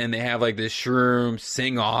shrooms, and they have like this shroom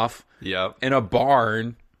sing off. Yep. In a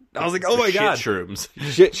barn. I was like, oh my god, shrooms,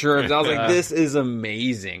 shit shrooms. I was like, this is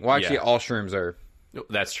amazing. Well, actually, all shrooms are.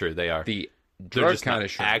 That's true. They are the they're drug just kind not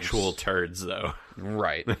of shrooms. actual turds, though.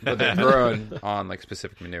 Right, but they're grown on like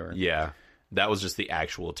specific manure. Yeah. That was just the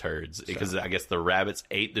actual turds, because I guess the rabbits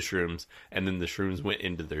ate the shrooms, and then the shrooms went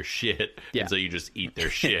into their shit, and so you just eat their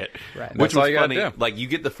shit. Right. Which was funny. Do. Like, you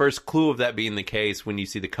get the first clue of that being the case when you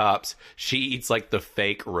see the cops. She eats like the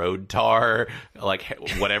fake road tar, like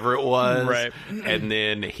whatever it was, right? And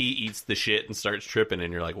then he eats the shit and starts tripping,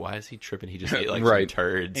 and you're like, why is he tripping? He just ate like some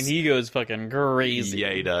turds, and he goes fucking crazy.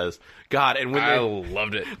 Yeah, he does. God, and when I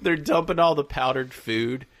loved it. They're dumping all the powdered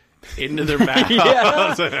food into their mouth.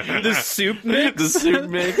 The soup mix. The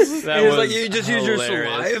soup mix. That was like, you just use your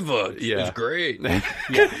saliva. Yeah. It's great.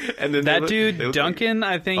 And then that dude Duncan,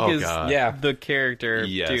 I think, is the character.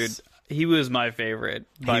 Yes. Dude, he was my favorite.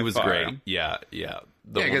 He was far. great. Yeah.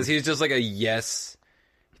 Because he's just like a yes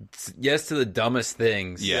to the dumbest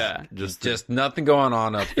things. Yeah. Just nothing going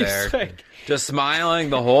on up there. Like, just smiling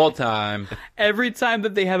the whole time. Every time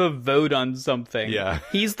that they have a vote on something,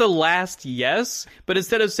 he's the last yes, but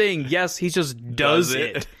instead of saying yes, he just does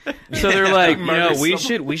it. So they're like,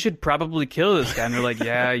 we should probably kill this guy. And they're like,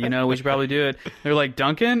 we should probably do it. They're like,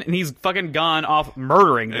 Duncan? And he's fucking gone off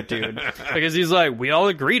murdering the dude. Because he's like, we all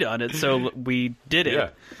agreed on it, so we did it. Yeah,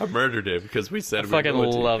 I murdered him because we said we fucking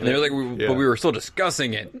love it. They're like, but we were still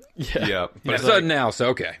discussing it. Yeah. But it's done now, so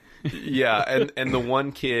okay. Yeah, and the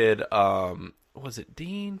one kid, was it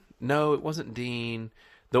Dean? No, it wasn't Dean.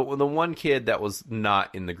 the one kid that was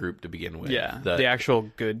not in the group to begin with. Yeah, the actual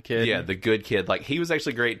good kid. Yeah, the good kid. Like, he was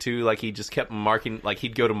actually great too. Like, he just kept marking. Like,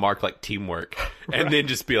 he'd go to mark like teamwork, and then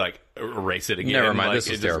just be like, erase it again. Never mind, like, this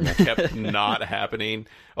is it just terrible. kept not happening.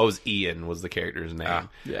 Oh, it was Ian was the character's name.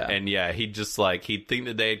 Yeah. And yeah, he'd just like, he'd think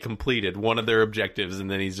that they had completed one of their objectives, and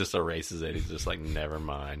then he just erases it. He's just like, never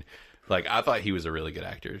mind. Like, I thought he was a really good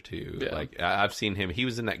actor too. Yeah. Like, I've seen him. He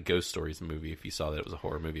was in that Ghost Stories movie. If you saw that, it was a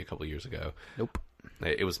horror movie a couple years ago. Nope.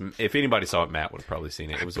 It was. If anybody saw it, Matt would have probably seen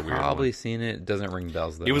it. It was a weird Probably one. seen it. It doesn't ring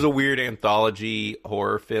bells though. It was a weird anthology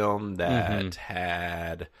horror film that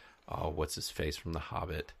had what's his face from The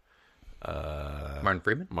Hobbit,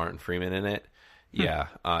 Martin Freeman in it. Yeah,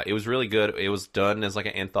 it was really good. It was done as like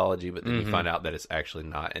an anthology, but then you find out that it's actually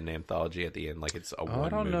not an anthology at the end. Like, it's a one I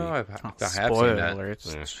don't movie. know. I have seen Spoiler that.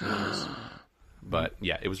 alerts. But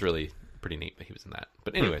yeah, it was really pretty neat that he was in that.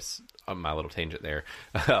 But anyways, my little tangent there.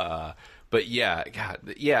 But yeah,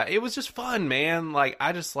 God, yeah, it was just fun, man. Like,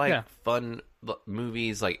 I just like fun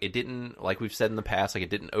movies. Like, it didn't, like we've said in the past, like, it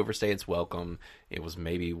didn't overstay its welcome. It was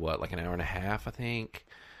maybe like an hour and a half, I think.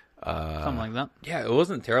 Something like that. Yeah, it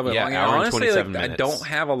wasn't terribly long. hour and Honestly, 27 like, I minutes. don't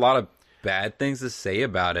have a lot of bad things to say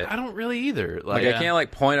about it. I don't really either. Like, I can't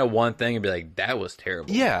like point at one thing and be like, that was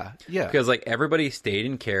terrible. Yeah. Because like everybody stayed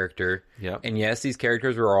in character. Yeah. And yes, these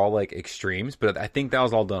characters were all like extremes, but I think that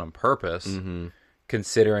was all done on purpose.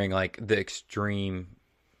 Considering like the extreme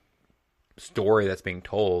story that's being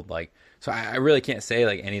told. Like, so I really can't say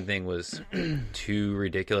like anything was too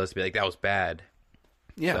ridiculous to be like, that was bad.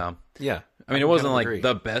 Yeah. So, yeah. I mean, it wasn't like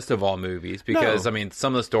the best of all movies because, I mean,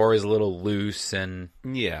 some of the story is a little loose and...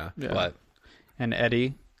 Yeah. But And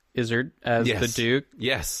Eddie Izzard as the Duke.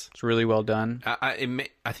 Yes. It's really well done. I think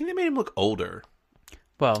they made him look older.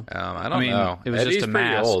 Well, I don't know. It was Eddie's just a pretty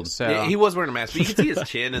mask. old. So. Yeah, he was wearing a mask, but you could see his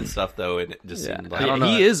chin and stuff, though, and it just seemed like... I don't know.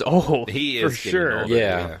 He is old. He for is getting sure. older,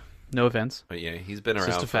 Yeah. No offense. But yeah, he's been It's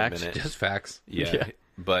around just a for a fact. minute. Just facts. Yeah.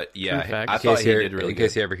 But yeah, True facts. I thought he did really in good.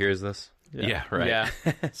 case he ever hears this. Yeah, right. Yeah.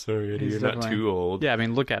 Sorry, Eddie, He's you're not definitely- too old. Yeah, I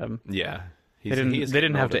mean, look at him. Yeah. They didn't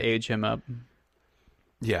getting have to older. age him up.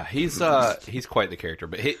 Yeah, he's quite the character.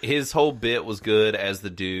 But his whole bit was good as the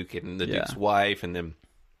Duke and the Duke's wife and them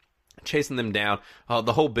chasing them down.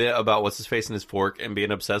 The whole bit about what's his face and his fork and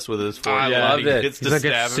being obsessed with his fork. I loved it. Gets He's to like,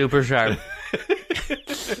 stab it's him. super sharp.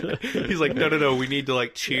 He's like, no, we need to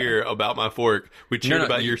like cheer about my fork. We cheered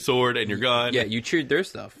about your sword and your gun. Yeah, you cheered their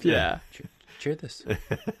stuff. Yeah. Cheer this.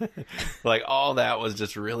 Like, all that was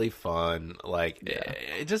just really fun. Like,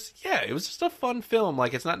 it was just a fun film.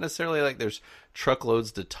 Like, it's not necessarily like there's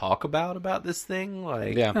truckloads to talk about this thing.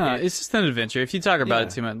 Like, Yeah. No, it's just an adventure. If you talk about Yeah. it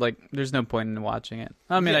too much, like, there's no point in watching it.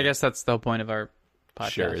 I mean, I guess that's the whole point of our podcast.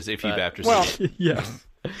 sure, as if you've after well, seen yeah.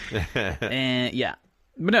 And yeah.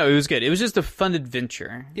 But no, it was good. It was just a fun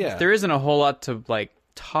adventure. Yeah. There isn't a whole lot to, like,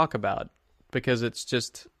 talk about because it's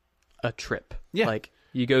just a trip. Yeah. Like,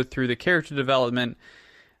 you go through the character development,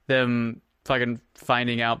 them fucking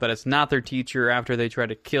finding out that it's not their teacher after they try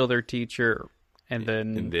to kill their teacher, and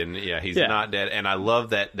then he's not dead. And I love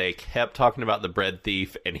that they kept talking about the bread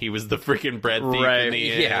thief, and he was the freaking bread thief Right. in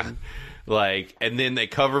the end. Yeah. Like, and then they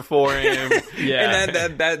cover for him. yeah.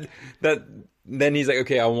 And that then he's like,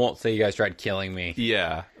 okay, I won't say you guys tried killing me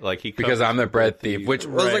Yeah, like he because covers I'm the for bread thief. Which I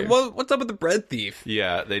was Right. like, what's up with the bread thief?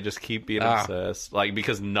 Yeah, they just keep being obsessed. Like,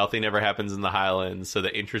 because nothing ever happens in the Highlands, so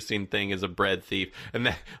the interesting thing is a bread thief. And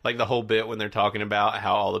then, like, the whole bit when they're talking about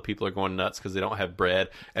how all the people are going nuts because they don't have bread.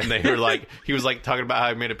 And they were like, he was like talking about how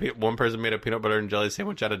he made one person made a peanut butter and jelly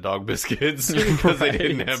sandwich out of dog biscuits because they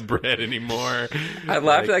didn't have bread anymore. I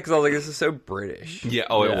laughed at that because I was like, this is so British. Yeah, it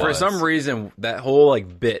was. For some reason, that whole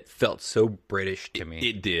like bit felt so British to me.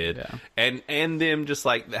 It did. Yeah. And them just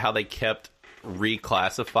like how they kept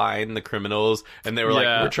reclassifying the criminals, and they were like,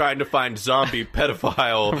 Yeah. we're trying to find zombie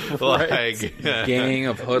pedophile like Gang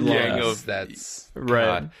of hoodlums. Gang of- That's Right.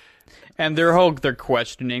 God. And they're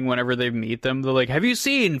questioning whenever they meet them. They're like, "Have you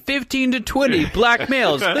seen 15 to 20 black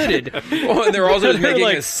males hooded?" Well, and they're also They're making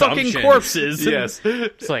like assumptions. fucking corpses. Yes.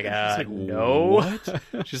 It's like, no.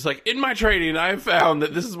 What? She's like, in my training, I have found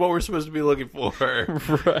that this is what we're supposed to be looking for.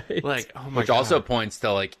 Right. Like, oh my Which God. also points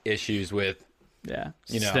to like issues with, Yeah.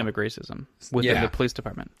 You know. Systemic racism within Yeah. the police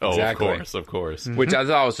department. Oh, Exactly. of course. which I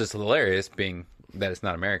thought was just hilarious, being that it's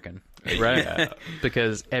not American. Right. Yeah.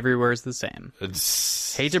 Because everywhere's the same. It's-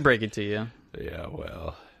 Hate to break it to you. yeah,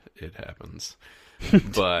 well, it happens.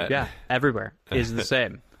 But Yeah. Everywhere is the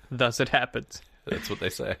same. Thus it happens. that's what they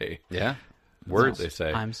say. Yeah, Words they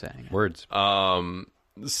say. I'm saying it. words.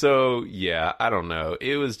 So yeah, I don't know.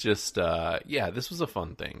 It was just this was a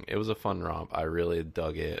fun thing. It was a fun romp. I really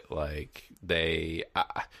dug it. Like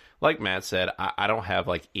like Matt said, I don't have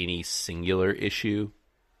like any singular issue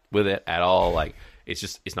with it at all. Like,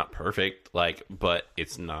 it's not perfect, like, but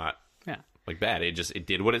it's not like bad. It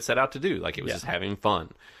did what it set out to do. Like, it was just having fun.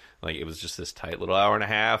 Like, it was just this tight little hour and a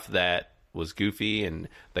half that was goofy, and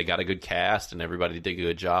they got a good cast, and everybody did a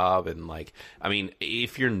good job. And like, I mean,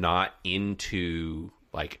 if you're not into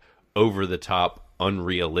like over the top,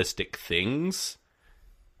 unrealistic things,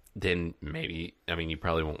 then maybe, I mean, you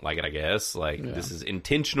probably won't like it, I guess. Like, this is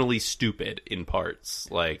intentionally stupid in parts.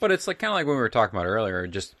 Like, but it's like kind of like when we were talking about earlier.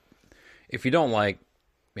 Just if you don't like,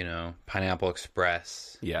 you know, Pineapple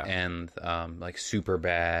Express, and like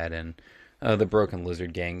Superbad and the Broken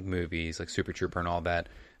Lizard Gang movies, like Super Trooper and all that,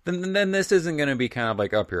 then this isn't going to be kind of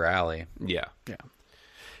like up your alley. Yeah.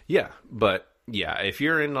 But yeah, if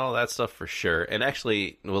you're in all that stuff, for sure. And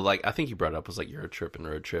actually, well, like, I think you brought up was like Euro Trip and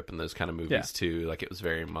Road Trip and those kind of movies too. Like, it was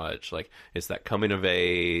very much like, it's that coming of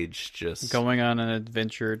age, just going on an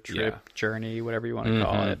adventure trip, journey, whatever you want to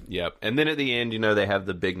call it. Yep. And then at the end, you know, they have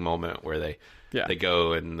the big moment where they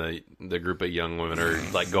go, and the group of young women are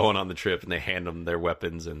like going on the trip, and they hand them their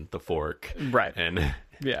weapons and the fork. Right. And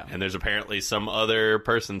and there's apparently some other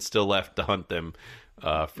person still left to hunt them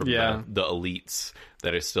from the elites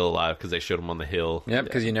that are still alive, because they showed them on the hill. Yeah,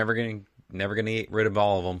 because you're never gonna get rid of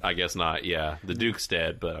all of them. I guess not. Yeah, the Duke's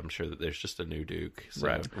dead, but I'm sure that there's just a new Duke. So.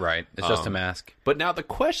 Right. It's just a mask. But now the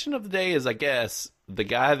question of the day is, I guess, the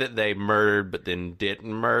guy that they murdered but then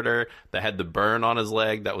didn't murder, that had the burn on his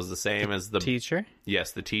leg, that was the same as the teacher.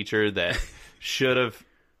 Yes, the teacher that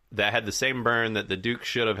that had the same burn that the Duke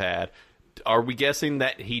should have had. Are we guessing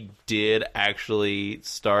that he did actually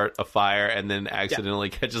start a fire and then accidentally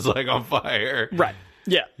catch his leg on fire? Right.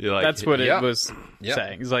 Yeah, like, that's what it was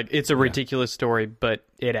saying. It's like, it's a ridiculous story, but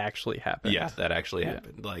it actually happened. Yeah, that actually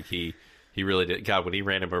happened. Like, he really did. God, when he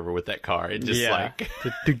ran him over with that car, it just like,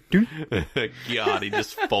 God, he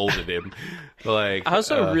just folded him. Like, I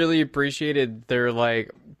also really appreciated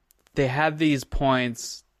they had these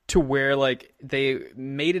points to where like they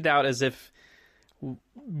made it out as if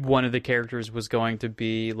one of the characters was going to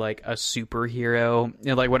be like a superhero, you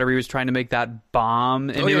know, like whatever he was trying to make that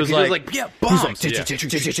bomb, and he was like bombs.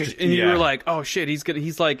 And you were like, oh shit, he's gonna do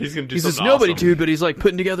he's this nobody awesome. dude, but he's like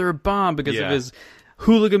putting together a bomb because of his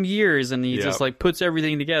hooligan years, and he just like puts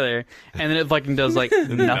everything together, and then it fucking does like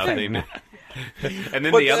nothing. And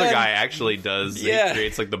then the other guy actually does, he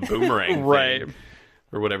creates like the boomerang thing.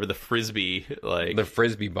 Or whatever, the frisbee, like the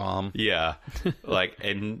frisbee bomb, like,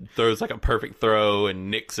 and throws like a perfect throw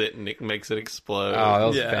and nicks it, and Nick makes it explode. Oh, that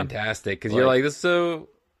was fantastic, because you're like, this is so,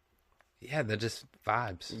 that just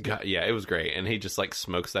vibes. God, yeah, it was great, and he just like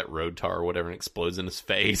smokes that road tar or whatever and explodes in his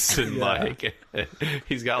face, and like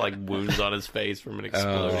he's got like wounds on his face from an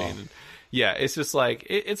exploding. And, it's just like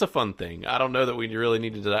it's a fun thing. I don't know that we really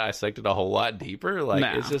need to dissect it a whole lot deeper. Like,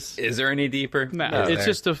 it's just, is there any deeper? No, it's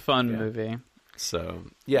just a fun movie. So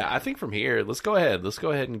I think from here, let's go ahead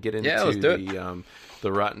and get into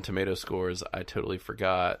the Rotten Tomato scores. I totally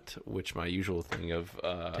forgot my usual thing of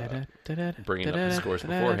bringing up the scores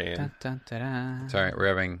beforehand. Sorry, we're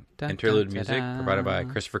having interlude music provided by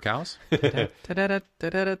Christopher Cowles.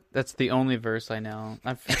 That's the only verse I know.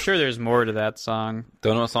 I'm sure there's more to that song.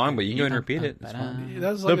 Don't know a song, but you can go and repeat it. It's fine.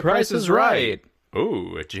 That's like The Price is Right.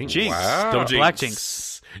 Ooh, a jinx. Wow. Don't jinx. Black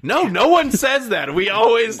jinx. No one says that. We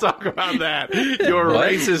always talk about that. Your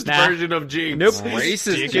racist version of jinx. Nope.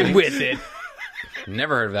 Racist Sticking with it.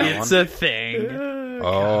 Never heard of that It's one. a thing.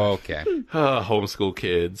 Okay. Homeschool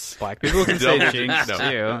kids. Black people can say jinx too.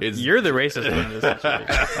 It's- You're the racist one in this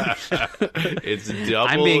situation. It's double.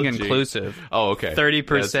 I'm being jinx. inclusive. Oh, okay.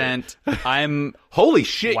 30%. I'm. Holy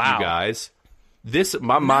shit, Wow. you guys!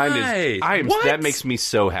 My mind is. Nice. What? That makes me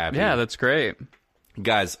so happy. Yeah, that's great.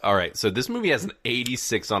 Guys, all right. So this movie has an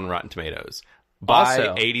 86 on Rotten Tomatoes by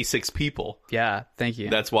Also- 86 people. Yeah, thank you.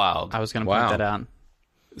 That's wild. I was going to Wow. point that out.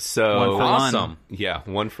 So One for Awesome. one. Yeah,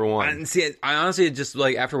 1 for 1. And see, I honestly just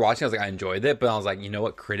like after watching, I was like, I enjoyed it, but I was like, you know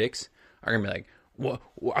what? Critics are gonna be like, what?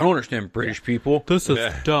 I don't understand British people. This is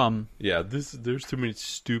dumb. Yeah, there's too much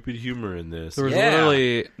stupid humor in this. There was Yeah.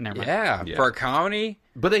 literally. Never mind. Yeah, for a comedy.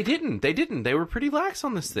 But they didn't. They were pretty lax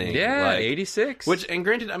on this thing. Yeah, Like, 86. and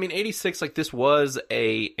granted, I mean, 86, like, this was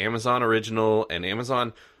a Amazon original, and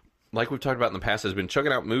Amazon, like we've talked about in the past, has been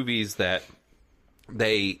chugging out movies that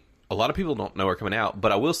a lot of people don't know are coming out.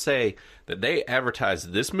 But I will say that they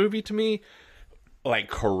advertised this movie to me like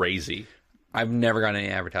crazy. I've never gotten any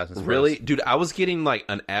advertisements. For Really? this. Dude, I was getting like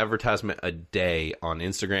an advertisement a day on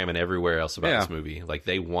Instagram and everywhere else about this movie. Like,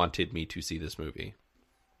 they wanted me to see this movie.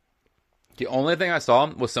 The only thing I saw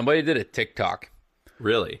was somebody did a TikTok,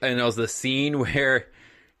 Really? and it was the scene where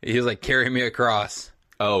he was like, "Carry me across."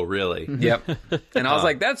 Oh, really? Yep. And I was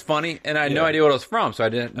like, that's funny. And I had no idea what it was from, so I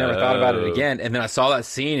never thought about it again. And then I saw that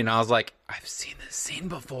scene, and I was like, I've seen this scene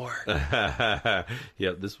before. Yeah,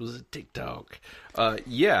 this was a TikTok.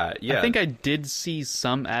 Yeah. I think I did see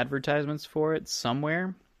some advertisements for it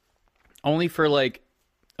somewhere, only for like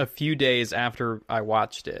a few days after I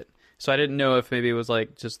watched it. So I didn't know if maybe it was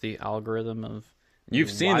like just the algorithm of You've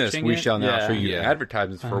seen this. We shall now show you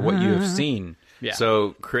advertisements for what you have seen. Yeah.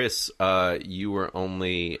 So, Chris, you were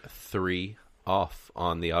only 3 off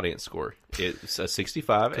on the audience score. It's a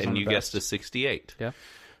 65, and you guessed a 68. Yeah.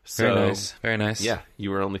 So, Very nice. Very nice. Yeah, you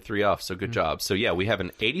were only 3 off, so good job. So, yeah, we have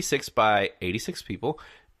an 86 by 86 people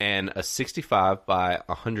and a 65 by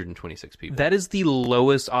 126 people. That is the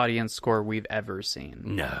lowest audience score we've ever seen.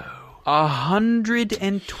 No.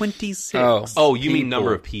 126. Oh, you mean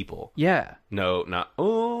number of people? Yeah. No, not.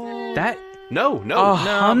 Oh. That. No.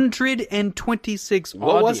 126.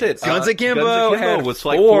 What was it? Guns Akimbo had was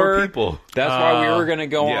like 4 people. That's why we were going to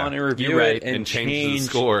go on and review it and change the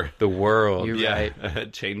score. The world. You're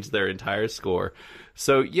right. Change their entire score.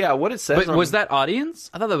 So, yeah, what it says... But was that audience?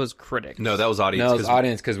 I thought that was critics. No, that was audience. No, it was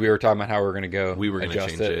audience because we were talking about how we were going to go. We were going to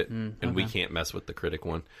change it, Mm, and we can't mess with the critic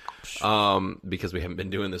one because we haven't been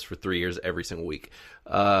doing this for 3 years every single week.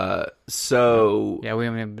 So... Yeah, we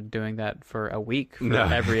haven't been doing that for a week for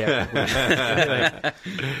every episode.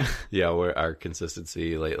 Yeah, our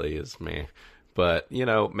consistency lately is meh. But,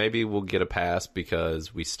 maybe we'll get a pass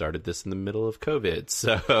because we started this in the middle of COVID.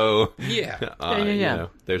 So, yeah.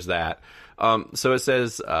 There's that. So it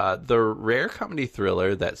says, the rare comedy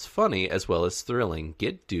thriller that's funny as well as thrilling,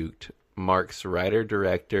 Get Duked, marks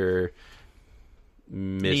writer-director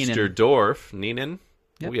Mr. Dorf, Neenan?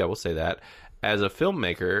 Yep. Yeah, we'll say that, as a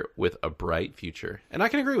filmmaker with a bright future. And I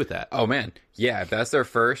can agree with that. Oh, man. Yeah, if that's their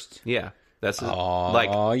first... Yeah. That's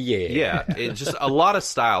yeah. Yeah, it's just a lot of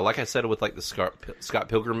style. Like I said, with like the Scott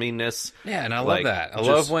Pilgriminess. Yeah, and I love that. I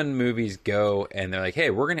love when movies go and they're like, "Hey,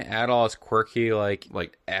 we're going to add all this quirky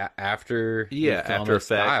after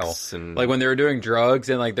effects and like when they were doing drugs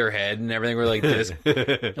and like their head and everything were like this,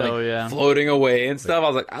 floating away and stuff." I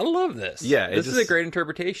was like, "I love this. Yeah, this is a great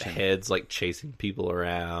interpretation." Heads like chasing people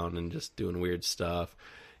around and just doing weird stuff.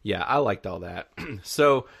 Yeah, I liked all that.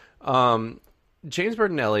 So. James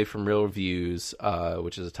Bertinelli from Real Reviews,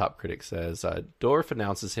 which is a top critic, says, Dorf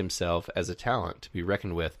announces himself as a talent to be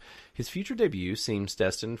reckoned with. His future debut seems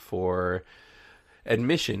destined for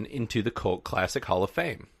admission into the cult classic Hall of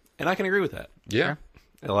Fame. And I can agree with that. Yeah.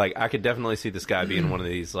 Like, I could definitely see this guy being one of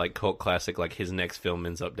these, like, cult classic, like, his next film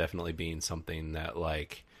ends up definitely being something that,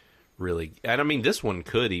 like, really... And, I mean, this one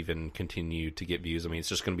could even continue to get views. I mean, it's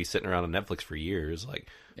just going to be sitting around on Netflix for years. Like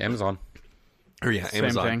Amazon. Same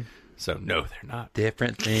Amazon. thing. So no, they're not.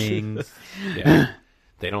 Different things. Yeah,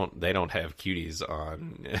 they don't have cuties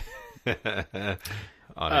on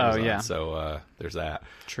Amazon. Yeah. So there's that.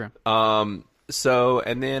 True. So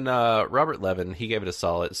and then Robert Levin, he gave it a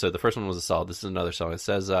solid. So the first one was a solid. This is another solid. It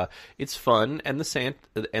says it's fun and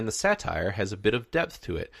the satire has a bit of depth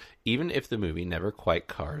to it, even if the movie never quite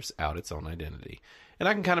carves out its own identity. And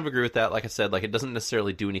I can kind of agree with that. Like I said, like it doesn't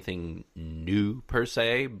necessarily do anything new per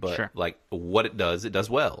se, but like what it does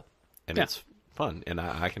well. And it's fun, and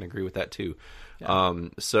I can agree with that too. Yeah.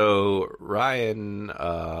 So Ryan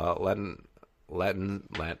Latenzio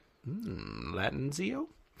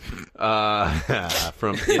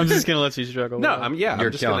from I'm just gonna let you struggle. No, with I'm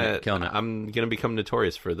just killing gonna it. I'm gonna become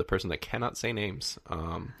notorious for the person that cannot say names.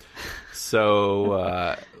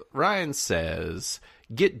 So Ryan says,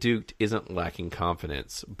 Get Duked isn't lacking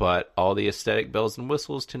confidence, but all the aesthetic bells and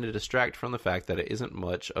whistles tend to distract from the fact that it isn't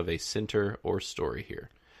much of a center or story here.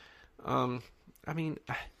 I mean...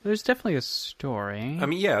 There's definitely a story. I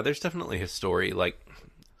mean, yeah, there's definitely a story. Like,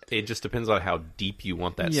 it just depends on how deep you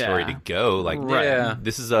want that story to go. Like,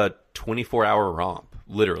 this is a 24-hour romp,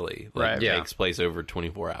 literally. Like, it takes place over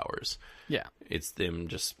 24 hours. Yeah. It's them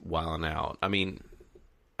just wilding out. I mean...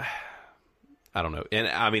 I don't know. And,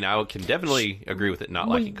 I mean, I can definitely agree with it not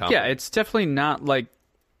lacking confidence. Yeah, it's definitely not, like,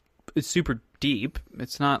 it's super deep.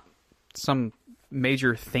 It's not some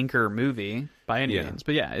major thinker movie by any means.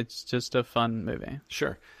 But yeah, it's just a fun movie.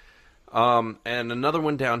 Sure. And another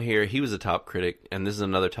one down here, he was a top critic, and this is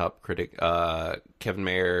another top critic. Kevin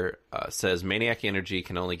Mayer says, Maniac energy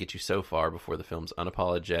can only get you so far before the film's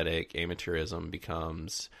unapologetic amateurism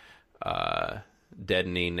becomes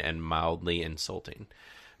deadening and mildly insulting.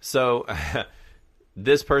 So...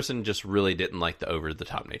 This person just really didn't like the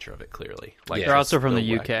over-the-top nature of it, clearly. Like, they're also from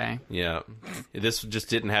the UK. Yeah. This just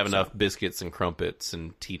didn't have enough biscuits and crumpets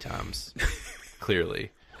and tea times,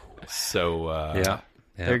 clearly. So,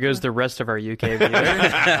 Yeah. There goes the rest of our UK viewers.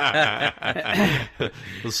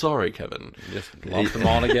 Well, sorry, Kevin. Just lump them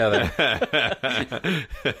all together.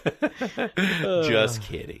 Just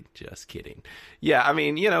kidding. Just kidding. Yeah, I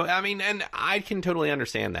mean, and I can totally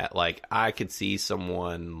understand that. Like, I could see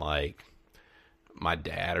someone like my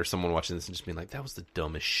dad or someone watching this and just being like, that was the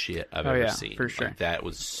dumbest shit I've ever seen. For sure. Like, that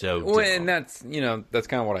was so dumb. Well, and that's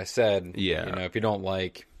kind of what I said. Yeah. If you don't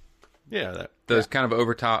like those kind of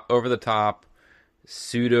over the top,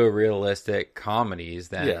 pseudo realistic comedies,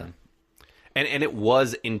 then and it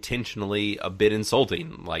was intentionally a bit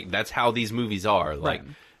insulting. Like, that's how these movies are. Like,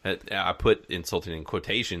 I put insulting in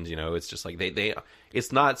quotations. It's just like they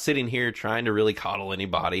it's not sitting here trying to really coddle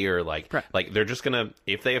anybody or like they're just gonna,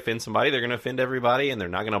 if they offend somebody, they're gonna offend everybody, and they're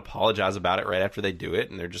not gonna apologize about it right after they do it,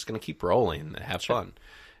 and they're just gonna keep rolling and have fun.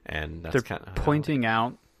 And that's kind of pointing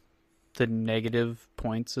out the negative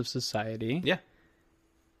points of society. Yeah.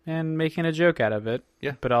 And making a joke out of it.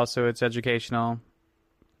 Yeah. But also it's educational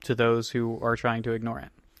to those who are trying to ignore it.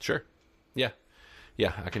 Sure. Yeah.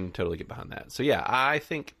 Yeah, I can totally get behind that. So yeah, I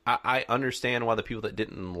think I understand why the people that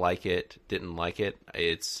didn't like it.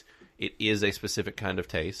 It is a specific kind of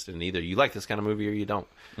taste, and either you like this kind of movie or you don't.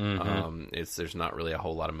 Mm-hmm. There's not really a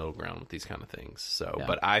whole lot of middle ground with these kind of things. So,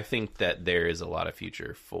 but I think that there is a lot of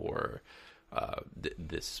future for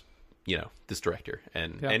this director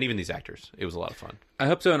and even these actors. It was a lot of fun. I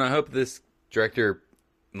hope so, and I hope this director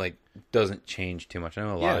doesn't change too much. I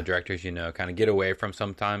know a lot of directors, kind of get away from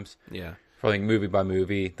sometimes. Yeah. For movie by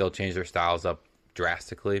movie, they'll change their styles up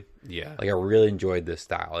drastically. Yeah. I really enjoyed this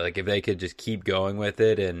style. If they could just keep going with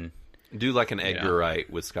it and do like an Edgar Wright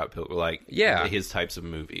with Scott Pilgrim, his types of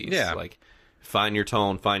movies. Yeah. Find your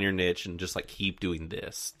tone, find your niche, and just keep doing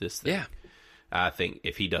this thing. Yeah. I think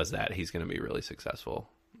if he does that, he's going to be really successful,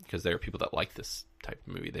 because there are people that like this type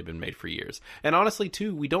of movie. They've been made for years. And honestly,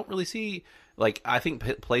 too, we don't really see, I think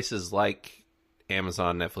places like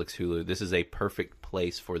Amazon, Netflix, Hulu, this is a perfect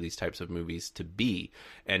place for these types of movies to be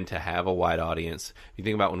and to have a wide audience. You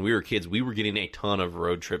think about when we were kids, we were getting a ton of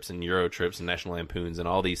road trips and Euro trips and National Lampoons and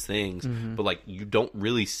all these things, but you don't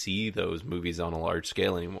really see those movies on a large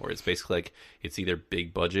scale anymore. It's basically it's either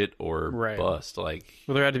big budget or bust. Well,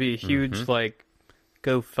 there had to be a huge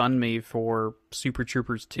GoFundMe for Super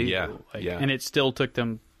Troopers 2. And it still took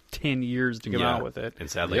them 10 years to come out with it. And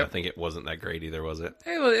sadly, I think it wasn't that great either, was it?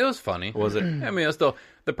 It was funny. Was it? I mean, it was still,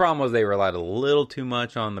 the problem was they relied a little too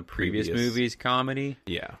much on the previous movies' comedy.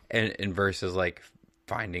 Yeah. And versus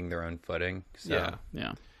finding their own footing. So.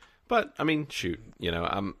 Yeah. But I mean, shoot,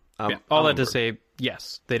 I'm all that to say,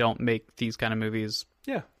 yes, they don't make these kind of movies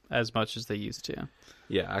as much as they used to.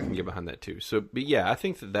 Yeah, I can get behind that too. So, but yeah, I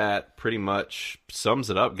think that pretty much sums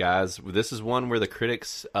it up, guys. This is one where the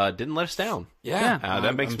critics didn't let us down. Yeah,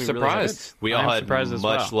 that makes me surprised. Really we all had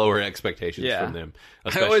much lower expectations from them.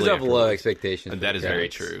 I always have low expectations. And that is very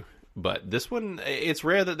true. But this one, it's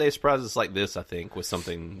rare that they surprise us like this, I think, with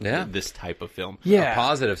something, this type of film. Yeah. A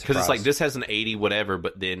positive surprise. Because it's this has an 80 whatever,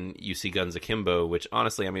 but then you see Guns Akimbo, which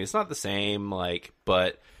honestly, I mean, it's not the same,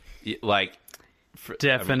 but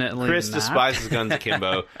definitely Chris not. despises Guns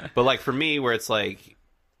Akimbo, but for me, where it's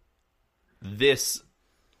this,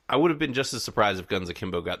 I would have been just as surprised if Guns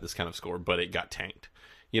Akimbo got this kind of score, but it got tanked.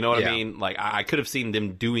 You know what I mean? I could have seen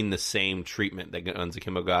them doing the same treatment that Guns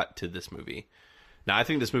Akimbo got to this movie. Now, I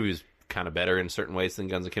think this movie is kind of better in certain ways than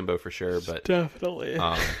Guns Akimbo for sure, but definitely.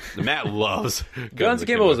 Matt loves Guns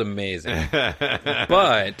Akimbo was amazing,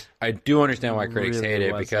 but I do understand why critics hate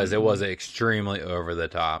it because it was extremely over the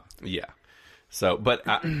top. Yeah. So, but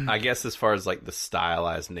I guess as far as the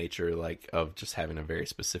stylized nature, of just having a very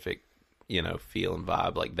specific, feel and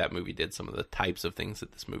vibe, that movie did some of the types of things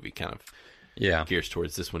that this movie kind of gears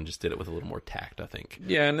towards. This one just did it with a little more tact, I think.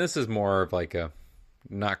 Yeah, and this is more of a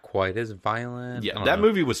not quite as violent. Yeah, that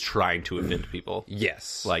movie was trying to offend people.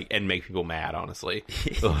 Yes. And make people mad, honestly.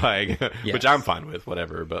 Which I'm fine with,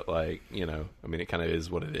 whatever. But, I mean, it kind of is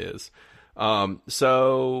what it is.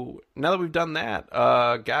 So now that we've done that,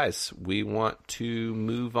 guys, we want to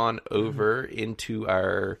move on over into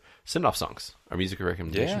our send-off songs, our music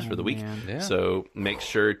recommendations for the week. So make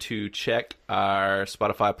sure to check our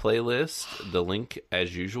Spotify playlist. The link,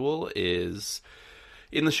 as usual, is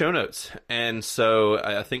in the show notes. And so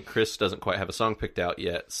I think Chris doesn't quite have a song picked out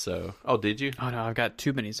yet. So, did you? Oh no, I've got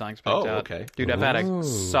too many songs picked out. Okay. Dude, I've had a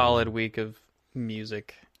solid week of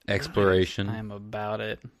music exploration. I am about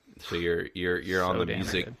it. So you're on the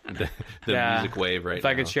music music wave right now. If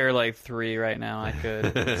I could share 3 right now, I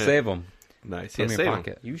could. Save them. Nice. Put them in your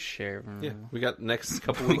pocket. You share them. Yeah, we got next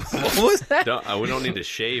couple weeks. What was that? We don't need to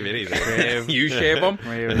shave anything. You shave them?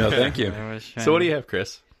 No, thank you. So what do you have,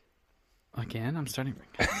 Chris? Again, I'm starting.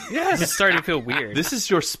 Yes, It's starting to feel weird. this is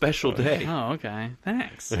your special day. Oh, okay.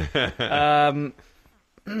 Thanks.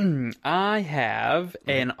 I have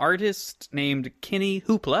an artist named Kenny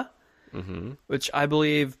Hoopla, which I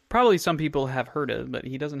believe probably some people have heard of, but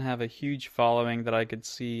he doesn't have a huge following that I could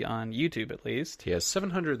see on YouTube, at least. He has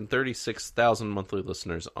 736,000 monthly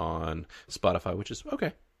listeners on Spotify, which is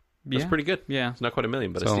okay. That's pretty good. Yeah. It's not quite a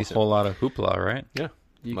million, but So it's a decent. whole lot of hoopla, right? Yeah.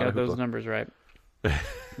 You A lot got of those hoopla. numbers right.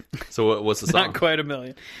 So what's the song? Not quite a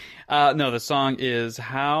million. No, the song is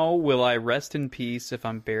 "How Will I Rest in Peace If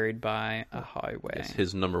I'm Buried by a Highway." It's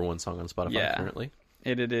his number one song on Spotify currently.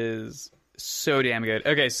 It is so damn good.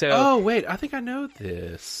 Okay, so Oh, wait. I think I know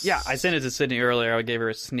this. yeah, I sent it to Sydney earlier. I gave her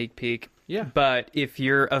a sneak peek. Yeah. But if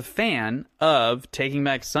you're a fan of Taking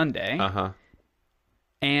Back Sunday,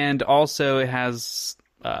 and also it has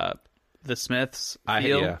the Smiths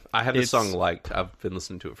feel, I have this it's- song liked. I've been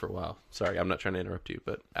listening to it for a while. Sorry, I'm not trying to interrupt you,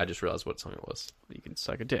 but I just realized what song it was. You can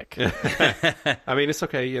suck a dick. I mean, it's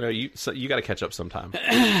okay. You know, you got to catch up sometime.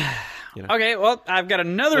 Okay, well, I've got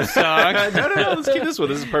another song. no. Let's keep this one.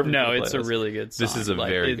 This is perfect. No, for the it's a playlist. really good song. This is a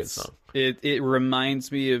very good song. It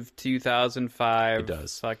reminds me of 2005. It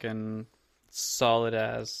does. Fucking solid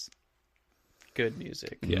ass good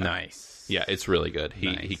music. Yeah. Nice. Yeah, it's really good. He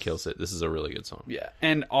Nice. kills it. This is a really good song. Yeah,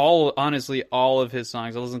 and honestly, all of his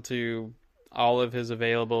songs. I listened to all of his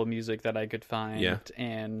available music that I could find. Yeah.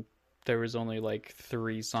 And there was only like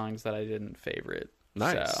 3 songs that I didn't favorite.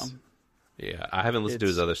 Nice. So, Yeah, I haven't listened to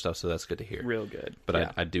his It's other stuff, so that's good to hear. real good. But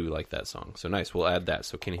yeah. I do like that song. So nice. We'll add that.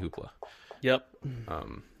 So Kenny Hoopla. Yep.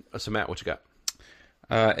 So Matt, what you got?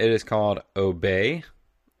 It is called "Obey"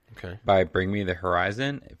 Okay. by Bring Me the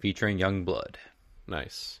Horizon, featuring Youngblood.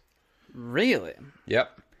 Nice. Really?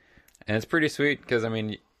 Yep. And it's pretty sweet because, I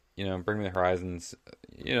mean, you know, Bring Me the Horizons,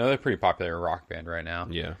 you know, they're a pretty popular rock band right now.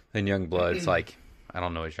 Yeah. And Youngblood's like, I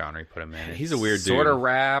don't know what genre you put him in. He's a weird sort dude. of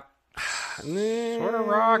rap, sort of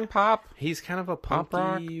rock, pop. He's kind of a Pop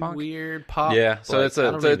rock, punky, punk. weird pop. Yeah, so like, it's I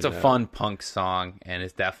a don't it's a even know. fun punk song, and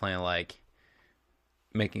it's definitely like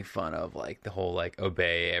making fun of like the whole like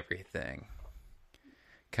obey everything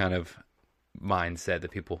kind of mindset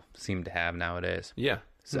that people seem to have nowadays. Yeah.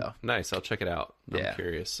 So Nice. I'll check it out. I'm Yeah.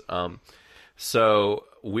 curious. So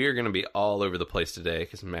we're going to be all over the place today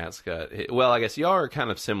because Matt's got... Well, I guess y'all are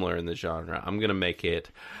kind of similar in the genre. I'm going to make it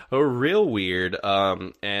a real weird.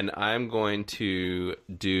 And I'm going to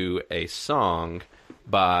do a song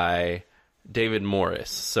by David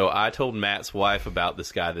Morris. So I told Matt's wife about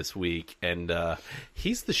this guy this week, and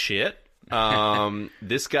he's the shit.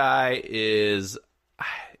 This guy is...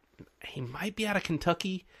 He might be out of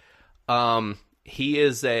Kentucky. He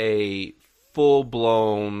is a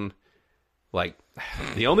full-blown, like,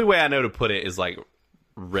 the only way I know to put it is, like,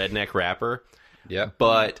 redneck rapper. Yep.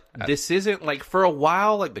 But this isn't, like, for a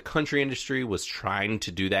while, like, the country industry was trying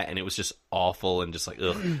to do that, and it was just awful and just, like,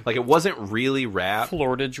 ugh. Like, it wasn't really rap.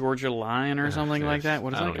 Florida Georgia Line or something like that.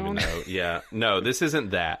 What is I that don't even called? know. Yeah. No, this isn't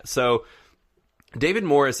that. So, David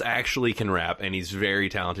Morris actually can rap, and he's very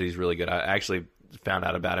talented. He's really good. I actually found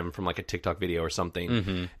out about him from, like, a TikTok video or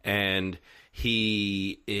something. And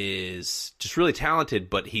he is just really talented,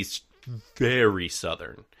 but he's very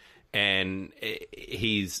Southern. And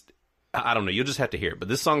he's... I don't know. You'll just have to hear it. But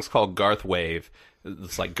this song's called Garth Wave.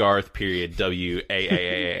 It's like Garth period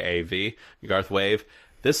W-A-A-A-A-V. Garth Wave.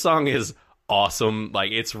 This song is awesome.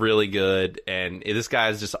 Like, it's really good. And this guy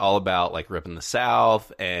is just all about, like, ripping the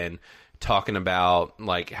South and talking about,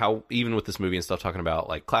 like, how, even with this movie and stuff, talking about,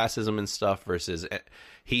 like, classism and stuff versus...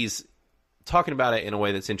 He's talking about it in a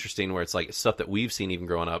way that's interesting, where it's, like, stuff that we've seen even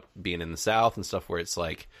growing up being in the South and stuff, where it's,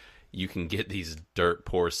 like... You can get these dirt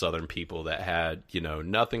poor Southern people that had, you know,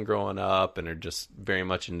 nothing growing up and are just very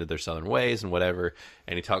much into their Southern ways and whatever.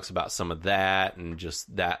 And he talks about some of that and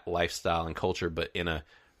just that lifestyle and culture, but in a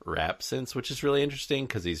rap sense, which is really interesting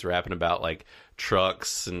because he's rapping about like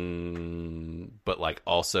trucks and, but like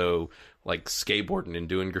also like skateboarding and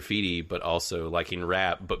doing graffiti, but also liking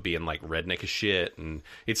rap, but being like redneck as shit. And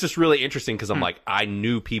it's just really interesting because I'm like, I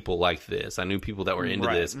knew people like this. I knew people that were into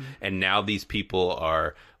this. And now these people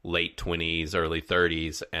are late 20s, early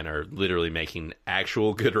 30s, and are literally making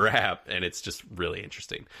actual good rap, and it's just really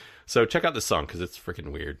interesting. So check out this song because it's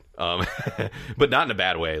freaking weird, but not in a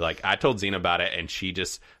bad way. Like, I told Zena about it, and she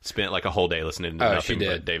just spent like a whole day listening to nothing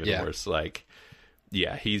but David Morris. Like,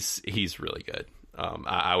 yeah, he's really good.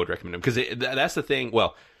 I would recommend him because that's the thing.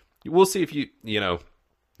 Well, we'll see if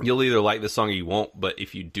you'll either like this song or you won't. But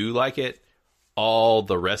if you do like it, all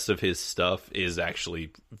the rest of his stuff is actually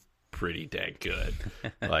pretty dang good.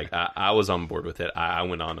 Like I was on board with it. I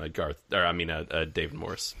went on a David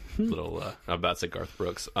Morse little. I'm about to say Garth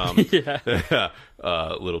Brooks.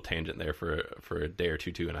 Little tangent there for a day or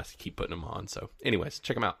two, and I keep putting them on. So, anyways,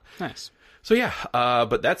 check them out. Nice. So yeah,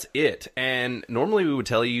 but that's it. And normally we would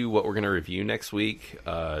tell you what we're going to review next week.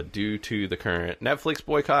 Due to the current Netflix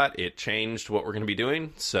boycott, it changed what we're going to be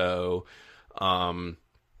doing. So,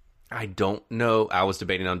 I don't know. I was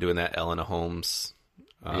debating on doing that Elena Holmes.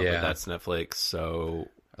 But that's Netflix. So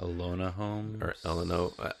Elona Holmes or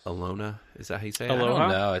Elona, is that how you say it? I don't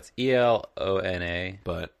know. It's Elona.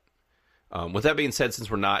 But with that being said,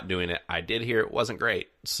 since we're not doing it, I did hear it wasn't great.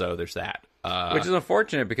 So there's that. Which is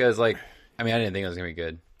unfortunate because, like, I mean, I didn't think it was going to be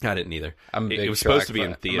good. I didn't either. It was supposed to be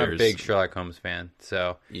in theaters. I'm a big Sherlock Holmes fan.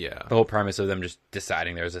 So yeah, the whole premise of them just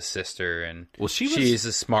deciding there's a sister and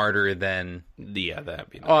she's smarter than... Yeah,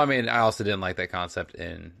 that'd be nice. Oh, I mean, I also didn't like that concept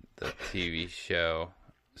in the TV show.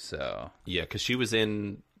 So yeah, because she was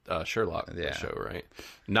in Sherlock show, right?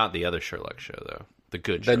 Not the other Sherlock show, though. The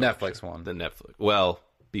good Sherlock Netflix show. one. The Netflix. Well,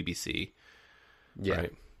 BBC. Yeah.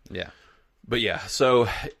 Right? Yeah. But yeah, so...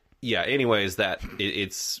 Yeah, anyways,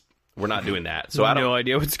 we're not doing that. So I don't no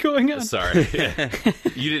idea what's going on. Sorry.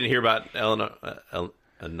 You didn't hear about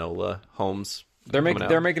Enola Holmes? They're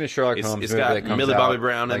making a Sherlock Holmes it's movie got that comes Millie out Bobby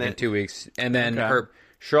Brown like in in it. 2 weeks. And then her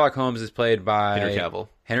Sherlock Holmes is played by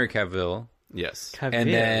Henry Cavill. Yes. Cavill.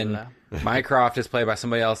 And then Mycroft is played by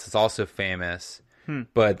somebody else that's also famous.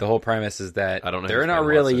 But the whole premise is that they're not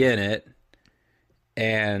really in it.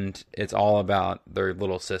 And it's all about their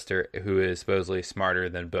little sister who is supposedly smarter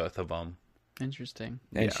than both of them. Interesting.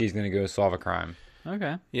 And she's going to go solve a crime.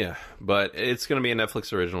 Okay. Yeah, but it's going to be a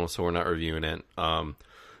Netflix original, so we're not reviewing it.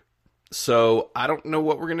 So I don't know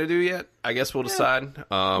what we're going to do yet. I guess we'll decide. We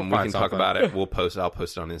can talk about it. I'll post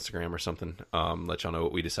it on Instagram or something. Let y'all know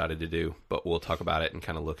what we decided to do. But we'll talk about it and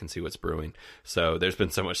kind of look and see what's brewing. So there's been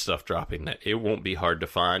so much stuff dropping that it won't be hard to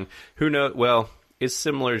find. Who knows? Well, it's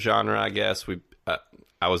similar genre, I guess.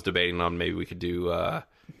 I was debating on maybe we could do... I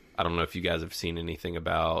don't know if you guys have seen anything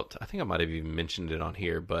about... I think I might have even mentioned it on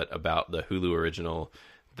here, but about the Hulu original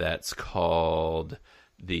that's called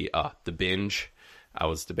The Binge. I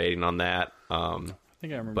was debating on that. I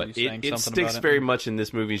think I remember you saying something it sticks very much in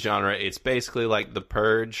this movie genre. It's basically like The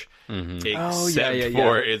Purge, except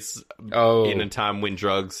for it's in a time when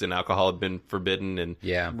drugs and alcohol have been forbidden, and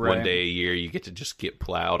one day a year you get to just get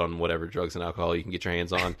plowed on whatever drugs and alcohol you can get your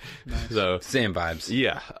hands on. Nice. So same vibes.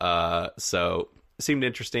 Yeah. So it seemed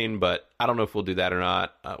interesting, but I don't know if we'll do that or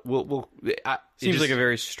not. Seems like a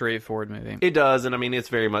very straightforward movie. It does, and I mean it's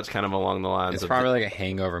very much kind of along the lines. It's probably like a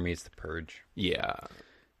Hangover meets The Purge. Yeah.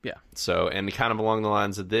 Yeah. So, and kind of along the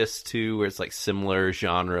lines of this too, where it's like similar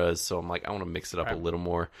genres. So I'm like, I want to mix it up a little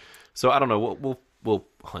more. So I don't know. We'll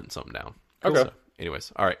hunt something down. Okay. So,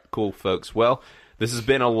 anyways, all right, cool, folks. Well, this has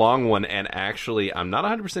been a long one, and actually, I'm not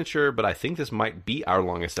 100% sure, but I think this might be our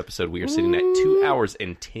longest episode. We are sitting at 2 hours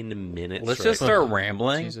and 10 minutes. Let's just start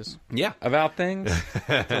rambling about things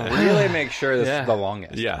to really make sure this is the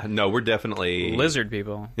longest. Yeah, no, we're definitely... Lizard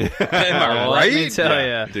people. Am I right? Let me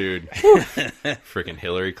tell you. Dude. Freaking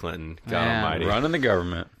Hillary Clinton. God almighty. Running the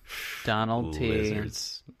government. Donald T.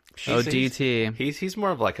 Lizards. DT. He's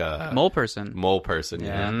more of like a... Mole person.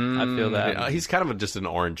 Yeah. I feel that. He's kind of just an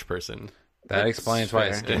orange person. That explains why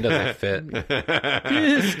his skin doesn't fit.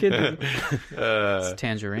 It's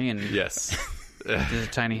tangerine. Yes. These are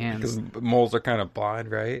tiny hands. Because moles are kind of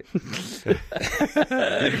blind, right?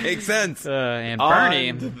 It makes sense. And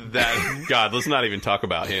Bernie. God, let's not even talk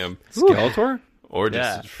about him. Skeletor? Or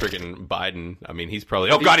just freaking Biden. I mean, he's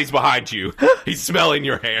probably... Oh, God, he's behind you. He's smelling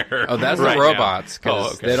your hair. Oh, that's the robots.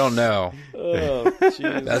 Because they don't know. Oh,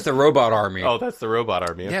 that's the robot army. Oh, that's the robot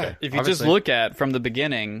army. Okay. Yeah. If you just look at, from the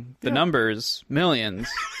beginning, the numbers, millions.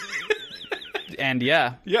 And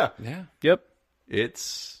Yeah. Yep.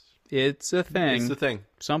 It's a thing. It's a thing.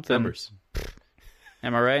 Something. Numbers.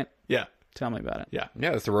 Am I right? Yeah. Tell me about it. Yeah.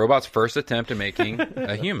 Yeah, it's the robot's first attempt at making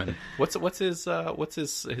a human. What's his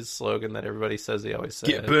slogan that everybody says he always says?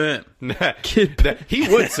 Get burnt. He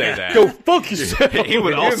would say that. Go fuck yourself. He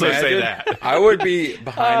would also say that. I would be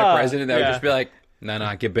behind a president that would just be like,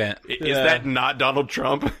 no, get bent. Is that not Donald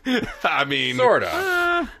Trump? I mean... Sort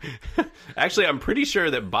of. Actually, I'm pretty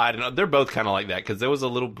sure that Biden... They're both kind of like that, because there was a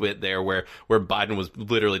little bit there where Biden was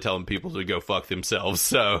literally telling people to go fuck themselves.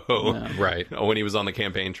 So... Right. When he was on the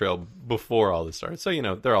campaign trail before all this started.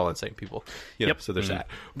 So, they're all insane people. So there's that.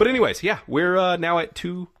 But anyways, we're now at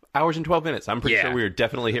 2 hours and 12 minutes. I'm pretty sure we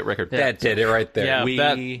definitely hit record. That did it right there. Yeah,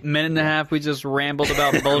 that minute and a half we just rambled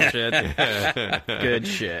about bullshit. Good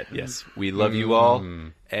shit. Yes, we love you all,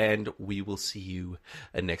 and we will see you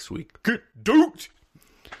next week. Get duped!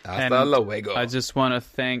 Hasta luego. I just want to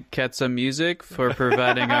thank Ketsa Music for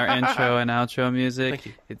providing our intro and outro music. Thank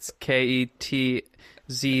you. It's KETZMF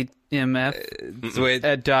Wait.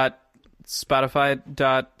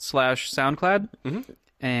 .spotify.com/SoundCloud.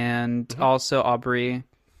 And also Aubrey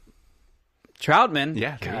Troutman.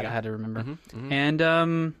 Yeah, God, I had to remember. And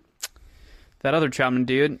that other Troutman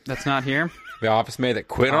dude that's not here. The office mate that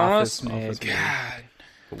quit on us? God.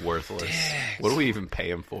 Worthless. Dicks. What do we even pay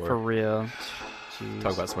him for? For real. Jeez.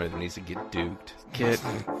 Talk about somebody that needs to get duked. Get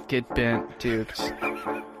bent,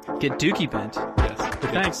 duked. Get dookie bent. Yes.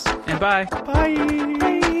 But thanks, and bye.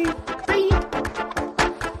 Bye.